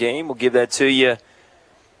player of the game. We'll give that to you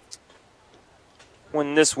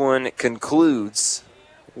when this one concludes.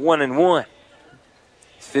 1-1.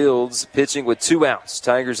 Fields pitching with 2 outs.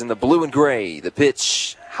 Tigers in the blue and gray. The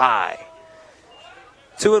pitch high.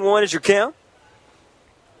 2-1 is your count.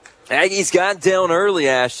 Aggies got down early,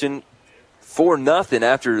 Ashton. 4-0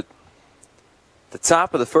 after the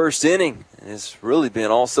top of the first inning. It's really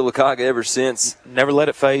been all Sylacauga ever since. Never let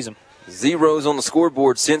it faze them. Zeros on the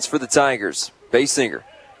scoreboard since for the Tigers. Basinger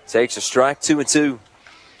takes a strike, 2-2.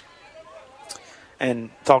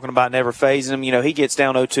 And talking about never phasing him, he gets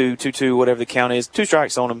down 0-2, 2-2, whatever the count is. 2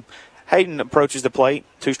 strikes on him. Hayden approaches the plate,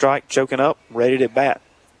 2 strike, choking up, ready to bat.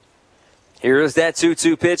 Here is that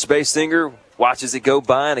 2-2 pitch. Basinger watches it go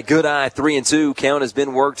by, and a good eye, 3-2. Count has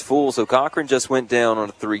been worked full, so Cochran just went down on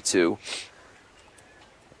a 3-2.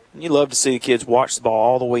 You love to see the kids watch the ball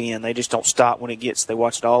all the way in. They just don't stop when it gets. They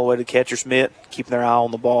watch it all the way to the catcher's mitt, keeping their eye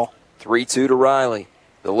on the ball. 3-2 to Riley.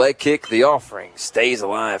 The leg kick, the offering, stays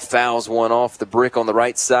alive, fouls one off the brick on the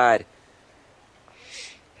right side.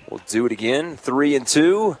 We'll do it again,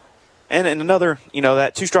 3-2. And another,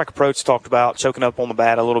 that two-strike approach talked about, choking up on the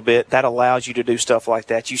bat a little bit, that allows you to do stuff like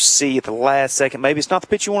that. You see at the last second, maybe it's not the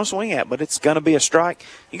pitch you want to swing at, but it's going to be a strike.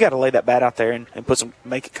 You got to lay that bat out there and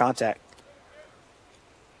make it contact.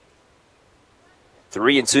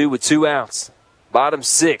 3-2 with 2 outs. Bottom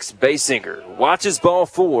 6, Basinger watches ball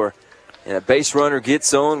 4, and a base runner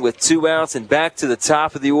gets on with 2 outs, and back to the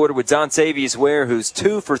top of the order with Dontavius Ware, who's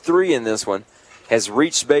 2 for 3 in this one, has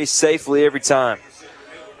reached base safely every time.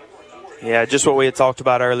 Yeah, just what we had talked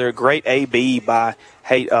about earlier. Great AB by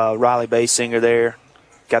Riley Basinger there.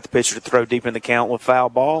 Got the pitcher to throw deep in the count with foul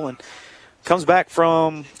ball and comes back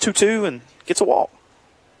from 2-2 and gets a walk.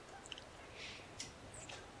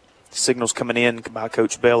 Signals coming in by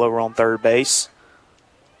Coach Bell over on third base.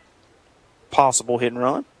 Possible hit and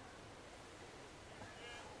run.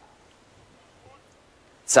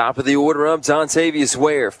 Top of the order up, Dontavius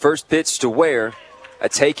Ware. First pitch to Ware. A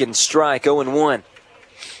taken strike, 0-1.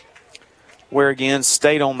 Ware again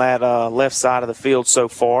stayed on that left side of the field so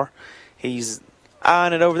far. He's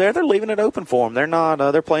eyeing it over there. They're leaving it open for him. They're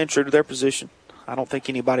not. They're playing true to their position. I don't think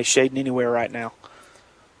anybody's shading anywhere right now.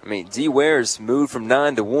 I mean, D. Ware's moved from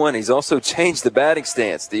 9-1. He's also changed the batting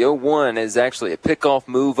stance. The 0-1 is actually a pickoff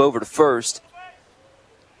move over to first.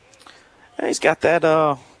 And he's got that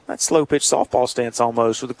slow pitch softball stance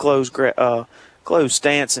almost with a closed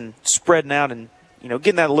stance and spreading out and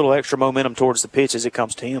getting that little extra momentum towards the pitch as it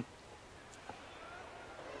comes to him.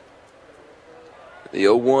 The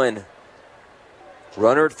 0-1.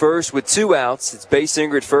 Runner at first with 2 outs. It's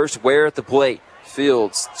Basinger at first, Ware at the plate.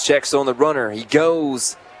 Fields checks on the runner. He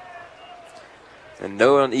goes. And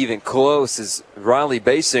no one even close as Riley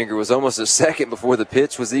Basinger was almost a second before the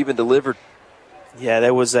pitch was even delivered. Yeah,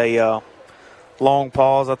 there was a long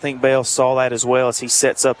pause. I think Bale saw that as well as he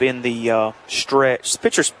sets up in the stretch. The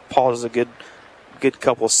pitcher pauses a good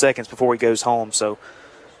couple of seconds before he goes home. So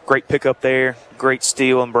great pickup there. Great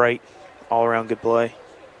steal and break. All around good play.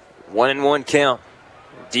 1-1 count.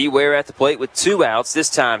 D. Ware at the plate with 2 outs. This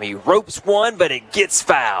time he ropes one, but it gets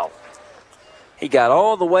foul. He got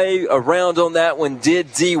all the way around on that one,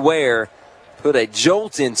 did D. Ware. Put a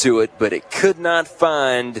jolt into it, but it could not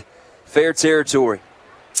find fair territory.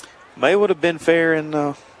 May would have been fair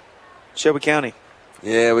in Shelby County.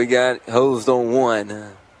 Yeah, we got hosed on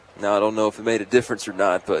one. Now, I don't know if it made a difference or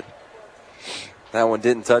not, but that one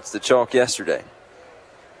didn't touch the chalk yesterday.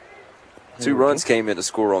 2 runs came in to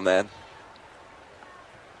score on that.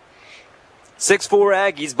 6-4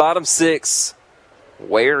 Aggies, bottom 6.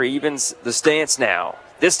 Ware evens the stance now.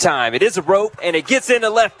 This time it is a rope, and it gets into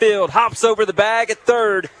left field. Hops over the bag at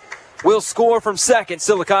third. Will score from second.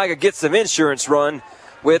 Sylacauga gets some insurance run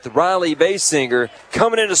with Riley Basinger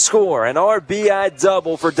coming in to score. An RBI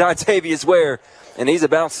double for Dontavius Ware, and he's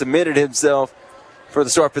about submitted himself for the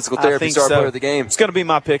Star Physical Therapy Star Player of the game. It's going to be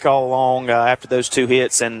my pick all along after those 2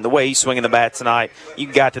 hits and the way he's swinging the bat tonight. You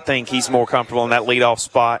got to think he's more comfortable in that leadoff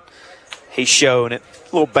spot. He's showing it.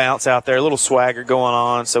 A little bounce out there, a little swagger going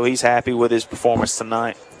on, so he's happy with his performance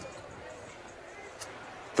tonight.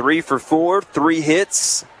 3 for 4, 3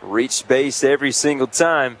 hits, reached base every single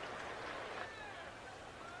time.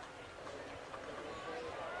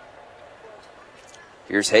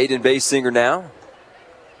 Here's Hayden Basinger now.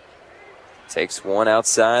 Takes one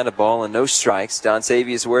outside, a ball and no strikes.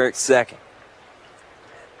 Dontavius Ware at second.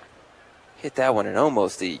 Hit that one in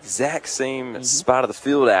almost the exact same spot of the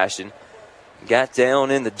field, Ashton. Got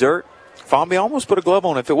down in the dirt. Fomby almost put a glove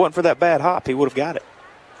on it. If it wasn't for that bad hop, he would have got it.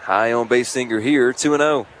 High on Basinger here,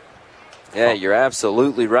 2-0. Yeah, you're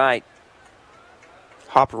absolutely right.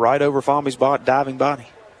 Hopped right over Fomby's diving body.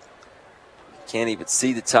 Can't even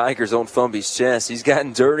see the Tigers on Fumby's chest. He's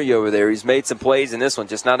gotten dirty over there. He's made some plays in this one,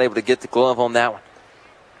 just not able to get the glove on that one.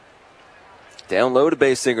 Down low to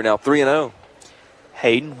Basinger now, 3-0.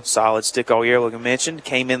 Hayden, solid stick all year, like I mentioned.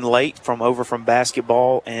 Came in late from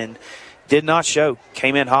basketball and did not show.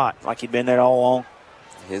 Came in hot, like he'd been there all along.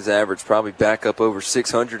 His average probably back up over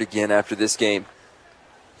 600 again after this game.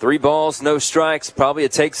 3 balls, no strikes. Probably a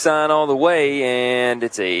take sign all the way, and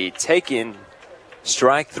it's a taken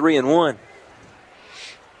strike, 3-1.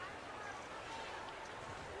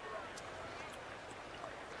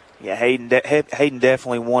 Yeah, Hayden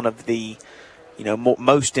definitely one of the,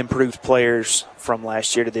 most improved players from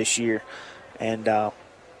last year to this year, and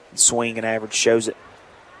swing and average shows it.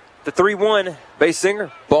 The 3-1,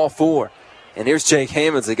 Basinger, ball 4. And here's Jake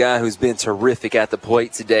Hammonds, a guy who's been terrific at the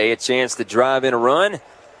plate today. A chance to drive in a run,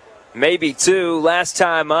 maybe 2. Last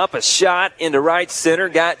time up, a shot into right center,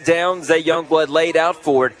 got down. Zay Youngblood laid out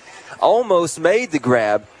for it, almost made the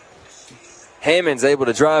grab. Hammond's able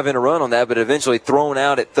to drive in a run on that, but eventually thrown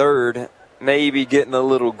out at third. Maybe getting a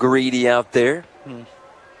little greedy out there.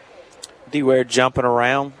 D-Ware jumping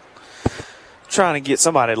around, trying to get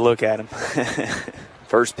somebody to look at him.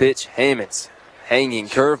 First pitch, Hammonds. Hanging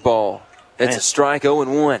curveball. It's a strike,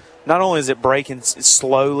 0-1. Not only is it breaking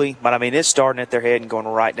slowly, but, I mean, it's starting at their head and going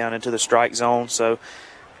right down into the strike zone. So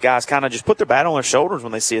guys kind of just put their bat on their shoulders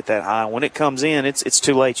when they see it that high. When it comes in, it's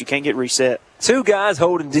too late. You can't get reset. Two guys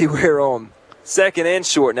holding D-Ware on second and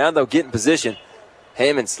short. Now they'll get in position.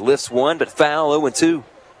 Hammonds lifts one, but foul, 0-2.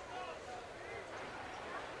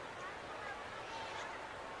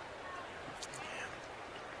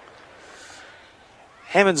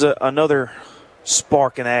 Hammond's another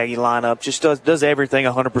spark in the Aggie lineup. Just does everything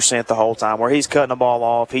 100% the whole time. Where he's cutting the ball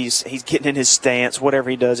off, he's getting in his stance. Whatever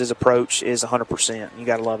he does, his approach is 100%. You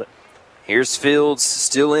got to love it. Here's Fields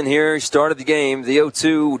still in here. He started the game. The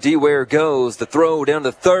 0-2, D-Ware goes. The throw down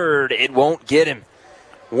to third. It won't get him.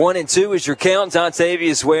 1-2 is your count.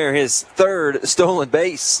 Dontavius Ware, his third stolen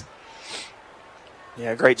base.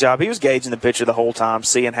 Yeah, great job. He was gauging the pitcher the whole time,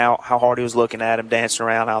 seeing how hard he was looking at him, dancing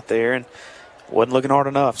around out there, and wasn't looking hard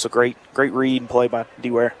enough. So great read and play by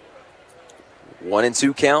D-Ware.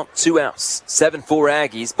 1-2 count, 2 outs. 7-4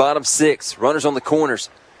 Aggies, bottom 6. Runners on the corners.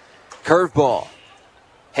 Curveball.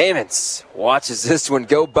 Hammonds watches this one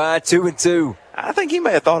go by, 2-2. I think he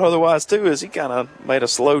may have thought otherwise, too, as he kind of made a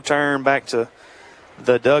slow turn back to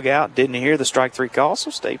the dugout. Didn't hear the strike 3 call, so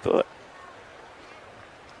stay put.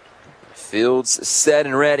 Fields set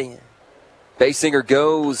and ready. Basinger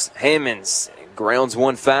goes. Hammonds grounds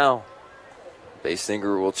one foul.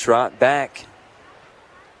 Basinger will trot back.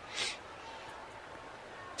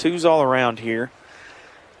 2s all around here.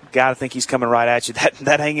 Got to think he's coming right at you.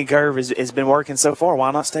 That hanging curve has been working so far. Why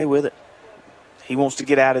not stay with it? He wants to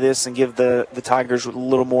get out of this and give the Tigers a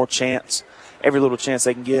little more chance, every little chance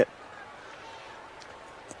they can get.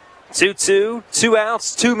 2-2, 2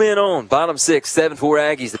 outs, 2 men on. Bottom 6, 7-4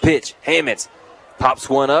 Aggies. The pitch. Hammonds pops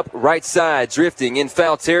one up, right side, drifting in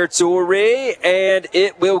foul territory, and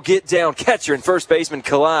it will get down. Catcher and first baseman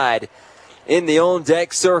collide in the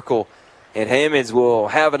on-deck circle, and Hammonds will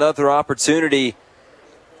have another opportunity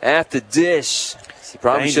at the dish. He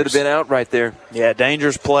probably should have been out right there. Yeah,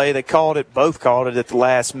 dangerous play. They called it, both called it at the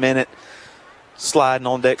last minute. Sliding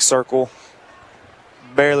on-deck circle.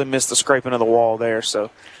 Barely missed the scraping of the wall there,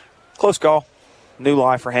 so close call. New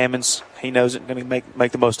life for Hammonds. He knows it. Going to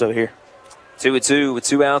make the most of it here. 2-2 with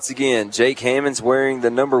 2 outs again. Jake Hammonds wearing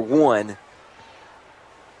the number 1.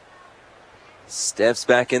 Steps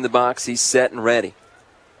back in the box. He's set and ready.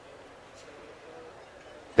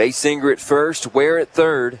 Basinger at first. Ware at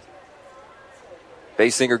third.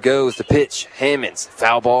 Basinger goes. The pitch. Hammonds.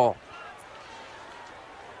 Foul ball.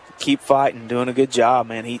 Keep fighting. Doing a good job,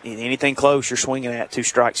 man. Anything close, you're swinging at. 2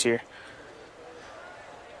 strikes here.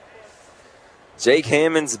 Jake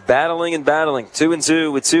Hammonds battling and battling.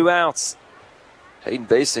 2-2 with 2 outs. Hayden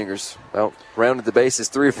Basinger's rounded the bases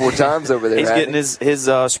 3 or 4 times over there. He's getting his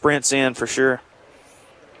sprints in for sure.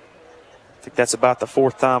 I think that's about the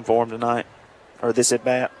 4th time for him tonight, or this at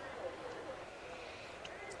bat.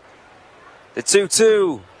 The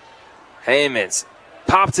 2-2. Hammonds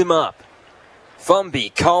popped him up.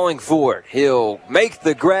 Fumby calling for it. He'll make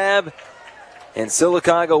the grab, and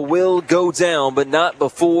Sylacauga will go down, but not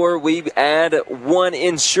before we add 1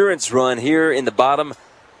 insurance run here in the bottom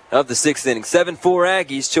of the 6th inning. 7-4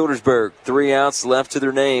 Aggies, Childersburg. 3 outs left to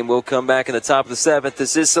their name. We'll come back in the top of the 7th.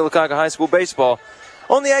 This is Sylacauga High School Baseball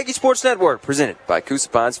on the Aggie Sports Network, presented by Coosa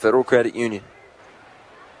Pines Federal Credit Union.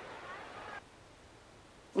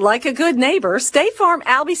 Like a good neighbor, State Farm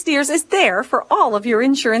Albie Steers is there for all of your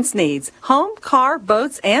insurance needs. Home, car,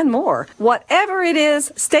 boats, and more. Whatever it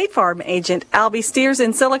is, State Farm agent Albie Steers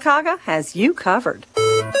in Sylacauga has you covered.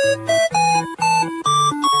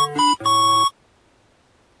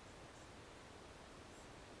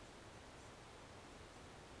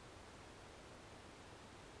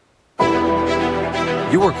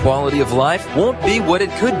 Your quality of life won't be what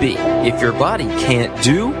it could be if your body can't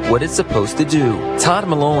do what it's supposed to do. Todd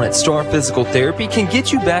Malone at Star Physical Therapy can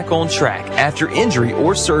get you back on track after injury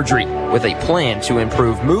or surgery with a plan to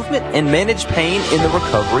improve movement and manage pain in the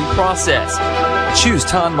recovery process. Choose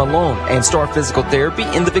Todd Malone and Star Physical Therapy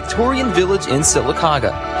in the Victorian Village in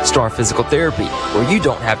Sylacauga. Star Physical Therapy, where you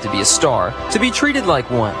don't have to be a star to be treated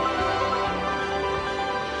like one.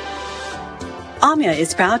 AMIA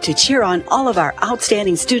is proud to cheer on all of our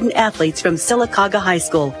outstanding student athletes from Sylacauga High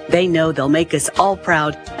School. They know they'll make us all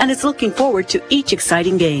proud and is looking forward to each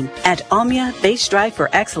exciting game. At AMIA, they strive for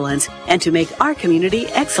excellence and to make our community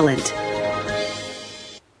excellent.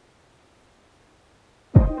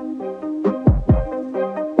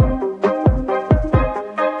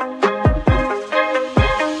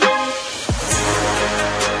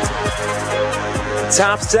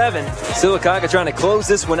 Top 7. Sylacauga trying to close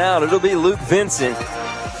this one out. It'll be Luke Vincent,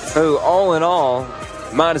 who all in all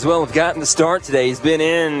might as well have gotten the start today. He's been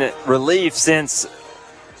in relief since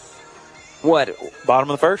what? Bottom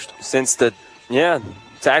of the first? Since the,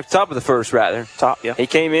 top of the first, rather. Top, yeah. He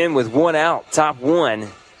came in with one out, top one.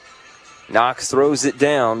 Knox throws it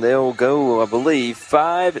down. They'll go, I believe,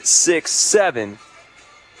 5, 6, 7.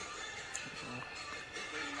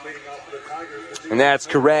 And that's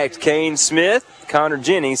correct. Kane Smith, Connor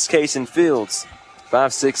Jennings, Kason Fields.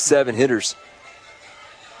 5, 6, 7 hitters.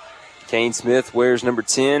 Kane Smith wears number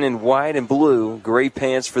 10 in white and blue. Gray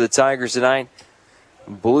pants for the Tigers tonight.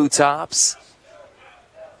 Blue tops.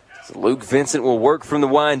 So Luke Vincent will work from the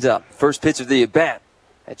windup. First pitch of the at-bat.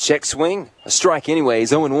 A check swing. A strike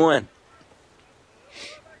anyways. 0-1.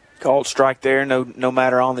 Called strike there. No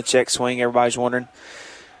matter on the check swing. Everybody's wondering.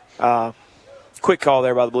 Quick call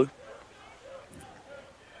there by the blue.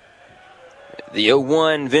 The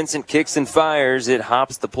 0-1. Vincent kicks and fires. It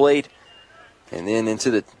hops the plate. And then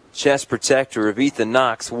into the chest protector of Ethan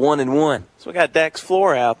Knox, 1-1. So we got Dax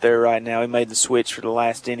Flora out there right now. He made the switch for the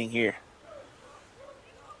last inning here.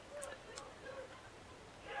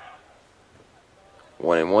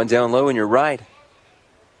 1-1 down low, and you're right.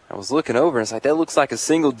 I was looking over, and it's like, that looks like a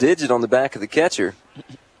single digit on the back of the catcher.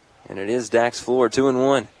 And it is Dax Flora,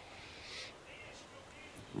 2-1.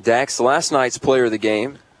 Dax, last night's player of the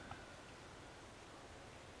game.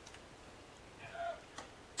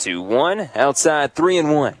 2-1, outside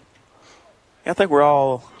 3-1. I think we're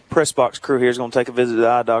all, press box crew here is going to take a visit to the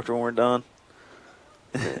eye doctor when we're done.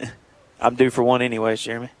 I'm due for one anyways,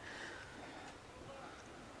 Jeremy.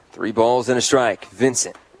 3 balls and a strike.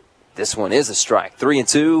 Vincent. This one is a strike.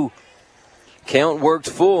 3-2. Count worked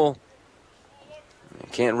full.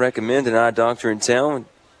 Can't recommend an eye doctor in town.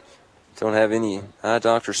 Don't have any eye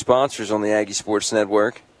doctor sponsors on the Aggie Sports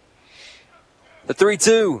Network. The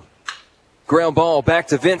 3-2. Ground ball back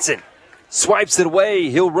to Vincent. Swipes it away.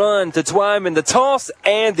 He'll run to Twyman. The toss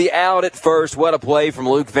and the out at first. What a play from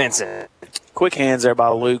Luke Vincent. Quick hands there by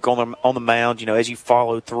Luke on the mound. You know, as you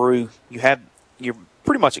follow through, you're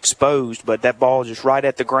pretty much exposed, but that ball just right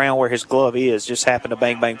at the ground where his glove is. Just happened to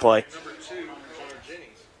bang play.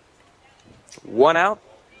 1 out.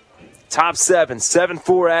 Top 7. 7-4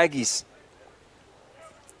 Aggies.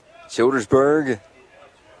 Childersburg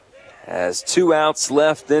has 2 outs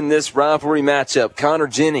left in this rivalry matchup. Connor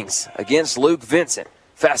Jennings against Luke Vincent.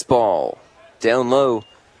 Fastball down low.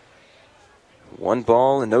 1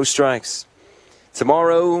 ball and no strikes.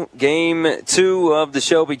 Tomorrow, game 2 of the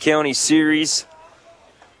Shelby County Series.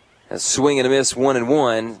 A swing and a miss,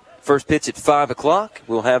 1-1. First pitch at 5 o'clock.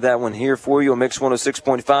 We'll have that one here for you on Mix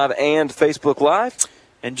 106.5 and Facebook Live.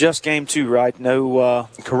 And just game 2, right? No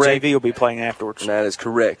correct. JV will be playing afterwards. That is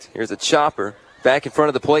correct. Here's a chopper. Back in front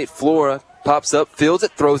of the plate, Flora pops up, fields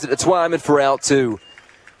it, throws it to Twyman for out 2.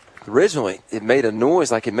 Originally, it made a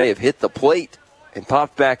noise like it may have hit the plate and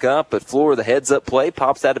popped back up, but Flora, the heads-up play,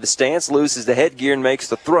 pops out of his stance, loses the headgear, and makes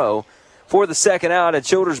the throw for the second out at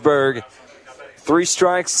Childersburg. 3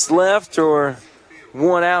 strikes left or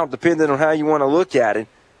 1 out, depending on how you want to look at it.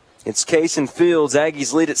 It's Kason Fields.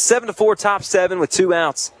 Aggies lead at 7-4, top 7 with 2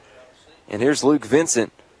 outs. And here's Luke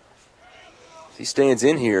Vincent. If he stands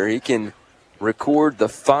in here, he can record the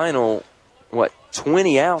final,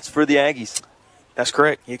 20 outs for the Aggies. That's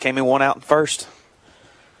correct. You came in 1 out in first.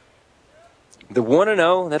 The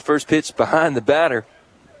 1-0, that first pitch behind the batter.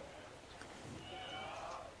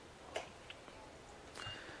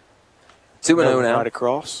 Two and 0 now. Right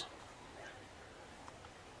across.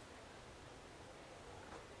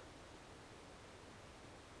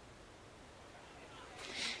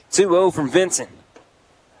 (2-0) from Vincent.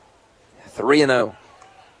 3-0.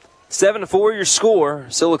 7-4 your score.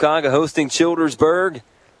 Sylacauga hosting Childersburg.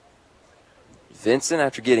 Vincent,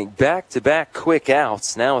 after getting back-to-back quick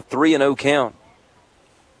outs, now a 3-0 count.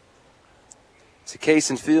 To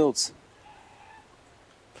Kason Fields.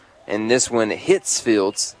 And this one hits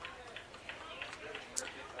Fields.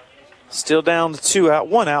 Still down to 2 out,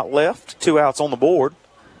 1 out left, 2 outs on the board.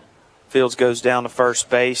 Fields goes down to first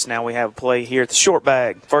base. Now we have a play here at the short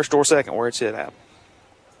bag, first or second, where it's hit at.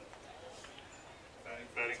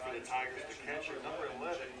 Batting for the Tigers, the catcher, number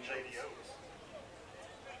 11, J.D. Oates.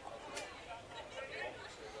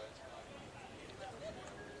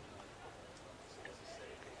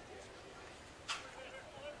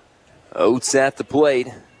 Oates at the plate.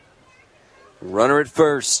 Runner at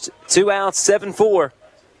first. 2 outs, 7-4.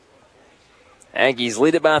 Aggies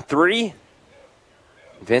lead it by 3.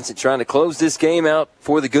 Vincent trying to close this game out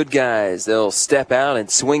for the good guys. They'll step out and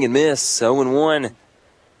swing and miss. 0-1.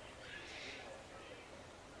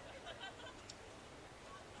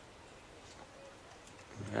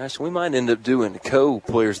 Ash, we might end up doing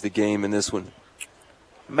co-players of the game in this one.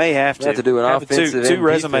 May have to. Have to do an offensive two and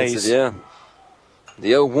resumes. Yeah.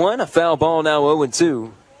 The 0-1, a foul ball, now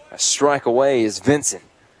 0-2. A strike away is Vincent.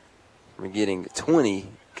 We're getting 20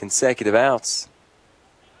 consecutive outs.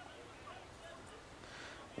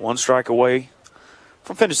 One strike away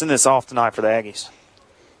from finishing this off tonight for the Aggies.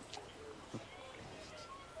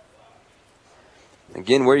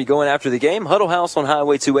 Again, where are you going after the game? Huddle House on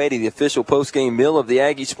Highway 280, the official postgame meal of the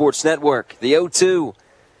Aggie Sports Network. The 0-2,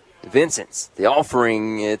 Vincent's. The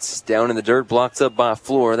offering, it's down in the dirt, blocked up by a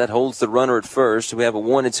floor. That holds the runner at first. We have a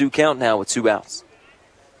 1-2 count now with 2 outs.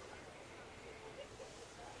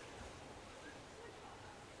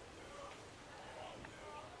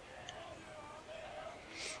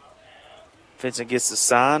 Vincent gets the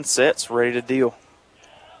sign, sets, ready to deal.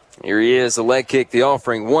 Here he is, the leg kick, the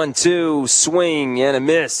offering. 1-2, swing and a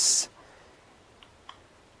miss.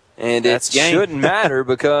 And it shouldn't matter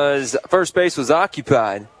because first base was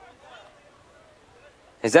occupied.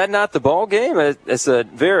 Is that not the ball game? It's a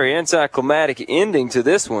very anticlimactic ending to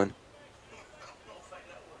this one.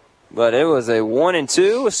 But it was a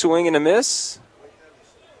 1-2, a swing and a miss.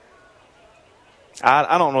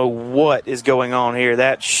 I don't know what is going on here.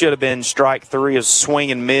 That should have been strike 3, a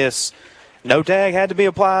swing and miss. No tag had to be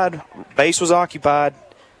applied. Base was occupied.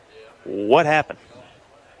 What happened?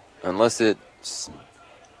 Unless is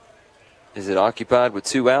it occupied with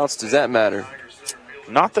 2 outs? Does that matter?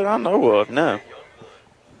 Not that I know of, no.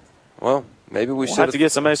 Well, maybe we'll have to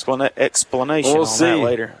get some explanation on that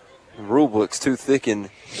later. The rule book's too thick in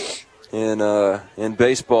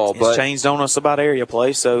baseball. It's changed on us about area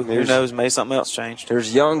play, so who knows, maybe something else changed.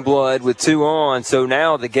 There's Youngblood with 2 on, so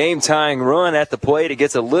now the game-tying run at the plate, it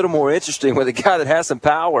gets a little more interesting with a guy that has some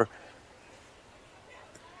power.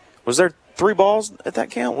 Was there 3 balls at that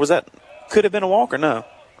count? Could have been a walk or no?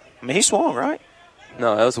 I mean, he swung, right?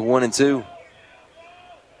 No, that was a 1-2.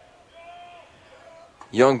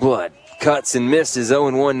 Youngblood cuts and misses,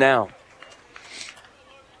 0-1 now.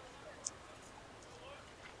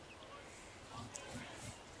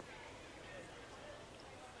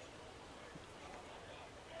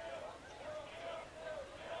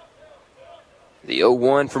 The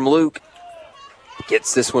 0-1 from Luke.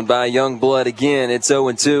 Gets this one by Youngblood again. It's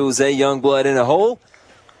 0-2. Zay Youngblood in a hole.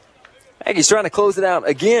 Aggie's trying to close it out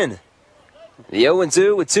again. The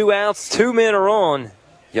 0-2 with 2 outs. 2 men are on.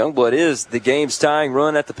 Youngblood is the game's tying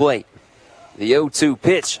run at the plate. The 0-2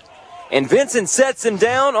 pitch. And Vincent sets him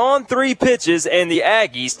down on 3 pitches, and the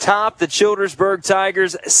Aggies top the Childersburg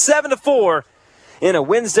Tigers 7-4 in a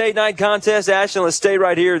Wednesday night contest. Ashland, let's stay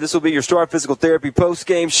right here. This will be your Star Physical Therapy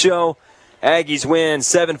post-game show. Aggies win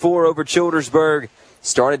 7-4 over Childersburg.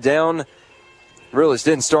 Started down, really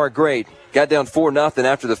didn't start great. Got down 4-0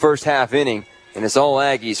 after the first half inning, and it's all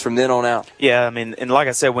Aggies from then on out. Yeah, I mean, and like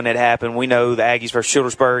I said, when it happened, we know the Aggies versus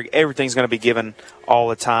Childersburg, everything's going to be given all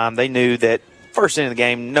the time. They knew that first inning of the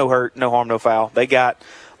game, no hurt, no harm, no foul. They got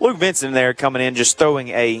Luke Vincent in there coming in, just throwing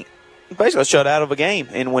basically a shutout of a game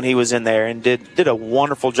and when he was in there, and did a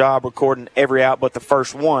wonderful job recording every out but the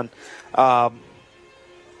first one.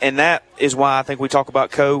 And that is why I think we talk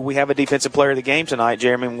about we have a defensive player of the game tonight,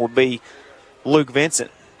 Jeremy, will be Luke Vincent.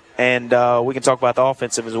 And we can talk about the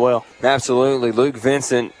offensive as well. Absolutely. Luke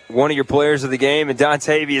Vincent, one of your players of the game, and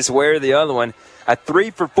Dontavius Ware, the other one. A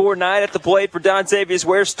 3-for-4 night at the plate for Dontavius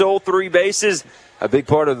Ware, stole 3 bases. A big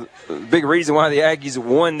reason why the Aggies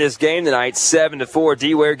won this game tonight, 7-4.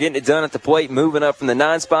 D. Ware getting it done at the plate, moving up from the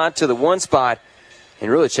 9 spot to the 1 spot. And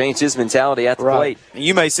really changed his mentality at the plate.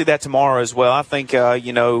 You may see that tomorrow as well. I think,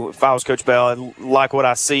 if I was Coach Bell, I'd like what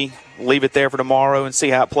I see, leave it there for tomorrow and see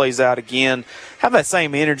how it plays out again. Have that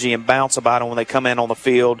same energy and bounce about them when they come in on the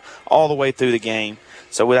field all the way through the game.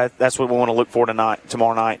 So that's what we want to look for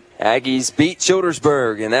tomorrow night. Aggies beat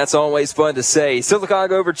Childersburg, and that's always fun to say.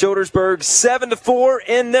 Sylacauga over Childersburg, 7-4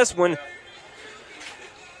 in this one.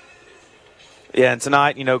 Yeah, and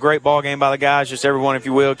tonight, great ball game by the guys. Just everyone, if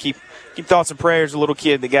you will, keep thoughts and prayers. A little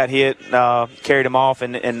kid that got hit, carried him off,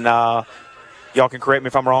 and y'all can correct me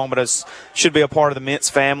if I'm wrong, but it should be a part of the Mintz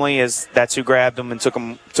family, as that's who grabbed him and took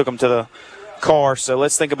him to the car. So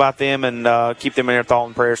let's think about them and keep them in our thought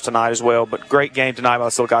and prayers tonight as well. But great game tonight by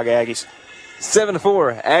the Sylacauga Aggies.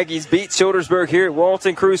 7-4. Aggies beat Childersburg here at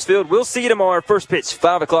Walton Cruz Field. We'll see you tomorrow. First pitch,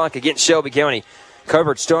 5 o'clock against Shelby County.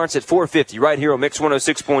 Coverage starts at 4:50 right here on Mix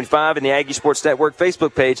 106.5 and the Aggie Sports Network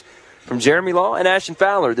Facebook page. From Jeremy Law and Ashton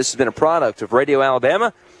Fowler, this has been a product of Radio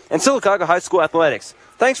Alabama and Sylacauga High School Athletics.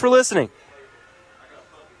 Thanks for listening.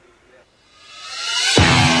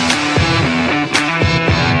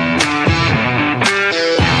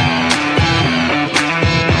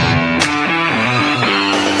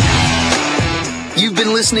 You've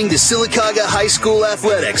been listening listening to Sylacauga High School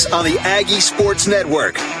Athletics on the Aggie Sports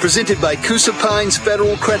Network, presented by Coosa Pines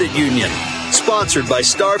Federal Credit Union. Sponsored by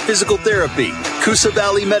Star Physical Therapy, Coosa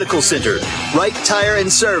Valley Medical Center, Wright Tire and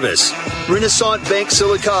Service, Renaissance Bank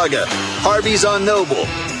Sylacauga, Harvey's on Noble,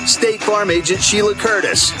 State Farm Agent Sheila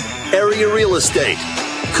Curtis, Area Real Estate,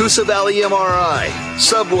 Coosa Valley MRI,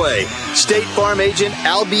 Subway, State Farm Agent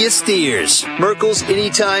Albia Steers, Merkel's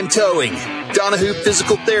Anytime Towing, Donahue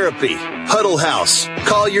Physical Therapy, Huddle House,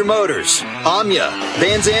 Collier Motors, Amya,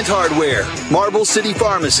 Van Zandt Hardware, Marble City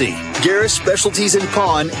Pharmacy, Garris Specialties and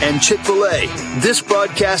Pawn, and Chick-fil-A. This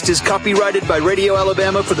broadcast is copyrighted by Radio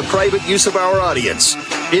Alabama for the private use of our audience.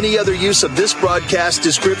 Any other use of this broadcast,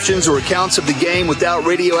 descriptions, or accounts of the game without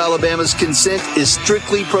Radio Alabama's consent is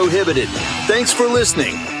strictly prohibited. Thanks for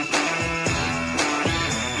listening.